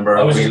 Remember,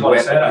 real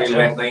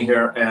wet night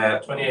here.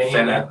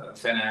 2018.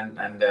 Fenna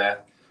and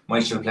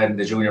Michael played in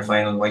the junior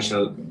final.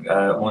 Michael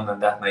won on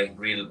that night.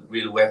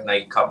 Real wet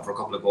night, caught for a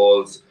couple of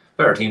goals.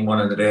 Better team won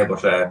on the day,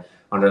 but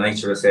on the night,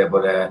 should I say?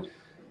 But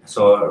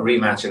so a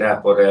rematch of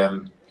that.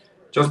 But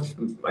just,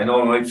 I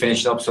know I might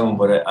finish it up soon,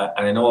 but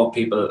I know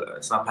people,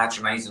 it's not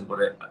patronising,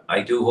 but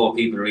I do hope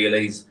people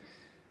realise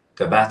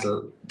the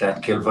battle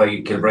that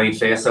Kilbride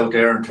face out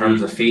there in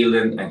terms of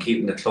fielding and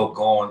keeping the club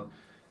going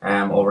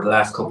over the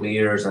last couple of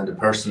years, and the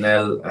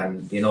personnel,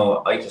 and you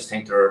know, I just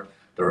think they're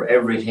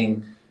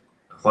everything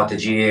what the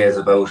GA is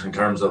about in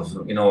terms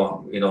of you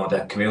know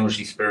that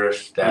community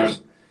spirit, that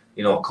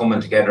you know, coming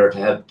together to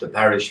help the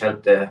parish,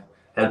 help the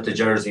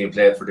jersey and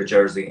play for the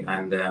jersey.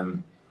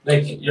 And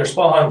like, you're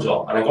spot on,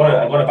 Joe, and I'm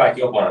going to back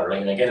you up on it,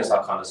 right? And again, it's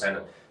not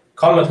condescending.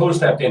 Colin O'Toole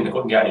stepped in, they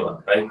couldn't get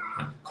anyone, right?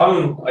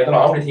 Colin, I don't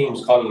know how many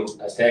teams Colin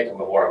has taken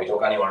before, if he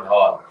took anyone at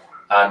all,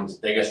 and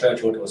they get straight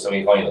through to a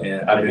semi-final.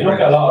 And if you look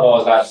at a lot of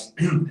those lads,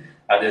 and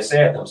they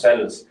say it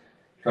themselves,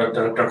 there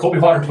could be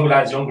 1 or 2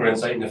 lads younger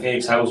inside in the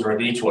Fake's house or a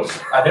Beechwood,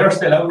 and they're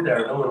still out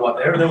there doing what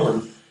they're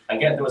doing and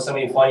getting to a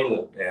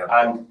semi-final.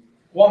 And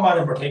one man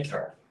in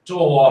particular,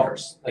 Joe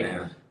Waters,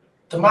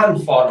 the man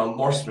fought a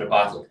merciful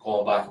battle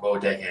going back about a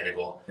decade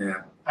ago.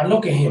 And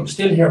look at him,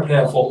 still here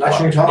playing football.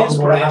 Actually, talking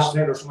about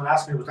that, someone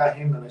asked me, was that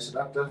him? And I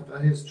said,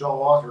 that is Joe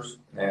Waters.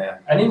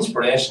 An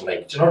inspiration,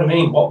 like, do you know what I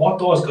mean? What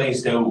those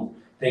guys do,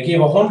 they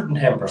give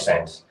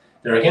 110%.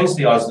 They're against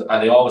the odds,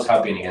 and they always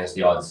have been against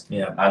the odds.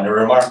 And they're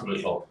a remarkable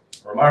club.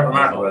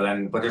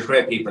 Remarkable, but there's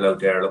great people out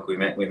there. Look,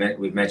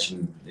 we've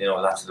mentioned, you know,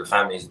 lots of the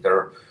families that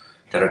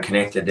are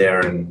connected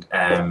there, and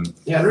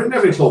they're in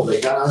every club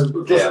like that.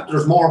 And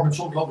there's more in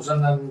some clubs,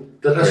 and then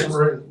the rest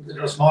are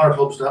in smaller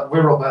clubs. That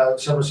we're up at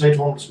 7-8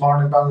 home this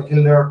morning,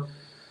 Ballykill there,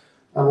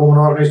 and women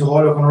organised the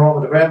whole up on the road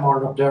with the Grand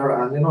Morning up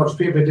there, and you know, there's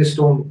people like this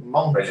doing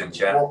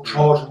mountains work,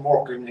 chores and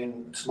work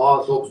in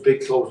small clubs,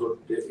 big clubs,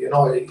 you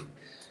know.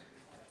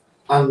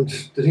 And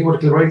the thing with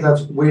the Kilbride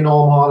lads, we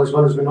know them all as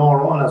well as we know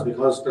our own lads,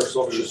 because they're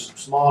such a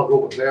small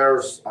group of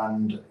players,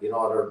 and you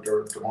know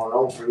they're going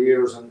around for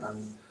years, and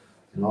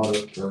you know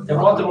they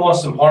brought the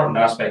most important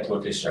aspect to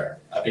it this year,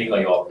 a big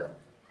eye opener.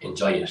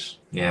 Enjoy it.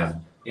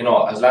 You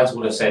know, as lads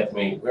would have said to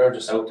me, we're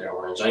just out there,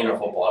 we're enjoying our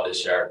football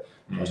this year.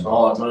 There's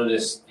none of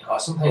this. You know,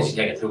 sometimes you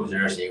take a 2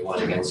 jersey, it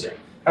goes against you.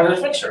 And it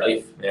affects your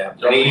life. Yeah,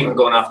 and even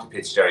going off the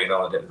pitch there, you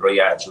know, the right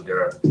attitude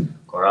there,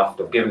 going off,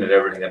 they've given it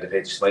everything on the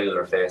pitch, smile on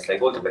their face,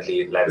 like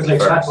ultimately, lads. It's like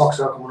Sackbox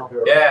coming up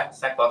here. Yeah,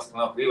 Sackbox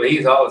coming up.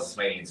 He's always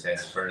smiling his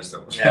face, for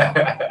instance.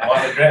 Yeah,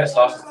 one of the greatest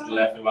losses to the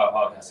Left Wing Back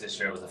podcast this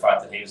year was the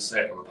fact that he was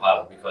second with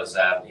Pal, because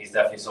he's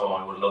definitely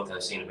someone I would have loved to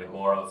have seen a bit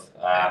more of.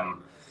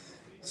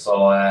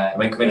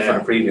 Might come in for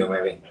the preview,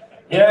 maybe.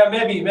 Yeah,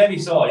 maybe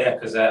so, yeah,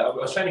 because I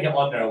was trying to get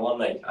one there one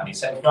night, and he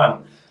sent me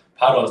on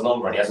Pado's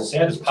number, and he hasn't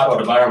said it's Pado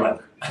the barman.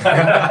 And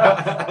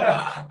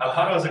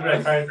Pado's a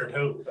great character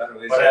too.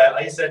 But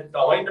I said,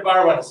 don't mind the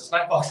barman, it's a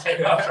snack box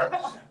taken after.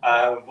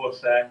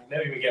 But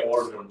maybe we get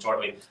word with him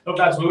shortly. Look,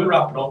 lads, we will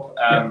wrap it up.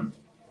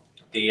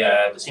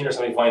 The senior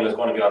semi-final is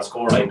going to be on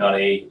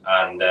scoreline.ie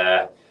and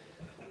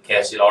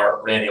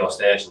KCLR radio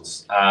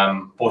stations.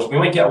 But we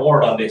might get a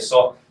word on this.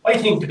 So I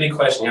think the big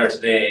question here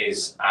today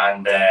is,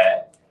 and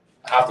I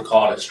have to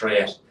call it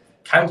straight,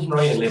 can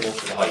Kilbride live up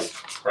to the hype,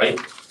 right?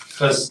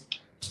 Because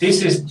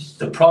this is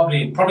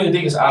probably the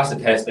biggest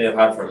acid test they've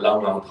had for a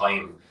long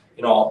time.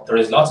 You know, there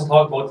is lots of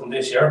talk about them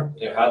this year.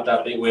 They've had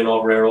that big win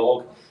over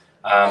Eoin.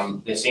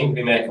 They seem to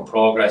be making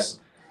progress.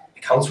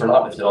 It counts for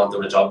nothing if they don't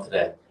do the job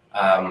today.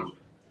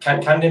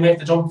 Can they make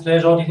the jump today,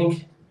 Joe, do you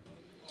think?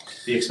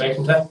 Do you expect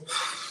them to?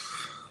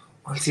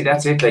 Well, see,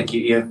 that's it. Like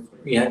you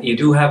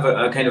do have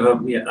a kind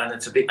of and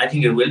it's a bit. I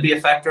think it will be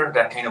a factor,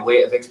 that kind of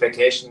weight of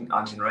expectation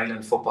on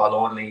Ireland football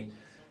only.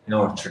 You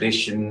know,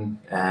 tradition,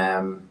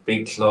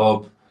 big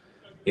club.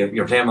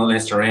 You're playing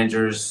Ulster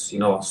Rangers. You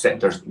know,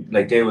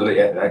 they will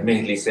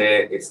admittedly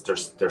say it's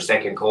their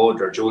second code,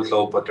 their dual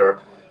club, but they're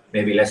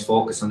maybe less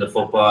focused on the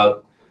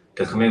football.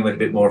 They'll come in with a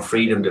bit more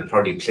freedom. They'll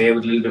probably play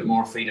with a little bit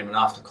more freedom and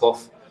off the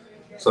cuff.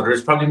 So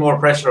there's probably more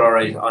pressure, all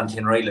right, on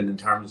Ireland in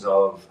terms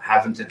of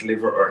having to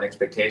deliver or an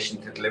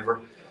expectation to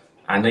deliver.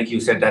 And like you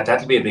said,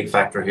 that'll be a big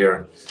factor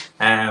here.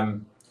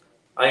 I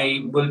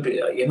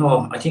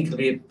think it'll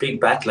be a big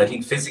battle. I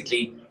think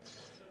physically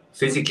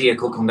it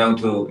could come down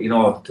to, you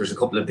know, there's a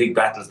couple of big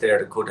battles there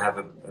that could have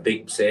a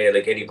big say.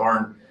 Like Eddie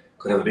Byrne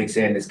could have a big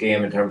say in this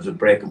game in terms of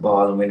breaking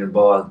ball and winning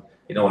ball.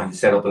 You know, he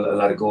set up a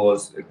lot of goal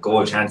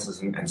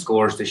chances and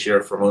scores this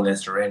year for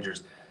Ulster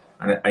Rangers.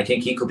 And I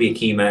think he could be a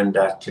key man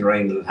that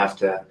Kilbride will have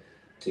to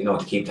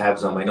keep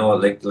tabs on. I know,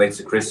 like the likes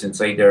of Chris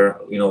inside there,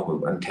 you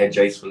know, and Ted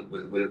Jice will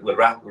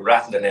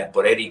rattle the net.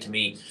 But Eddie, to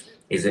me,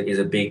 is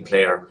a big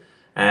player.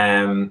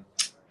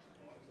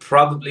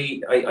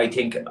 Probably, I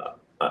think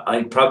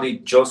I'd probably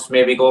just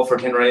maybe go for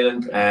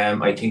Kilbride.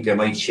 I think they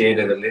might shade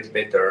it a little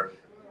bit.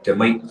 They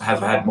might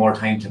have had more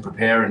time to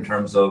prepare in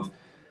terms of,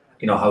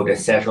 you know, how they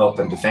set up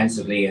and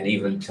defensively, and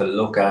even to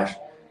look at,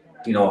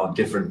 you know,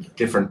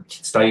 different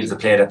styles of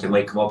play that they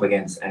might come up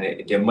against, and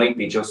they might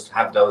be just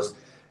have those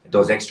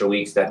extra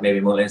weeks that maybe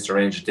Ulster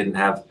Rangers didn't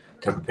have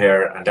to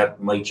prepare, and that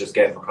might just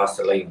get them across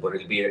the line. But I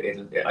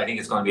think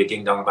it's going to be a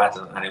ding-dong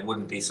battle, and it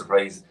wouldn't be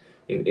surprised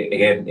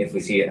if we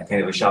see a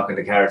kind of a shock in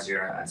the cards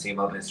here and see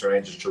Ulster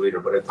Rangers through either.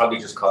 But I'd probably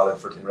just call it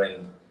for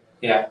Kilbride.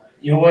 Yeah,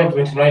 you went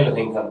with Kilbride, I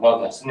think, on the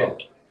podcast, didn't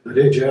you? I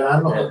did,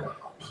 yeah.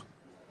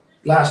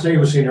 Last night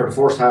we seen here, the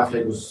first half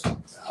like was a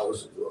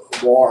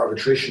war of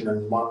attrition,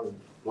 and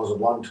was it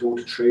 1-2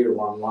 to 3 or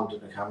 1-1 I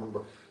can't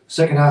remember.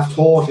 Second half,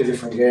 totally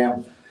different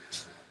game,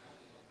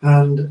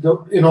 and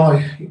you know,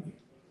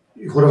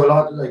 you could have a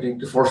lot. I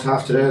think the first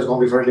half today is going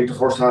to be very like the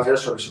first half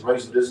yesterday. I'm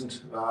surprised it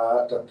isn't.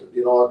 That,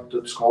 you know,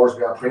 the scores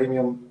be a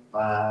premium.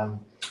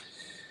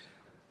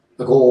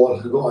 The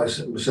goal. I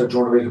said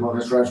during the week about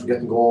Ulster Rangers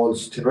getting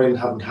goals. Kilbride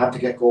haven't had to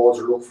get goals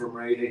or look for them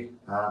really.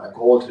 A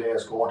goal today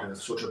is going to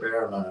such a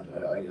bearing on it.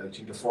 I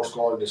think the first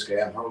goal in this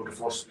game, probably the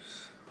first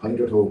point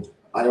or two,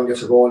 anyone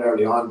gets a goal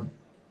early on,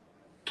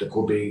 it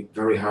could be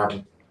very hard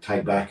to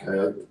tie back.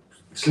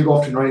 Still go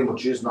off to 9, but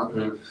geez, not.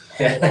 I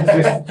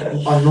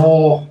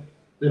know,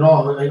 you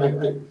know, I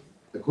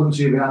couldn't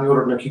see it being any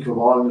other than a kick of a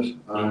ball in it,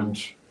 and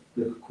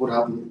it could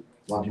happen.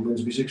 One team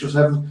wins, be 6 or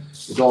 7.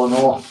 We don't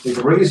know. Like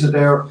the reason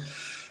there.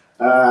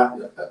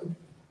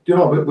 You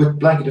know, with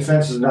blanket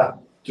defences and that,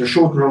 they're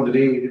shooting around the D,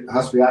 it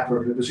has to be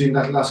accurate. We've seen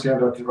that last game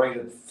that Kilbride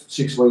had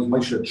 6 wides,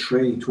 might should have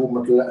 3, 2 of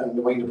them and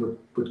the wind up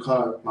with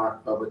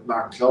Mark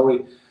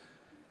Clowry.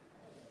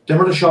 Them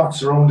are the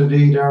shots around the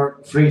D there,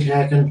 free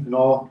taken, you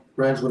know,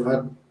 Rangers would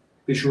have had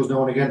issues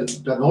now and again.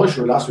 That no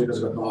issue last week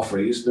because they got no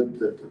frees, they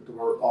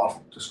were off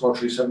to score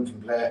 3-7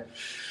 from play.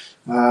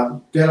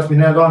 They'll have to be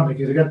nailed on. Like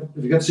if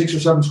you get 6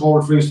 or 7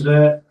 scored frees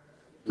today,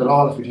 they'll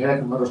all have to be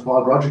taken, whether it's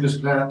Paul Rodriguez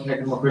playing,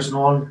 taking with Chris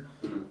Nolan.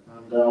 And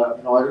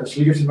you know, it's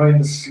leave it to mind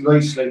the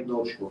slight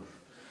nudge.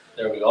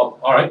 There we go.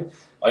 All right.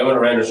 I went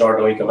around during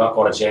the week. I'm not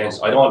going to change.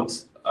 I'll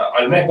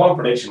make one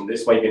prediction.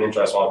 This might be an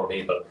interesting one for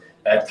people.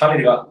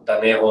 Tally got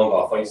that Naomh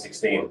got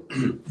 5-16.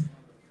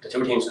 The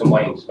two teams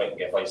combined might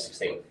get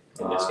 5-16 in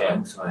this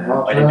game.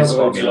 I think this is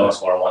going to be a low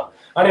scoring one.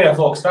 Anyway,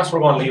 folks, that's where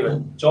we're going to leave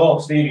it. Joe,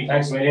 Stevie,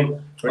 thanks a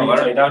million. Really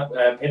enjoyed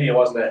that. Pity it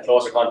wasn't a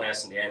closer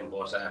contest in the end,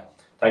 but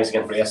thanks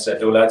again for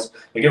yesterday, too, lads.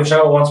 We give a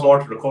shout out once more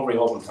to Recovery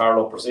Hub and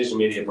Carlow, Precision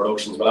Media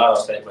Productions,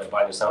 Milano's Takeaway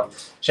by the Sound,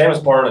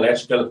 Seamus Byrne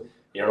Electrical,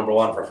 your number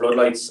one for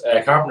floodlights.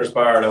 Carpenter's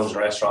Bar, Lounge and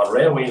Restaurant,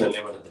 Rail Wheel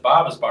Limited, the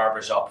Baba's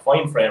Barber Shop,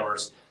 Fine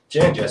Framers,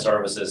 J&J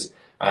Services,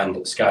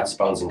 and Scott's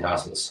Bounds and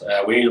Castles.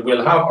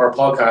 We'll have our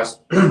podcast.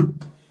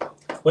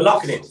 We'll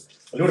lock it in.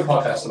 We'll do the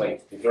podcast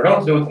tonight. If you're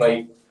around to do it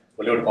tonight,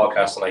 we'll do the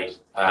podcast tonight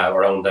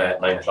around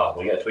 9 o'clock.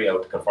 We'll get a tweet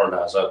out to confirm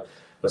that as well.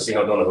 We'll see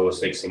how Donoghue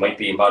sticks. He might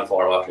be in bad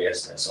form after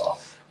yesterday, so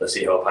we'll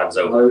see how it pans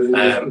out.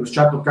 I was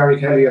chatting with Gary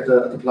Kelly at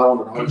the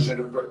plough, and I was trying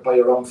to buy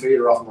your own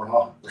feeder off him or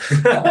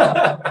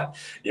not.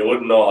 You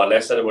wouldn't know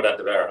unless I would at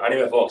the bear.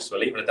 Anyway, folks,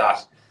 we'll leave it at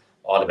that.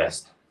 All the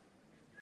best.